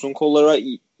hakikaten, uzun kolları var,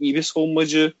 iyi bir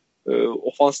savunmacı,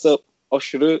 ofansta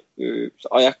aşırı,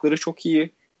 ayakları çok iyi,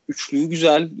 üçlüğü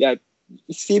güzel, yani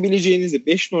isteyebileceğiniz,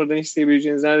 5 numaradan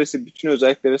isteyebileceğiniz neredeyse bütün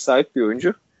özelliklere sahip bir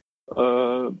oyuncu.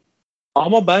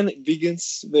 Ama ben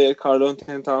Wiggins ve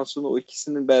Karl-Anthony Towns'un o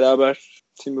ikisinin beraber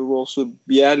Timberwolves'u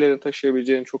bir yerlere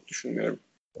taşıyabileceğini çok düşünmüyorum.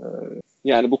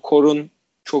 Yani bu korun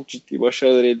çok ciddi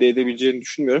başarılar elde edebileceğini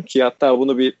düşünmüyorum ki hatta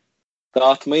bunu bir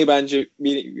dağıtmayı bence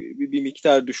bir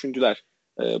miktar düşündüler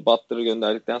Butler'ı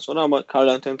gönderdikten sonra, ama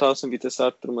Karl-Anthony Towns'un vites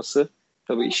arttırması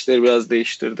tabii işleri biraz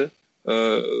değiştirdi.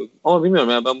 Ama bilmiyorum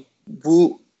ya, ben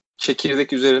bu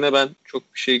çekirdek üzerine ben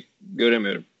çok bir şey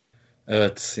göremiyorum.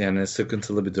 Evet, yani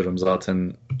sıkıntılı bir durum.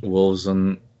 Zaten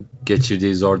Wolves'un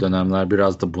geçirdiği zor dönemler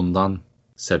biraz da bundan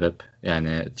sebep.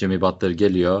 Yani Jimmy Butler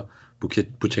geliyor,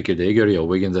 bu çekirdeği görüyor.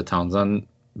 Wiggins'e Towns'dan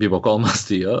bir bok olmaz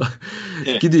diyor.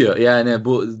 Gidiyor. Yani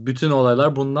bu bütün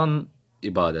olaylar bundan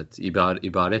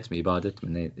ibaret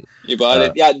mi neydi?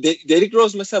 İbaret. Ya Derrick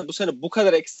Rose mesela bu sene bu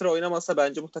kadar ekstra oynamasa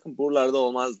bence bu takım buralarda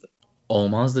olmazdı.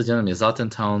 Olmazdı canım ya. Zaten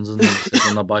Towns'ın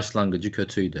sezonuna başlangıcı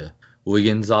kötüydü.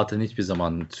 Wiggins zaten hiçbir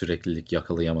zaman süreklilik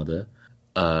yakalayamadı.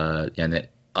 Yani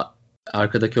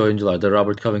arkadaki oyuncularda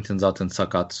Robert Covington zaten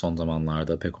sakat son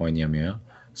zamanlarda, pek oynayamıyor.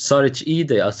 Saric iyi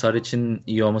de Saric'in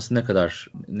iyi olması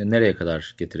nereye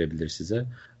kadar getirebilir size?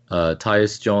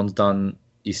 Tyus Jones'dan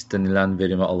istenilen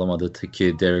verimi alamadı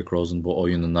ki Derrick Rose'un bu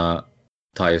oyununa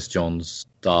Tyus Jones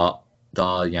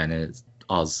daha yani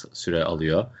az süre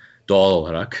alıyor doğal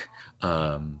olarak.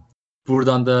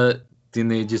 Buradan da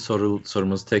dinleyici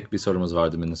tek bir sorumuz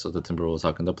vardı Minnesota Timberwolves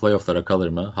hakkında. Playoff'lara kalır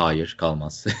mı? Hayır,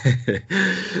 kalmaz.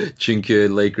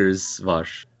 Çünkü Lakers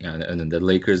var yani önünde.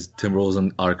 Lakers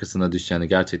Timberwolves'un arkasına düşeceğine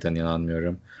gerçekten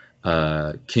inanmıyorum.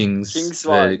 Kings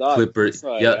ve Clippers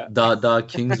daha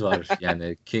Kings var.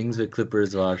 Yani Kings ve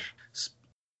Clippers var.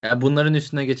 Yani bunların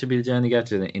üstüne geçebileceğine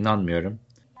gerçekten inanmıyorum.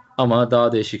 Ama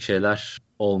daha değişik şeyler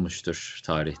olmuştur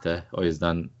tarihte. O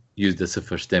yüzden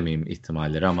 %0 demeyeyim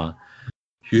ihtimalleri ama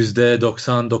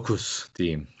 %99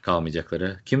 diyeyim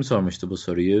kalmayacakları. Kim sormuştu bu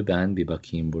soruyu? Ben bir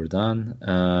bakayım buradan.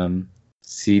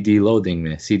 CD Loading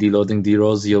mi? CD Loading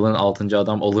D-Rose yılın 6.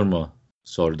 adam olur mu?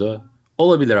 Sordu.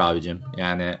 Olabilir abicim.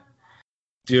 Yani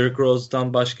Derrick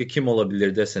Rose'dan başka kim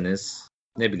olabilir deseniz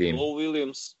ne bileyim. Lou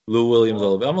Williams. Lou Williams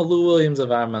olabilir ama Lou Williams'a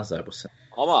vermezler bu sene.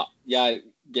 Ama yani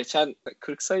geçen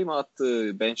 40 sayı mı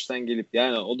attı bench'ten gelip,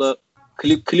 yani o da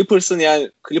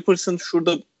Clippers'ın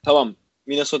şurada tamam,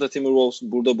 Minnesota Timberwolves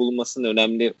burada bulunmasının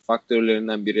önemli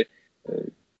faktörlerinden biri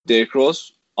Derrick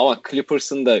Rose, ama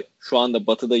Clippers'ın da şu anda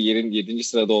Batı'da yerin 7.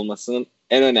 sırada olmasının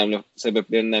en önemli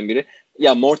sebeplerinden biri.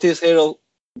 Ya Montrezl Harrell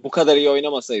bu kadar iyi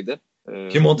oynamasaydı.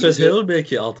 Ki Montrezl Harrell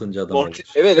belki 6. adam olur.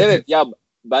 Evet ya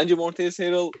bence Montrezl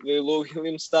Harrell ve Lou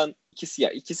Williams'tan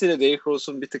ikisi de Derrick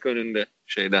Rose'un bir tık önünde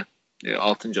şeyden.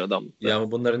 6. adam.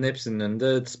 Ya bunların hepsinin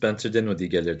önünde Spencer Dinwiddie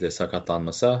gelirdi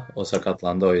sakatlanmasa. O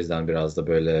sakatlandı, o yüzden biraz da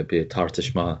böyle bir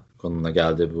tartışma konuna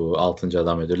geldi bu 6.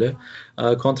 adam ödülü.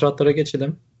 Kontratlara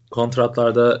geçelim.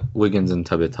 Kontratlarda Wiggins'in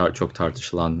tabii çok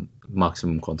tartışılan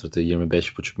maksimum kontratı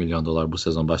 $25,5 milyon bu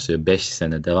sezon başlıyor. 5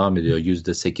 sene devam ediyor.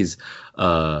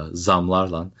 %8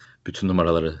 zamlarla. Bütün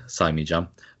numaraları saymayacağım.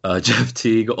 Jeff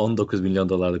Teague $19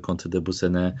 milyon kontratı bu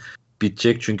sene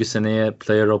bitecek, çünkü seneye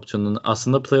player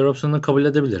option'unu kabul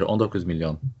edebilir. 19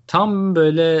 milyon. Tam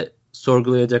böyle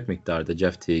sorgulayacak miktarda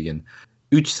Jeff Teague'in.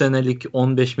 3 senelik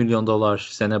 $15 milyon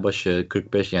sene başı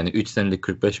 45, yani 3 senelik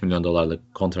 $45 milyon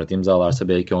kontrat imzalarsa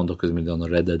belki 19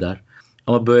 milyonu reddeder.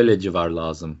 Ama böyle civar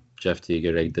lazım Jeff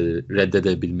Teague'i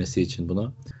reddedebilmesi için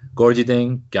bunu. Gorgui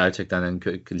Dieng gerçekten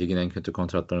ligin en kötü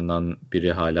kontratlarından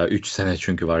biri hala. 3 sene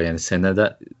çünkü var. Yani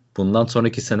bundan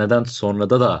sonraki seneden sonra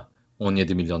da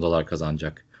 $17 milyon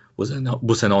kazanacak. Bu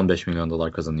sene $15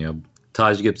 milyon kazanıyor.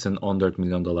 Taj Gibson $14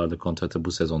 milyon kontratı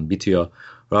bu sezon bitiyor.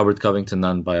 Robert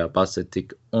Covington'dan bayağı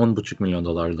bahsettik. $10,5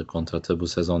 milyon kontratı bu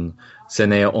sezon.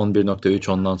 Seneye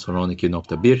 11.3, ondan sonra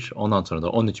 12.1, ondan sonra da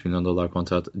 $13 milyon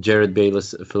kontrat. Jared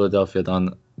Bayless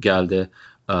Philadelphia'dan geldi.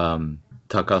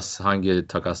 Hangi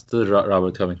takastı?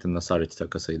 Robert Covington'la Saric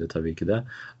takasıydı tabii ki de.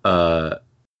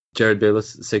 Jared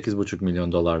Bayless $8,5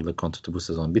 milyon kontratı bu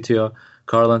sezon bitiyor.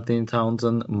 Karl Anthony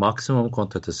Towns'ın maksimum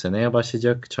kontratı seneye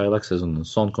başlayacak. Çaylak sezonunun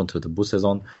son kontratı bu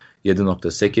sezon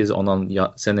 7.8.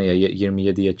 Ondan seneye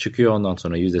 27'ye çıkıyor. Ondan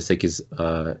sonra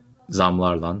 %8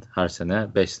 zamlarla her sene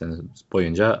 5 sene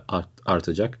boyunca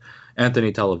artacak.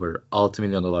 Anthony Tolliver $6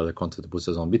 milyon kontratı bu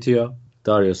sezon bitiyor.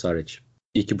 Dario Saric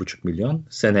 $2,5 milyon.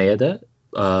 Seneye de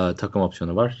takım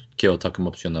opsiyonu var ki o takım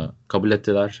opsiyonu kabul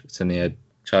ettiler. Seneye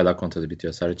çaylak kontratı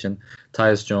bitiyor Saric'in.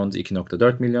 Tyus Jones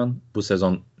 $2,4 milyon. Bu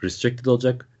sezon restricted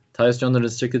olacak. Tyus Jones'un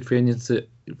restricted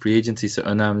free agency'si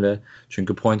önemli.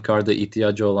 Çünkü point guard'a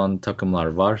ihtiyacı olan takımlar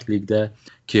var ligde.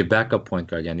 Ki backup point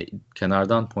guard, yani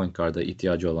kenardan point guard'a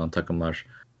ihtiyacı olan takımlar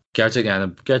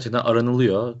gerçekten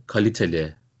aranılıyor.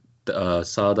 Kaliteli.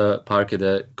 Sahada,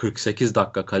 parkede 48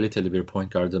 dakika kaliteli bir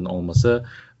point guard'ın olması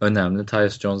önemli.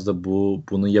 Tyus Jones da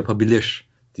bunu yapabilir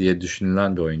diye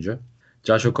düşünülen bir oyuncu.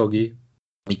 Josh Okogie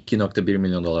 $2,1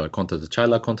 milyon kontratı,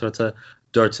 çaylak kontratı,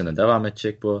 4 sene devam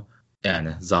edecek bu.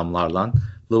 Yani zamlarla.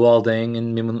 Luol Deng'in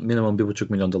minimum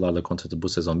 $1,5 milyon kontratı bu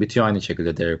sezon bitiyor. Aynı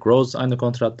şekilde Derrick Rose aynı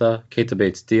kontratta. Keita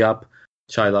Bates-Diop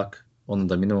çaylak. Onun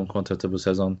da minimum kontratı bu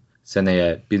sezon.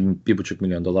 Seneye $1,5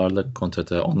 milyon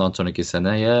kontratı. Ondan sonraki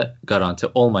seneye garanti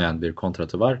olmayan bir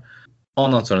kontratı var.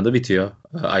 Ondan sonra da bitiyor.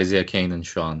 Isaiah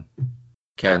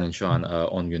Canaan şu an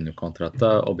 10 günlük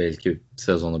kontratta. O belki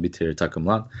sezonu bitirir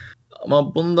takımla.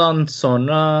 Ama bundan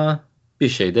sonra bir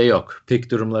şey de yok.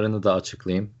 Pick durumlarını da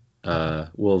açıklayayım.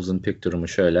 Wolves'un pick durumu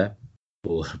şöyle.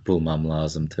 Bulmam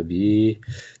lazım tabii.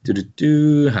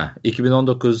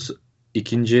 2019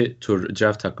 ikinci tur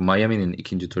draft hakkı, Miami'nin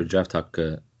ikinci tur draft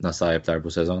hakkına sahipler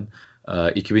bu sezon.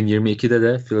 2022'de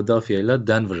de Philadelphia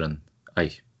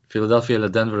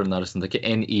ile Denver'ın arasındaki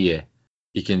en iyi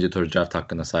ikinci tur draft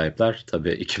hakkına sahipler. Tabii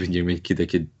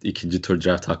 2022'deki ikinci tur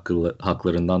draft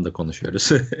haklarından da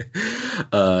konuşuyoruz.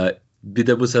 Bir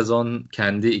de bu sezon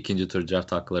kendi ikinci tur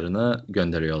draft haklarını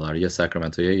gönderiyorlar. Ya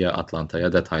Sacramento'ya ya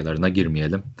Atlanta'ya, detaylarına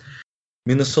girmeyelim.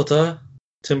 Minnesota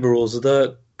Timberwolves'u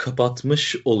da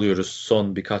kapatmış oluyoruz.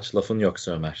 Son birkaç lafın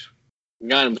yoksa Ömer.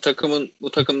 Yani bu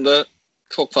takımda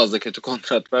çok fazla kötü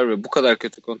kontrat var ve bu kadar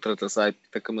kötü kontrata sahip bir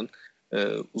takımın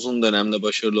uzun dönemde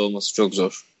başarılı olması çok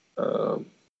zor.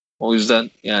 O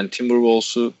yüzden yani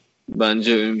Timberwolves'u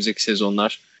bence önümüzdeki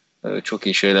sezonlar çok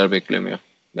iyi şeyler beklemiyor.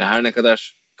 Ve her ne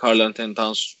kadar Karl Anthony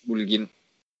Towns bu ligin,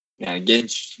 yani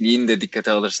gençliğini de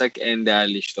dikkate alırsak en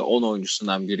değerli işte 10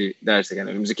 oyuncusundan biri dersek,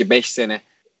 yani önümüzdeki 5 sene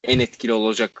en etkili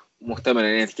olacak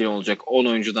muhtemelen en etkili olacak 10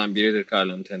 oyuncudan biridir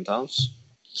Karl-Anthony Towns.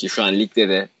 Ki şu an ligde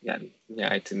de yani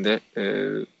nihayetinde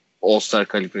All-Star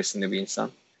kalibresinde bir insan.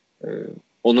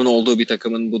 Onun olduğu bir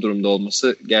takımın bu durumda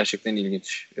olması gerçekten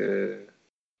ilginç.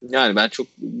 Yani ben çok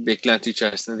beklenti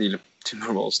içerisinde değilim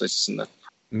Timberwolves açısından.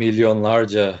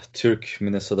 Milyonlarca Türk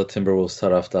Minnesota Timberwolves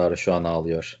taraftarı şu an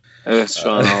ağlıyor. Evet,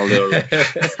 şu an ağlıyorlar.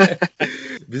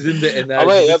 Bizim de enerjimiz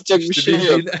ama yapacak düştü. Bir şey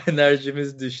yok.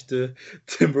 Enerjimiz düştü.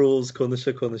 Timberwolves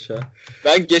konuşa.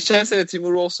 Ben geçen sene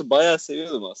Timberwolves'u bayağı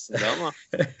seviyordum aslında ama.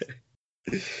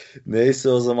 Neyse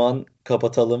o zaman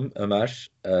kapatalım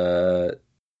Ömer.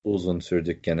 Uzun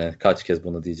sürdük gene. Kaç kez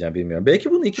bunu diyeceğim bilmiyorum.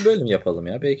 Belki bunu 2 bölüm yapalım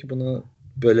ya. Belki bunu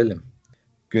bölelim.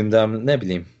 Gündem ne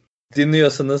bileyim.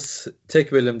 Dinliyorsanız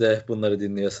tek bölümde bunları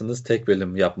dinliyorsanız tek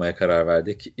bölüm yapmaya karar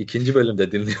verdik. 2.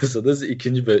 bölümde dinliyorsanız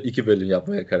 2 bölüm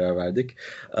yapmaya karar verdik.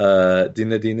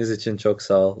 Dinlediğiniz için çok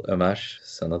sağ ol Ömer.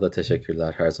 Sana da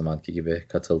teşekkürler her zamanki gibi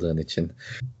katıldığın için.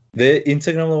 Ve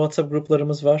Instagram'da WhatsApp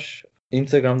gruplarımız var.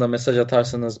 Instagram'da mesaj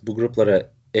atarsanız bu gruplara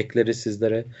ekleriz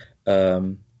sizlere.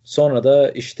 Sonra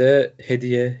da işte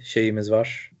hediye şeyimiz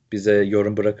var. Bize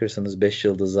yorum bırakırsanız 5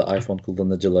 yıldızlı iPhone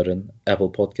kullanıcıların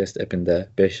Apple Podcast app'inde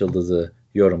 5 yıldızlı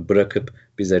yorum bırakıp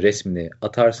bize resmini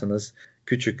atarsanız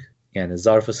küçük yani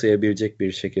zarfa sığabilecek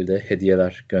bir şekilde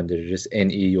hediyeler göndeririz. En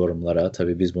iyi yorumlara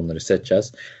tabii biz bunları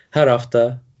seçeceğiz. Her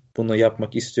hafta bunu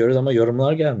yapmak istiyoruz ama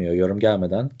yorumlar gelmiyor. Yorum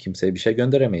gelmeden kimseye bir şey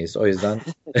gönderemeyiz. O yüzden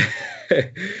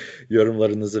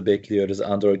yorumlarınızı bekliyoruz.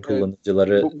 Android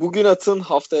kullanıcıları. Bugün atın,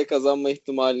 haftaya kazanma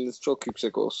ihtimaliniz çok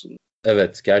yüksek olsun.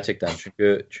 Evet gerçekten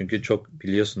çünkü çok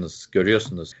biliyorsunuz,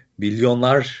 görüyorsunuz.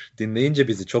 Milyonlar dinleyince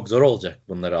bizi çok zor olacak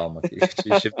bunları almak.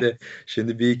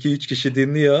 Şimdi 1-2-3 kişi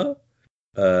dinliyor.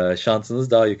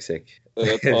 Şansınız daha yüksek.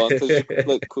 Evet, avantajı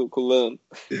kullanın.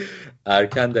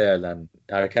 Erken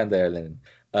değerlenin.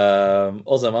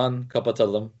 O zaman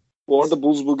kapatalım. Bu arada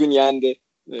Bulls bugün yendi.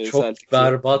 Çok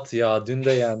berbat ya. Dün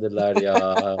de yendiler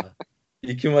ya.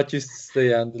 2 maç üst üste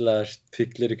yendiler.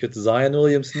 Pikleri kötü. Zion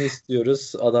Williamson'ı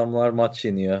istiyoruz. Adamlar maç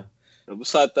yeniyor. Bu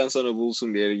saatten sonra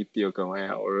Bulls'un bir yere gitti yok ama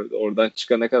ya. Oradan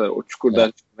çıkana kadar, o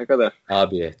çukurdan çıkana kadar.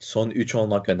 Abi son 3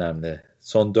 olmak önemli.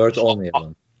 Son 4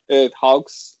 olmayalım. Evet,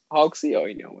 Hawks iyi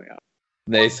oynuyor ama ya.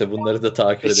 Neyse bunları da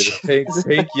takip ederiz.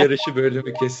 Tank yarışı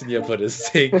bölümü kesin yaparız.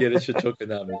 Tank yarışı çok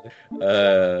önemli.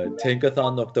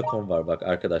 Tankathon.com var bak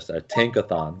arkadaşlar.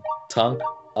 Tankathon.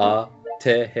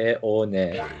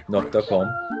 Tankathon.com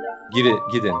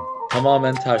gidin.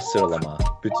 Tamamen ters sıralama.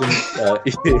 Bütün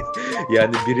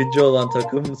yani birinci olan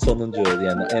takım sonuncu.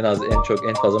 Yani en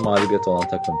fazla mağlubiyet olan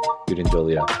takım birinci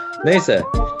oluyor. Neyse.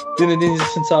 Dinlediğiniz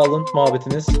için sağ olun.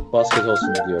 Muhabbetiniz basket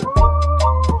olsun diliyorum.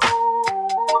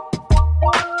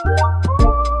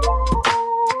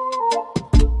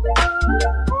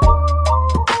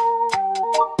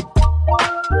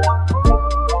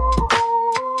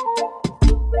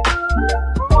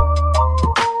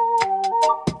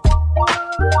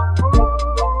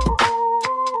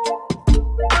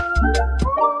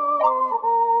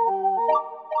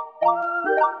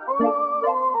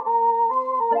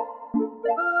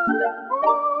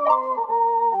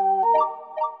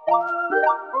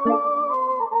 Thank you.